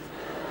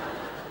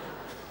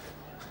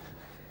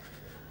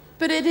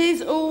 But it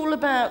is all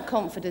about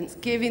confidence,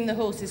 giving the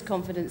horses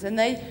confidence. And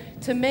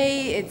to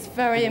me, it's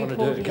very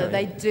important that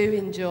they do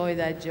enjoy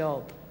their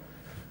job.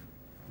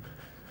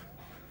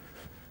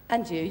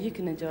 And you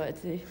can enjoy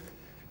it too.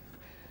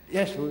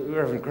 Yes,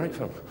 we're having great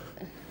fun.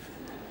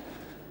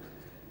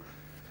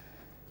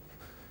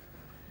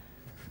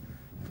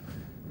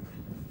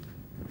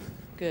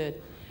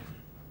 Good.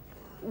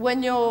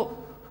 When you're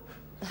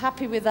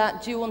happy with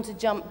that, do you want to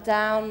jump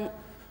down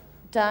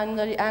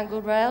the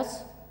angled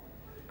rails?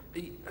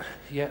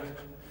 Yeah.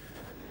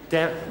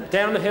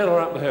 Down the hill or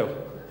up the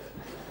hill?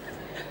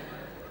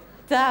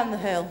 Down the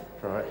hill.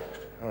 Right,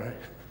 all right.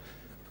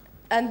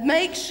 And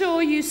make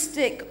sure you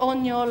stick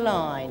on your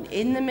line,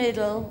 in the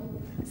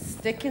middle,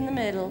 stick in the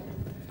middle.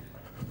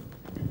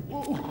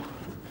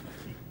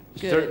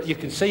 Good. You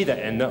can see that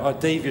end, that I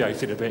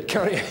deviated a bit,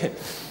 can't you?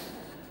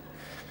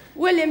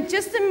 William,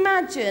 just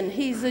imagine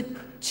he's a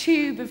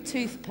tube of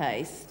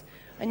toothpaste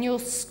and you're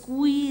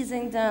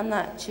squeezing down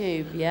that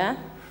tube, yeah?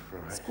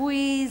 Right.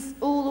 Squeeze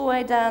all the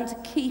way down to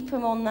keep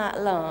him on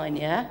that line,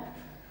 yeah?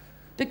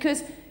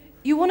 Because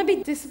you want to be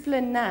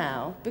disciplined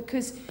now,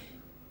 because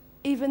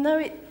even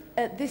though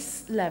at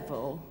this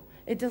level,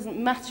 it doesn't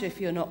matter if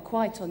you're not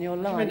quite on your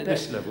line. I mean at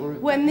this level,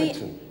 when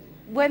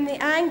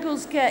the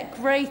angles get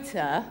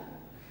greater,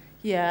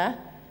 yeah,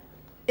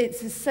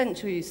 it's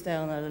essential you stay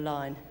on the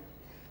line.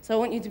 So I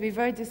want you to be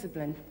very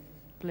disciplined.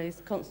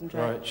 Please,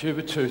 concentrate. Right, tube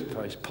of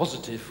toothpaste,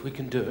 positive, we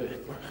can do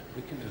it.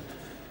 We can do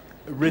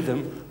it.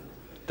 Rhythm,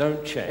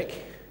 don't check.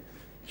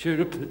 Tube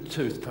of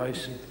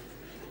toothpaste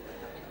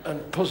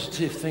and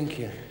positive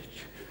thinking.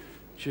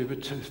 Tube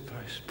of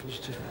toothpaste,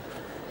 positive.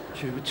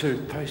 Tube of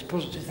toothpaste,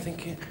 positive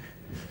thinking.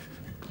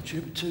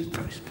 Tube of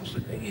toothpaste,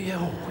 positive thinking.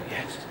 Oh,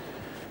 yes.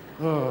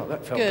 Oh,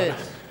 that felt good.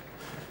 Better.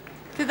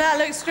 Did that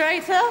look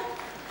straighter?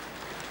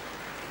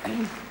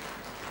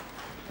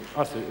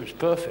 I thought it was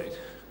perfect.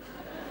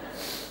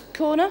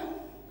 Corner?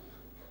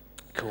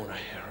 Corner,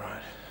 yeah,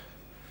 right.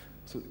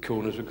 I thought the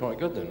corners were quite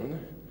good then, weren't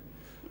they?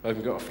 I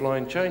haven't got a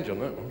flying change on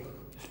that one.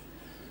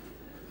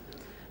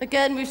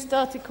 Again, we've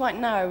started quite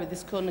narrow with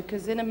this corner,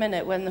 because in a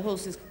minute, when the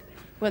horse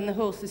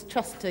is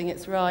trusting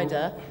its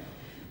rider,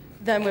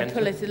 then we'll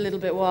pull it a little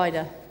bit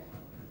wider.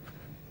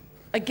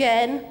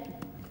 Again,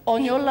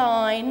 on your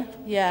line,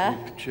 yeah.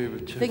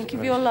 Think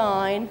of your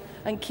line,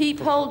 and keep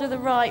hold of the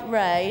right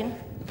rein.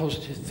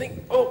 Positive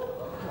think. Oh!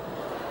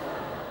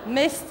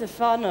 Mr.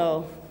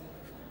 Funnel,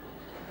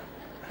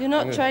 you're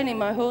not training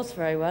my horse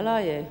very well,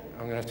 are you? I'm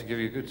going to have to give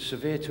you a good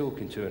severe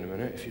talking to in a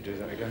minute if you do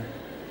that again.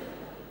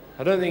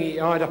 I don't think he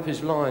eyed up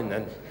his line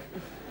then.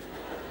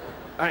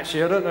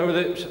 Actually, I don't know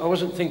whether I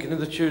wasn't thinking of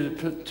the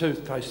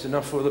toothpaste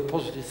enough or the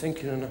positive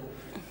thinking enough,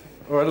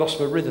 or I lost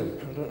my rhythm.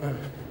 I don't know.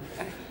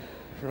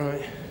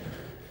 Right.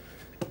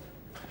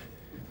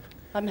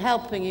 I'm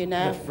helping you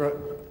now. Left, right.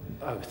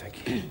 Oh,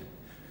 thank you.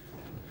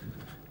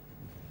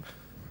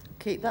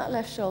 Keep that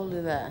left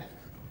shoulder there.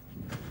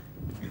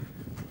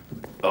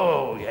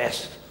 Oh,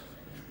 yes.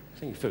 I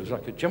think it feels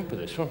like a jumper,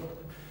 this one.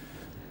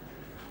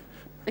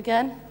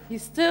 Again,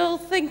 he's still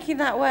thinking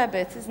that way a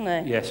bit,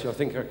 isn't he? Yes, I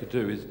think I could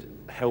do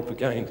with help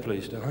again,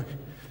 please, don't I?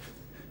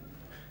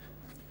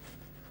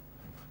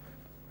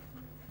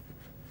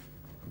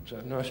 Is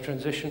that a nice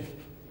transition?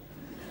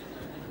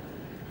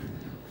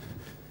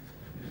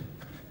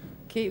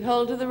 Keep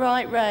hold of the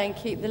right rein,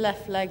 keep the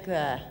left leg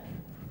there.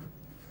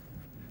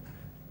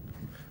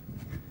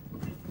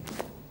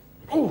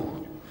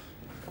 Oh!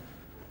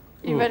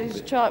 You ready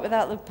to try it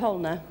without the pole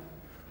now?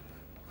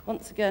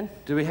 Once again.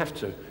 Do we have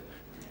to?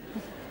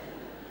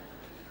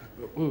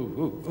 Ooh,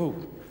 ooh,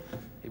 ooh.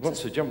 He wants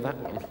to jump that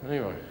one,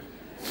 anyway.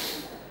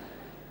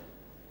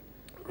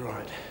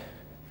 Right.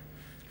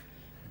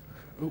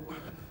 Ooh.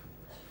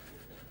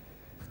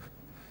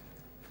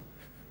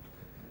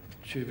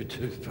 Tube of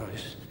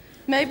toothpaste.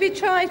 Maybe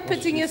try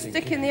putting your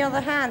stick in the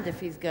other hand if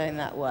he's going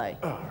that way.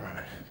 Oh,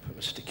 right. Put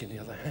my stick in the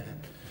other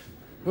hand.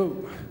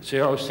 Ooh. See,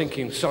 I was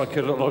thinking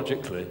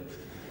psychologically.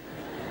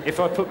 If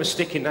I put my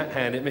stick in that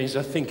hand, it means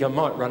I think I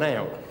might run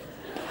out.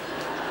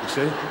 You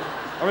see?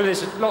 I mean,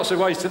 there's lots of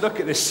ways to look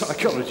at this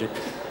psychology.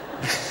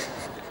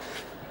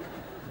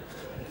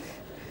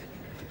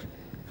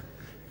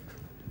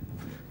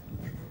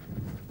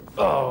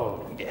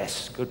 Oh,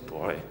 yes, good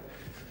boy.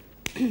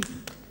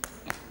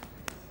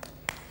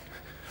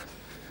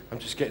 I'm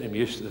just getting him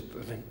used to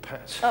the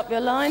pats. Up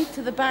your line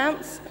to the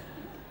bounce.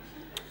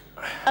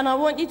 And I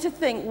want you to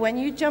think, when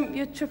you jump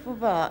your triple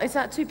bar, is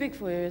that too big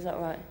for you, is that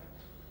right?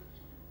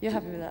 You're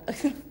happy with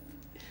that?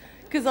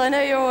 Because I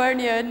know you're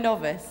only a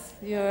novice.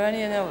 You're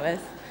only a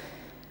novice.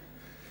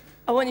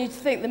 I want you to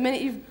think, the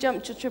minute you've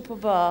jumped your triple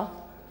bar...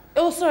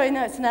 Oh, sorry,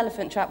 no, it's an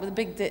elephant trap with a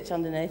big ditch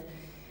underneath.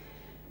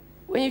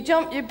 When you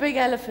jump your big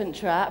elephant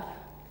trap,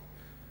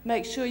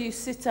 make sure you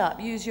sit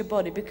up, use your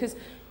body, because...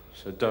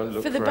 So don't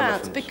look for the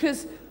bounce, elephants.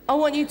 because I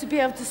want you to be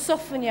able to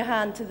soften your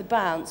hand to the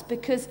bounce,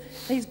 because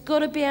he's got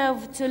to be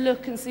able to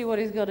look and see what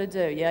he's got to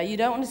do, yeah? You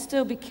don't want to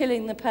still be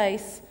killing the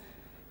pace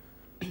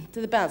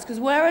to the bounce, because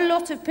where a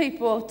lot of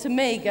people, to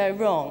me, go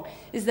wrong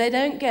is they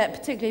don't get,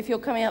 particularly if you're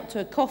coming up to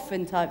a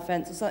coffin-type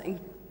fence or something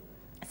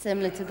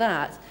similar to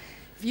that,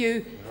 if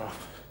you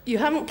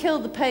haven't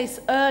killed the pace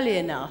early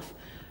enough,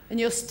 and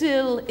you're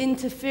still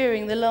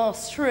interfering the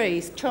last three,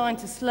 trying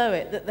to slow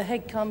it, that the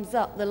head comes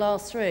up the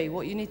last three,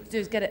 what you need to do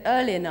is get it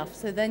early enough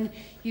so then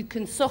you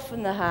can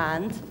soften the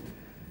hand.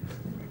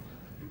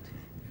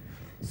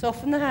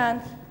 Soften the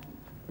hand.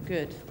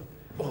 Good.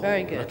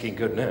 Very good. Looking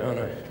good now, aren't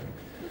I?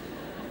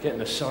 Getting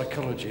the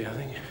psychology, I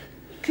think.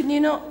 Can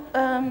you not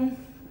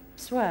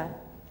swear?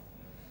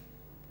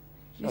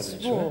 You I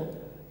didn't swore.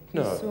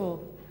 swear. No. You swore.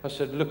 I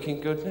said,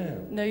 looking good now.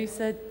 No, you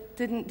said,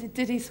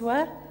 did he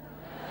swear?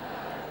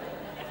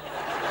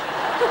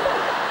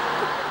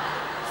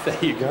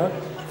 There you go.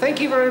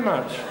 Thank you very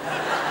much.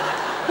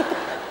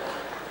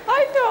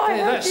 I thought I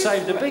heard That you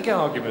saved a big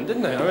argument,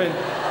 didn't it? I mean,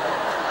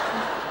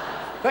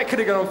 that could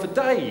have gone on for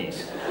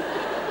days.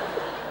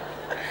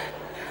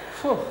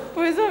 Well,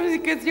 it's obviously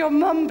because you're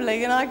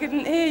mumbling and I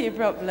couldn't hear you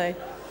properly.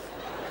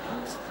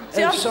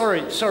 See, Oh,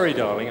 sorry,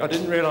 darling. I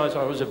didn't realise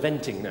I was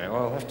eventing now.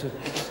 I'll have to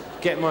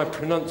get my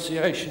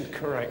pronunciation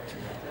correct.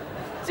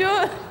 Do you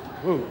want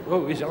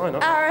Oh, his eye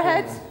up.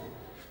 arrowhead,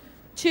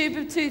 tube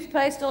of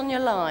toothpaste on your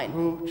line?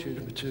 Oh, tube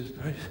of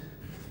toothpaste.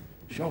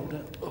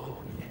 Shoulder. Oh,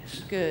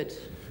 yes. Good.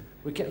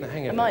 We're getting the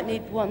hang I of it. might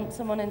need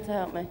someone in to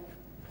help me.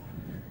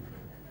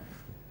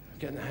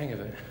 Getting the hang of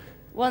it.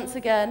 Once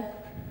again.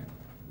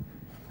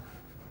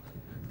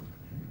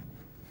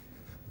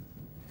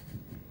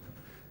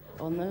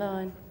 On the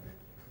line.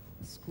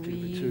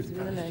 Squeeze with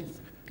the legs.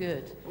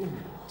 Good.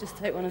 Just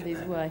take one of these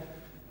away.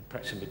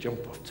 Practicing the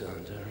jump off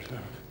turns there as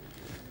well.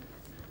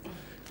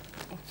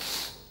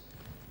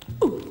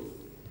 Ooh.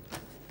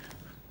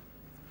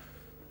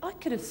 I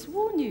could have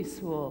sworn you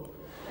swore.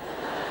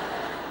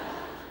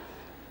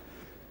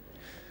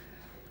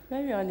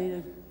 Maybe I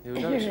need You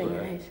a don't hearing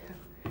swear. aid.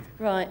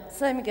 Right,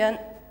 same again.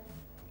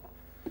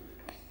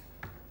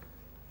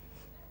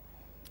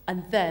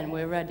 And then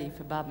we're ready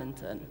for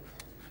badminton.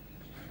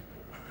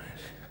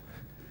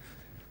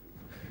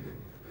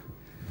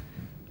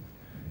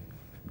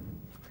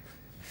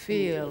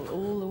 Feel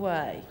all the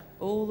way,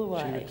 all the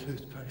way. Tube of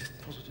toothpaste,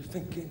 positive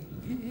thinking.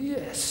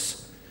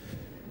 Yes.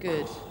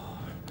 Good.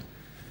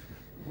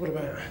 What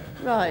about?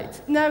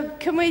 Right, now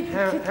can we...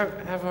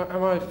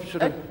 Am I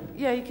sort of...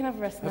 yeah, you can have a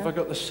rest now. Have I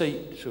got the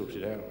seat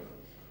sorted out?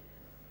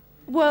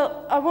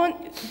 Well, I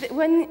want...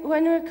 When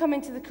we're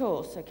coming to the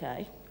course,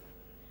 okay,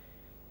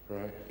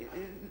 Right.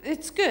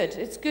 it's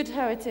good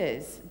how it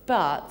is,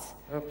 but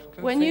I'm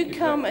when you thinking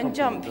come that and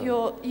jump,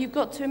 compliment, you've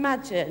got to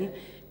imagine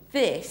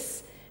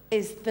this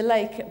is the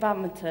lake at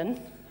Badminton,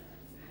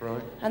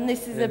 Right, and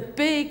this is a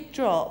big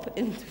drop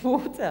into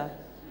water.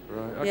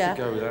 right. I Yeah.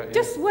 could go with that, yeah.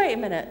 Just wait a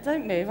minute,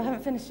 don't move, I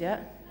haven't finished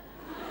yet.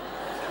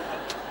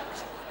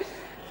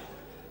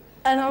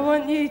 And I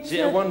want you to... Is it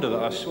a wonder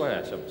that I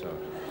swear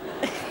sometimes?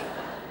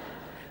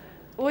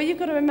 What you've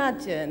got to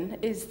imagine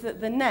is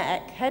that the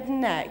neck, head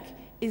and neck,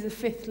 is a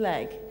fifth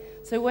leg.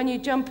 So when you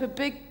jump a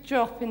big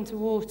drop into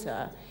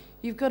water,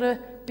 you've got to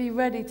be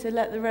ready to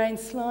let the rein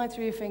slide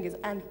through your fingers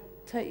and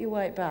take your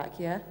weight back,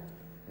 yeah?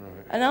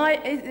 Right.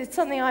 And it's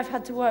something I've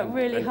had to work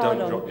really and hard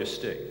don't on. drop your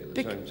stick at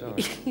the same time.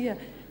 Yeah,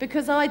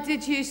 because I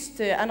did used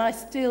to, and I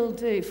still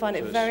do, find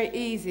it So very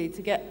easy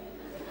to get...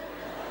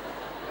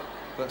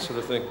 That sort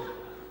of thing.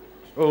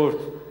 Or...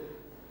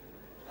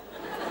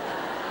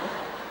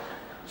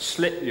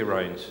 slip your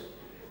reins.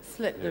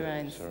 Slip the Yeah,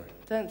 reins. sorry.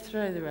 Don't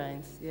throw the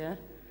reins, yeah?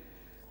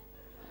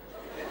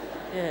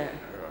 Yeah.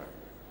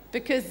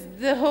 Because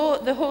the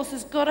horse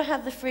has got to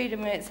have the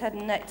freedom in its head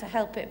and neck to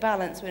help it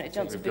balance when it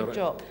jumps a we've got big it.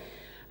 drop.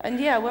 And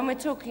yeah, when we're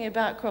talking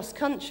about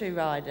cross-country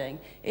riding,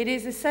 it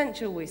is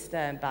essential we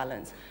stay in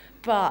balance,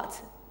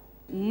 but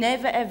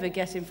never ever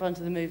get in front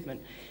of the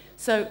movement.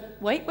 So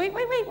wait.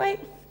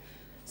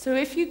 So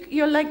if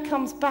your leg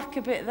comes back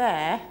a bit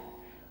there,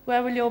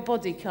 where will your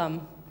body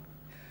come?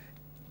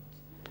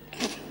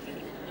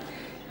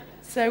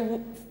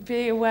 So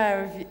be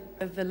aware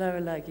of the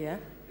lower leg, yeah?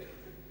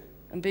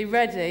 And be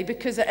ready,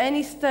 because at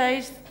any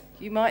stage,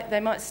 they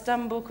might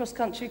stumble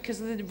cross-country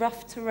because of the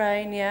rough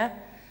terrain, yeah?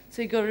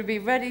 So you've got to be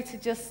ready to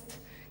just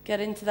get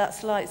into that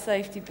slight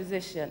safety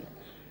position.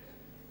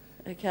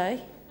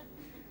 Okay?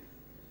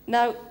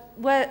 Now,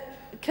 where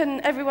can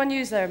everyone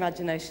use their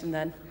imagination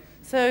then?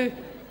 So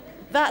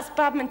that's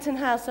Badminton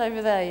House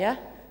over there, yeah?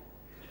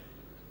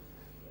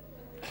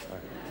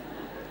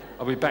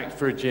 I'll be back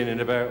for a gin in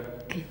about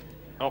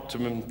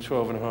optimum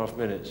 12.5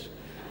 minutes.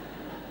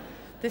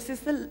 This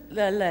is the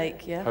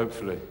lake, yeah?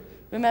 Hopefully.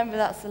 Remember,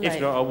 that's the lake.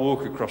 If not, I'll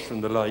walk across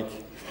from the lake.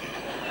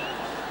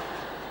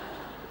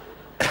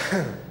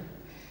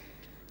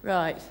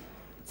 Right.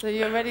 So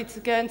you're ready to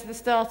go into the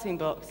starting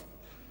box?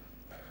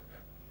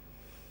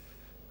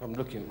 I'm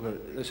looking, well,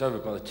 it's over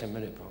by the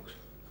 10-minute box.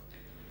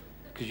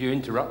 Because you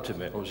interrupted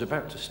me. I was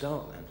about to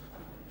start then.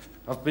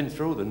 I've been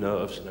through all the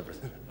nerves and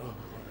everything. Oh,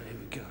 right, here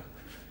we go.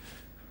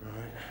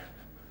 Right.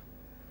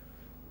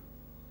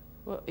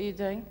 What are you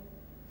doing?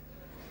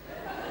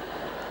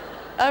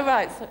 Oh,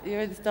 right, so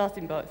you're in the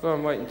starting box. Well,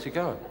 I'm waiting to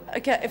go.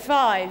 Okay,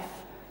 5,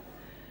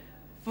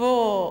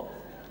 4,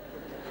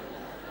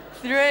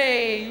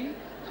 3,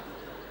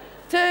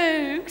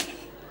 2,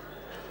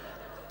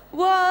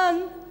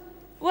 1,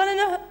 1 and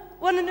a...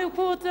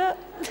 1.25.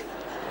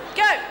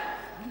 Go!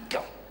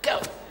 Go,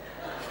 go.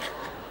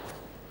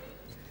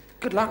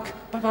 Good luck.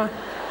 Bye-bye.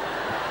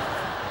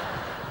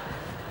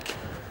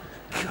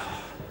 God,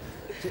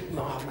 is it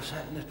marvellous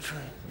out in the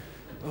train?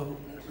 Oh,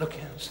 look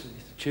out, Steve.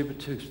 Tube of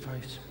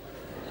toothpaste.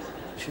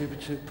 Tube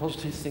of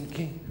positive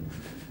thinking.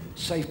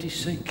 Safety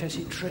seat in case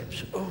he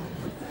trips. Oh,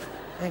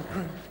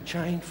 anchoring,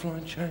 chain,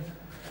 flying chain.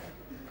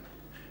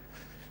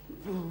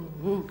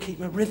 Oh, keep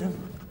my rhythm.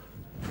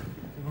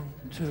 1,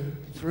 2,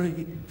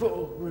 3,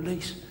 4,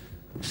 release.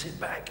 Sit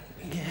back.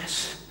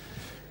 Yes.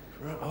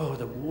 Right. Oh,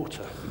 the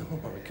water. Oh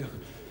my God.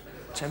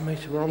 10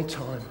 metre, we're on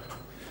time.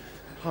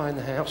 High in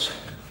the house.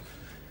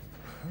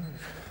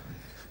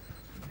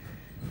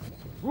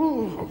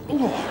 Ooh,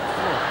 ooh.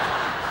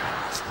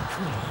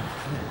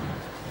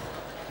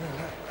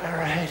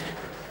 Arrowhead.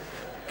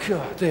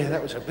 God, dear,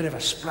 that was a bit of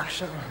a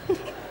splash.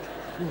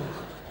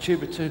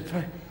 Tube of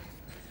toothpaste.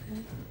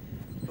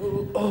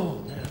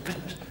 Oh, no,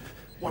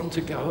 one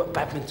to go at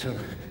Badminton.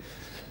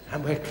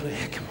 And we're clear.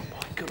 Come on,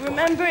 boy. Good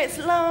Remember, boy. it's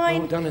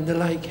line. All done in the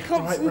lake.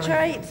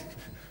 Concentrate.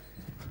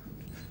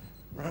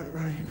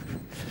 Right.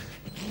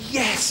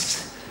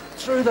 Yes!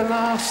 Through the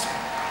last.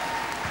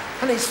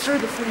 And it's through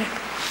the finish.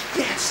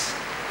 Yes!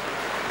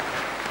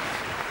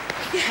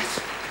 Yes!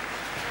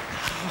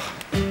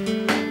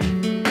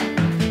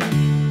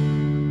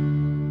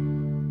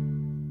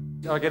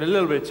 I get a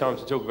little bit of time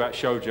to talk about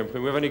show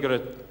jumping. We've only got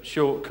a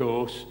short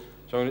course,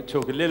 so I'm going to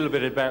talk a little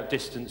bit about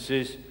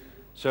distances.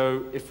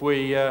 So if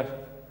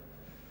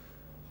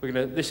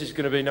this is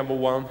going to be number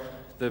 1,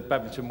 the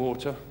Badminton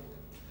water.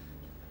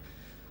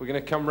 We're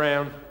going to come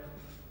round.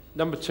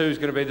 Number 2 is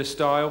going to be the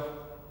style.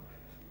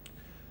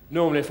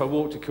 Normally, if I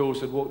walked a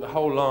course, I'd walk the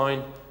whole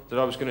line that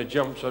I was going to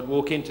jump. So I'd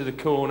walk into the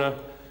corner.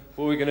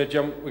 What we're going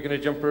to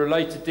jump a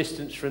related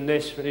distance from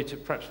this. We need to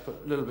perhaps put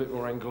a little bit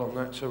more angle on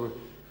that, so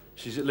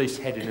she's at least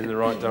heading in the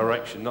right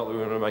direction. Not that we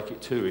want to make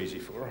it too easy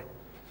for her.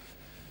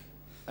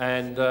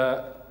 And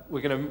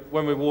we're going to,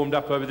 when we're warmed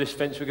up over this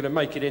fence, we're going to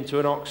make it into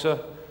an oxer.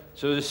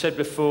 So as I said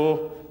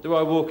before, do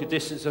I walk a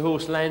distance? The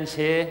horse lands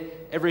here.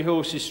 Every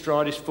horse's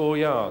stride is 4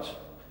 yards.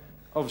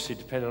 Obviously,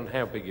 depending on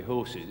how big your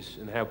horse is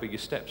and how big your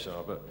steps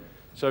are. But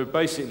so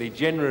basically,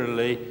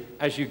 generally,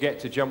 as you get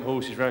to jump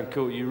horses around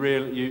court, you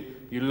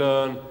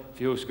learn if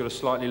your horse has got a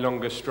slightly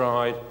longer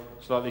stride,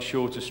 slightly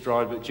shorter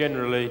stride. But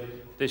generally,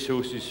 this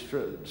horse's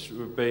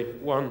would be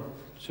 1,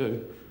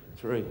 2,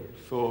 3,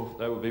 4.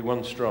 That would be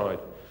 1 stride.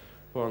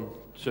 1,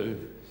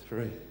 2,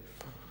 3,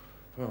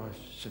 4, 5,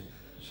 6,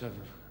 7,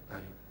 8,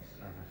 9,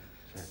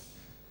 10,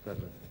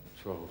 11,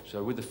 12.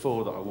 So with the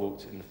 4 that I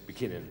walked in the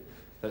beginning,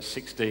 that's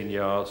 16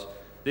 yards.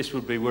 This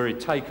would be where he'd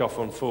take off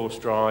on 4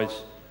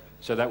 strides.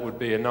 So that would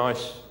be a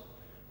nice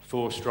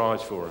 4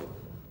 strides for him.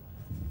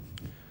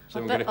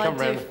 So we're going to come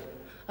round.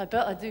 I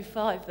bet I do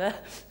 5 there.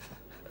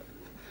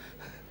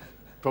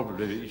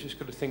 Probably, but you just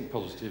got to think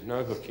positive,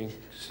 no hooking,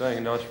 staying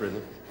a nice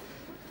rhythm.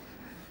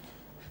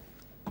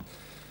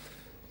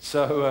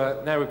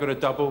 So now we've got a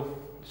double.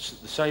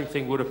 The same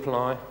thing would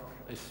apply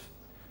if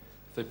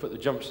they put the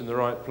jumps in the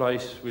right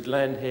place. We'd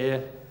land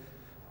here.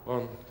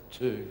 1,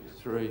 2,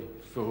 3,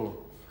 4,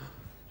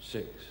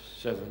 6,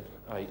 7,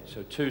 8.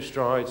 So 2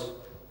 strides,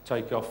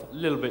 take off, a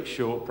little bit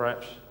short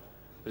perhaps,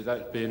 but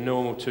that would be a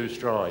normal 2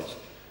 strides.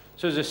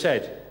 So as I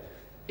said,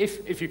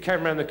 if you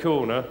came around the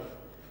corner,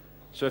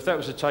 so if that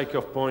was a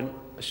take-off point,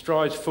 a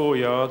stride's 4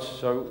 yards,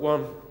 so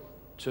 1,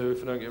 2,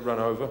 if I don't get run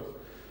over,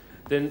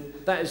 then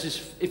that is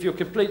just, if you're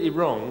completely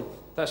wrong,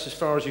 that's as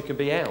far as you can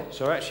be out.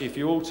 So actually, if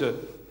you alter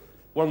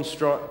one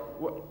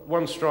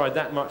stride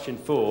that much in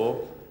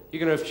 4, you're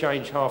going to have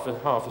changed half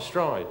a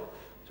stride.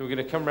 So we're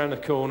going to come around the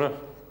corner,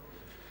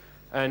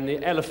 and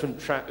the elephant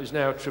trap is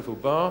now a triple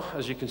bar,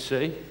 as you can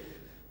see.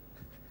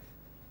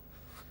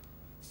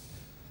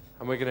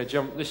 And we're going to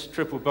jump this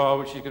triple bar,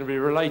 which is going to be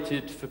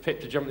related for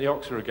Pip to jump the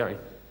oxer again.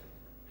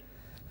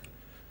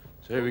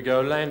 So here we go,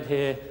 land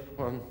here,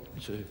 1,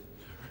 2,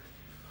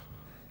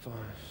 5,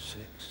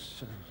 6,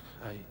 7,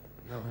 8,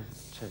 9,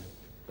 10,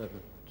 11,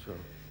 12,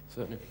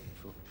 13,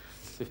 14,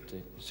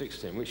 15,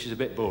 16, which is a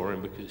bit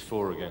boring because it's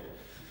 4 again.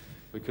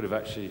 We could have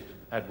actually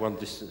had one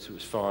distance that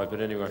was 5,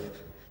 but anyway.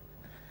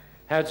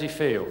 How does he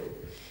feel?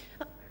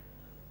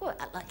 Well,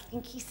 I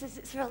think he says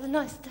it's rather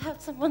nice to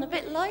have someone a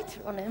bit lighter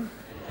on him.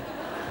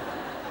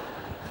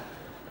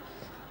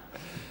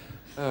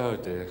 Oh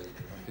dear.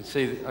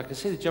 I can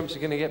see the jumps are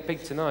going to get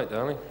big tonight,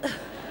 darling.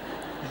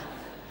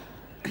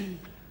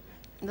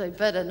 They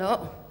better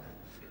not.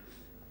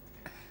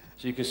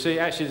 So you can see,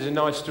 actually there's a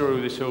nice story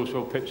with this horse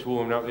while Pip's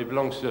warming up. It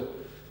belongs to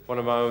one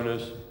of my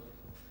owners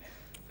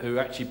who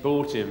actually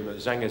bought him at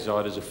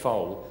Zangerside as a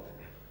foal.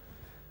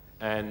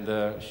 And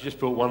she just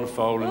bought 1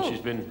 foal and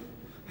she's been...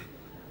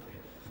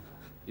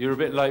 You were a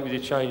bit late with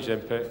your change then,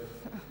 Pip.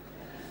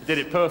 You did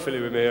it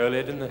perfectly with me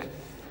earlier, didn't you?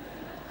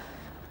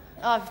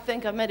 I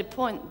think I made a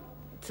point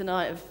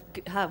tonight of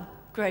how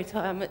great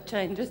I am at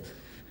changes.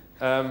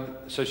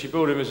 So she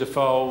bought him as a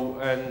foal,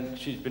 and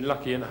she's been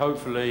lucky, and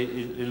hopefully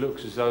it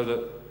looks as though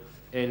that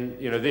in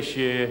this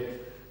year,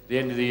 the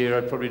end of the year,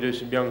 I'd probably do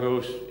some young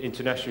horse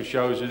international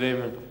shows with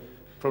him,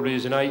 probably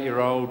as an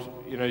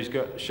 8-year-old, you know,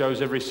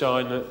 shows every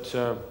sign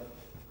that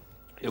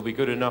he'll be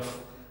good enough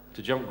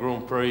to jump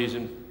Grand Prix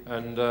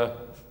and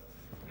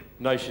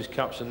Nations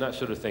Cups and that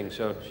sort of thing.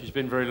 So she's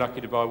been very lucky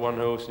to buy one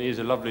horse, and he is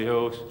a lovely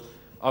horse.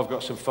 I've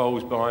got some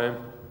foals by him.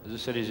 As I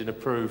said, he's an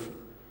approved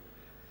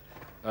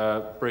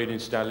breeding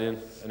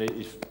stallion, and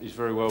he's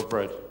very well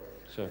bred.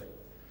 So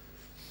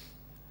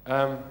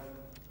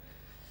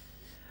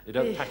you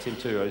don't pat him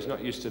too. He's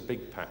not used to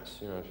big pats.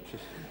 You know,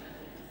 just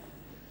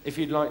if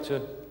you'd like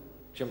to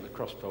jump the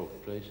cross pole,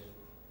 please.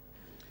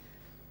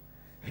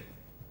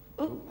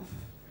 Oh.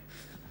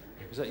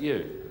 Is that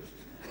you?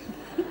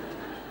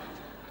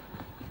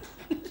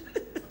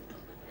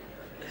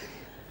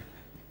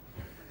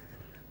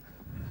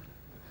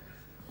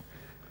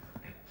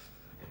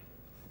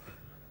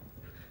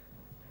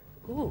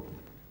 Ooh.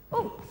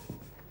 Oh.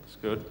 That's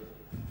good.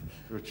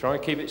 We'll try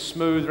and keep it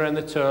smooth around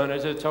the turn.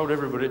 As I told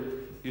everybody,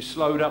 you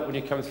slowed up when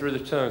you come through the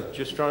turn.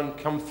 Just try and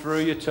come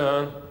through your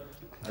turn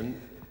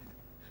and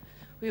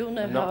we all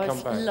know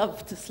how I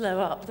love to slow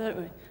up, don't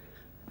we?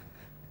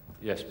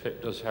 Yes,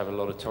 Pip does have a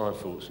lot of time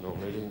faults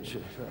normally, doesn't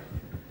she?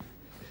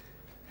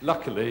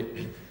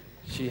 Luckily,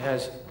 she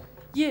has...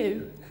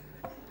 You?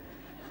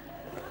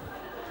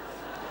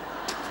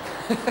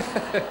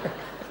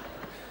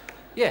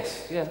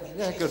 Yes, yeah,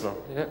 good one,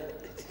 yeah.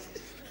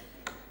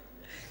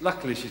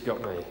 Luckily, she's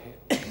got me.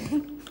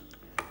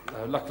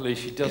 Luckily,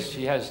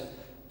 she has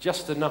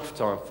just enough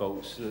time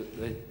faults that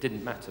they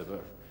didn't matter,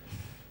 but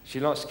she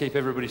likes to keep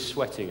everybody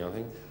sweating, I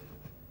think.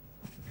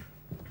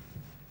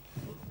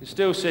 You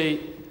still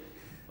see,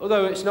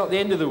 although it's not the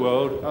end of the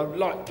world,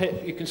 like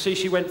Pip, you can see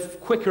she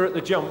went quicker at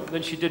the jump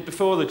than she did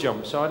before the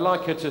jump, so I'd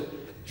like her to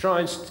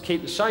try and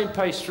keep the same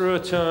pace through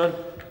her turn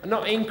and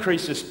not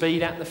increase the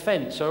speed at the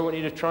fence. So I want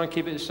you to try and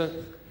keep it so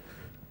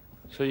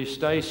you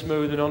stay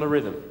smooth and on a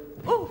rhythm.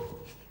 Oh.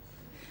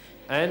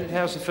 And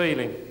how's the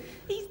feeling?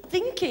 He's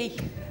dinky.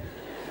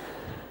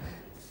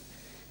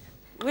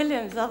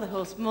 William's other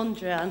horse,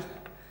 Mondrian.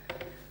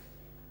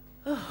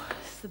 Oh,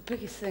 it's the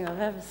biggest thing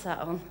I've ever sat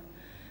on.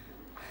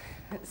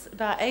 It's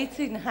about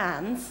 18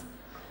 hands.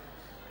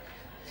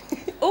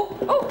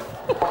 Oh.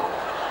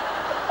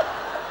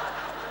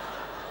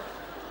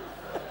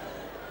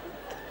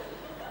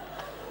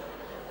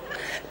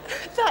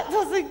 That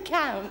doesn't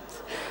count.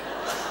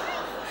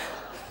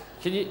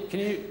 Do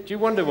you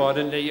wonder why I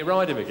didn't let you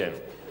ride him again?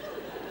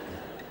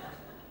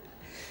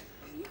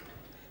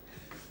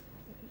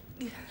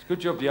 It's a good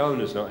job the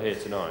owner's not here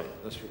tonight.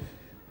 That's what...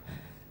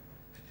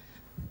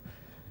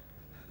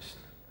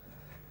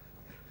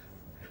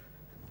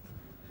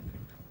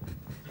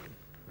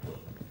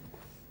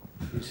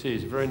 You see,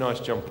 he's a very nice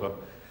jumper.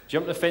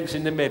 Jump the fence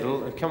in the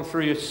middle and come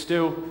through your...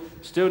 Still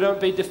don't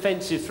be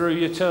defensive through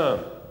your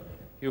turn.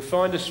 You'll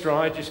find a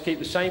stride, just keep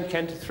the same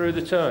canter through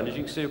the turn. As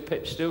you can see,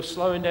 Pip's still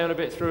slowing down a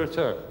bit through a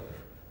turn.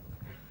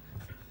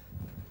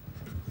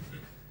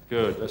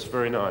 Good, that's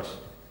very nice.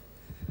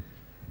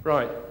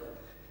 Right.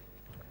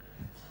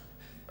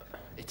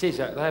 It is,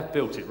 they have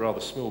built it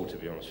rather small, to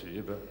be honest with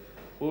you, but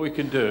what we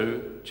can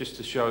do, just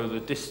to show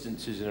the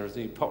distances and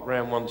everything, you pop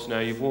round once now,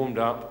 you've warmed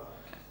up.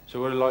 So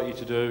what I'd like you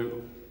to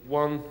do,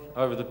 1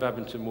 over the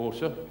Badminton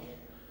water,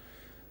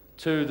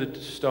 2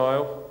 the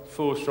stile,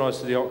 4 strides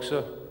to the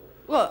oxer.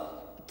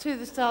 What? To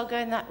the stile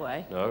going that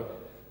way? No.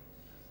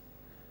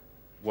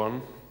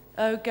 1.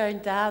 Oh, going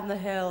down the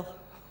hill.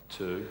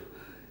 2,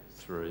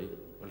 3.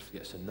 We'll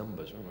forget some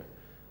numbers, won't we?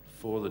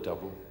 4 the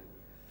double,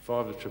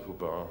 5 the triple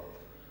bar,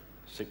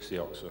 6 the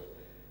oxer.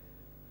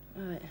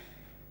 Right.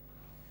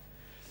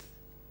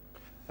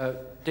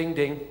 Ding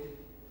ding.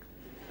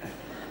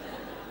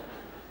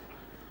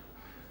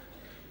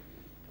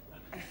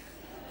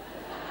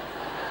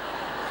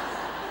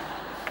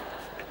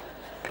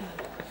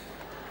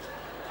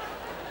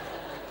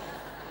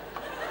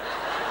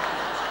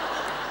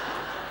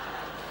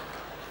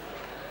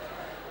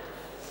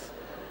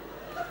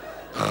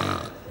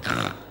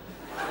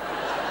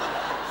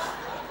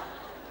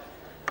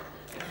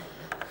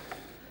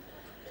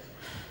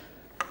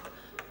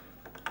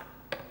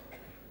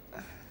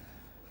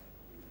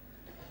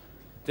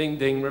 Ding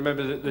ding,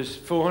 remember that there's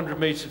 400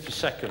 metres per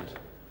second,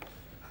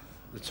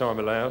 the time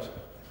allowed.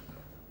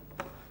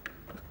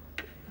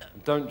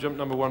 Don't jump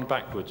number 1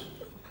 backwards.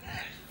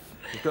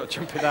 You've got to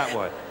jump it that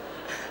way.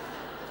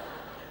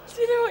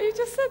 Do you know what you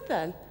just said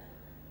then?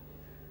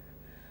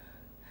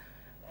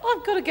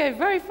 I've got to go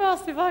very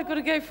fast if I've got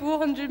to go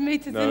 400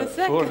 metres in a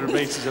second. 400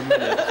 metres a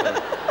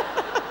minute.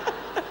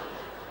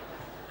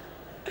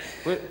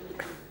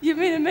 You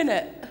mean a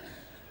minute?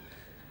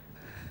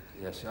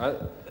 Yes,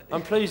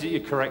 I'm pleased that you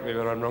correct me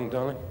when I'm wrong,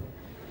 darling.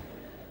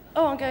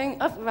 Oh, I'm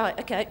going up. Right,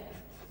 okay.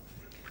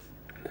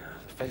 The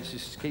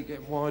fences keep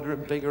getting wider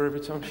and bigger every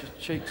time she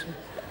cheeks me.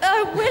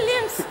 Oh,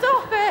 William,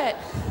 stop it!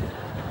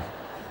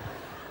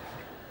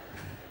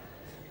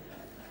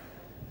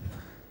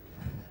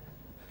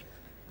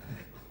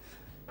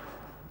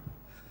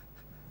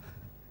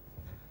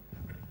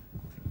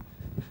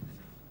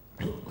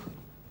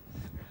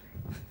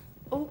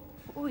 Oh,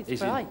 he's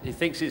bright. He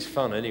thinks it's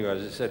fun anyway.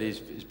 As I said, he's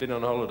been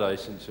on holiday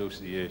since Horse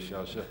of the Year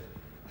show, so...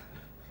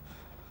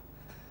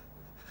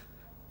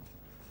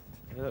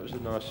 Yeah, that was a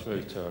nice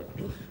smooth turn.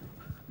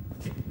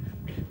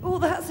 Oh,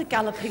 that's a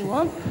galloping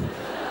one.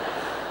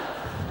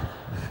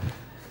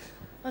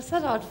 I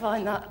said I'd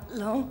find that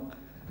long.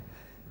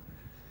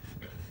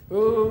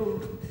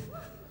 Oh!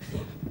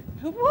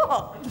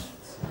 What?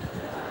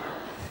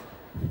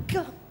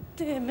 God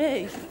dear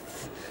me. I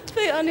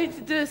think I need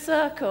to do a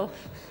circle.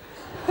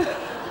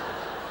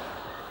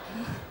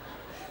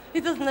 He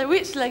doesn't know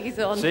which leg he's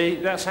on. See,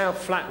 that's how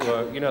flat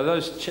work, you know,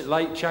 those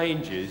late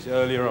changes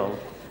earlier on.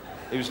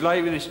 He was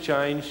late with his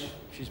change,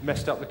 she's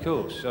messed up the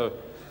course. So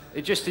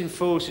it just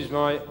enforces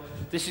my...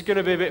 This is going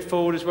to be a bit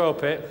forward as well,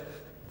 Pip.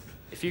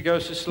 If you go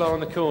so slow on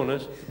the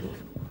corners...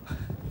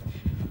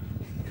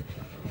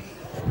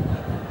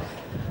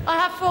 I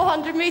have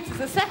 400 metres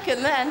a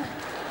second then.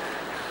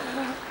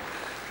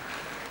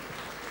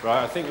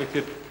 Right, I think we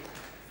could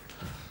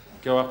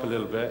go up a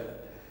little bit.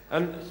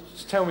 And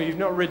just tell me, you've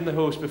not ridden the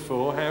horse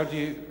before. How do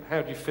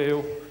you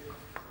feel?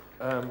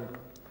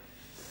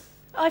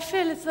 I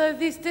feel as though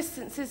these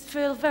distances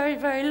feel very,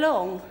 very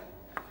long.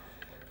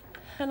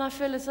 And I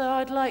feel as though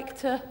I'd like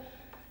to...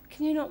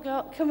 Can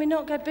we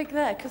not go big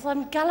there? Because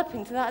I'm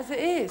galloping to that as it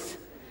is.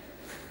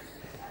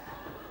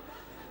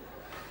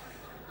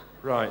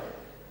 Right.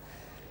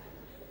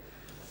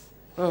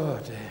 Oh,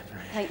 dear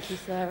me. Thank you,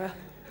 Sarah.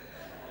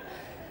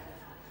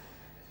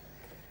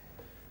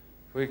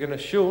 We're going to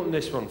shorten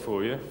this one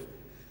for you.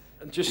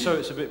 And just so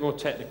it's a bit more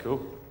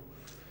technical,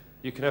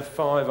 you can have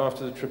 5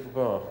 after the triple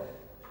bar.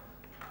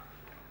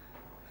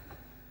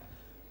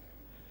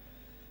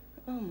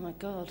 Oh, my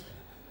God.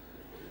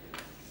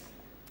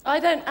 I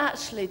don't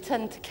actually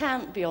tend to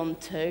count beyond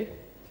 2.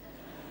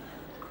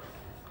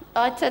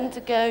 I tend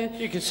to go...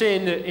 You can see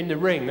in the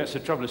ring, that's the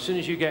trouble. As soon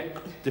as you get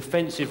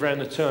defensive round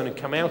the turn and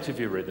come out of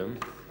your rhythm,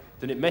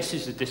 then it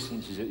messes the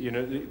distances. You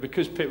know,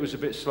 because Pitt was a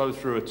bit slow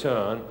through a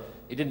turn,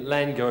 he didn't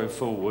land going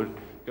forward,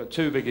 got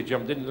too big a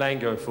jump, didn't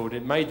land going forward,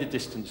 it made the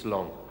distance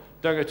long.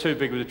 Don't go too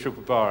big with a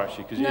triple bar,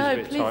 actually, because it is a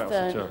bit tight off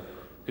the turn.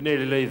 You can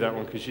nearly leave that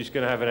one, because she's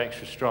going to have an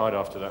extra stride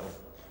after that one.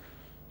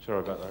 Sorry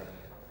about that.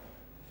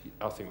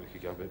 I think we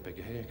could go a bit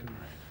bigger here, couldn't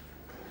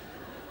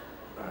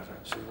we? I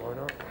don't see why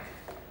not.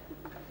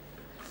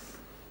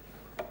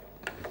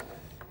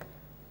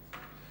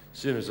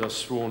 Seeing as I've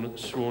sworn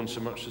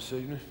so much this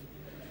evening.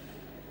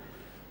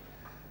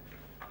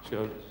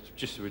 So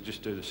we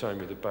just do the same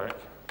with the back.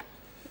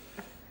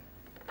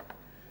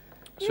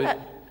 So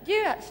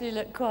you actually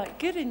look quite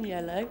good in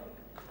yellow.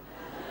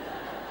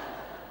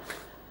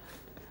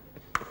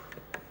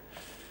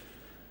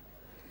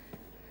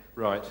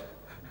 Right.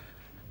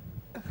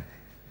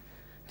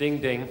 Ding,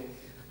 ding.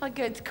 I'm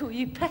going to call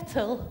you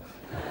Petal.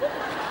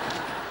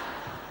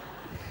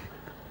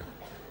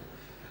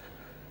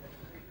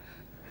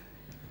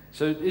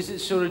 So is it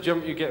sort of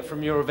jump you get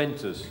from your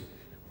eventers?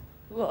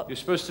 What? You're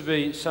supposed to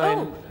be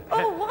saying...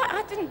 Oh, why?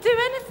 I didn't do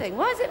anything.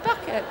 Why is it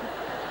bucket?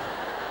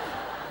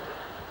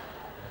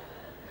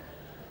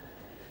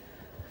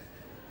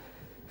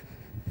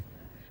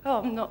 Oh,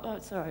 I'm not... Oh,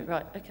 sorry.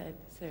 Right, OK,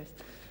 serious.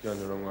 Going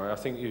the wrong way. I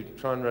think you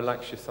try and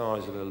relax your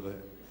thighs a little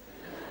bit.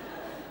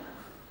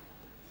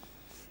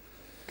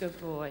 Good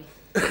boy.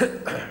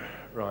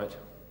 Right.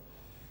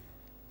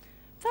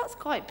 That's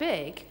quite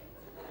big.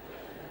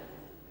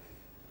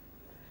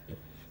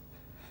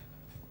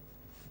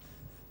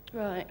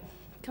 Right.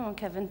 Come on,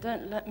 Kevin,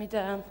 don't let me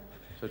down.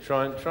 So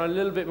try a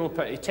little bit more...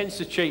 He tends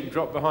to cheat and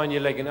drop behind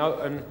your leg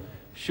and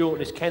shorten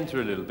his canter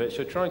a little bit.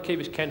 So try and keep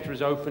his canter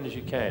as open as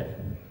you can.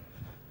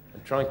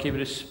 And try and keep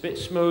it a bit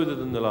smoother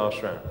than the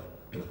last round.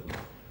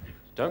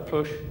 Don't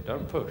push,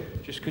 don't push.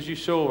 Just because you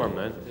saw one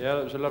then. Yeah,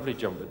 that was a lovely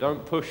jump. But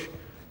don't push.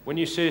 When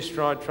you see a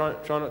stride, try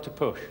not to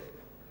push.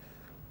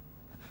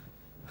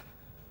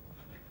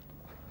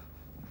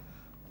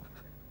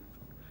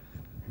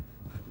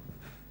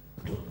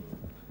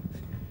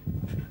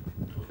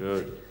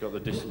 Good. Got the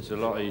distance a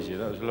lot easier.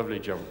 That was a lovely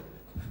jump.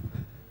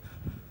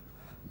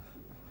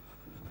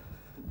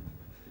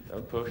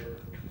 Don't push.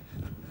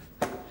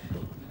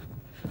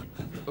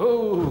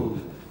 Oh!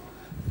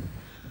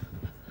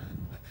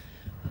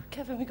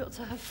 Kevin, we've got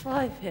to have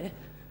 5 here.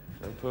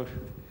 Don't push.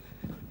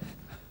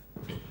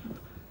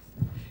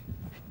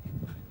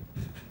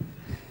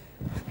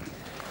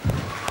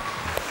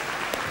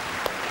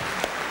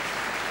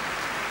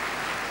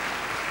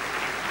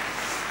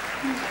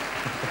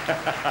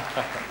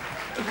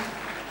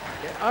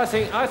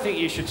 I think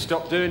you should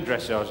stop doing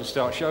dressage and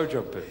start show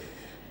jumping.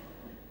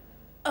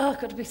 Oh, I've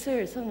got to be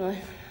serious, haven't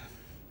I?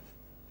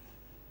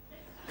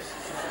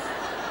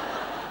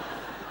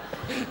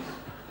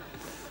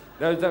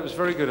 No, that was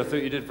very good. I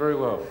thought you did very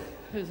well.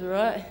 It was all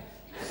right.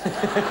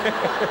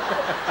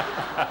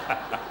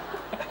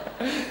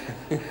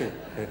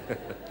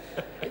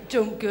 It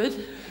jumped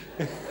good.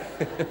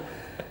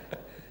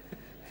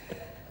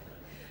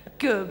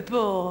 Good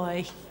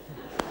boy.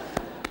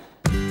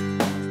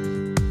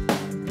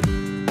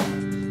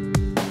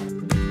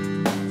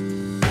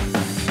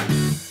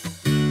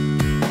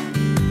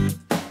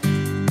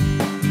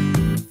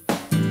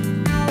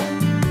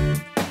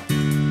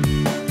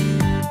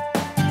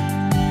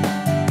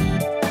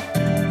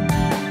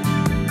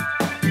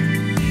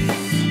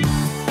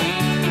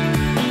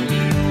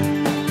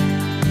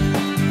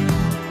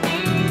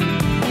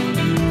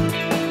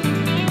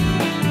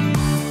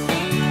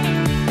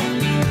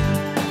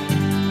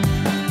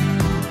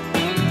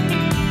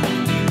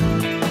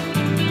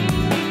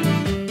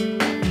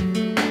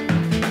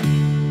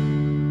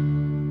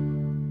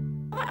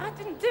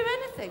 do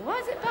anything. Why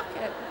is it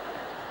bucket?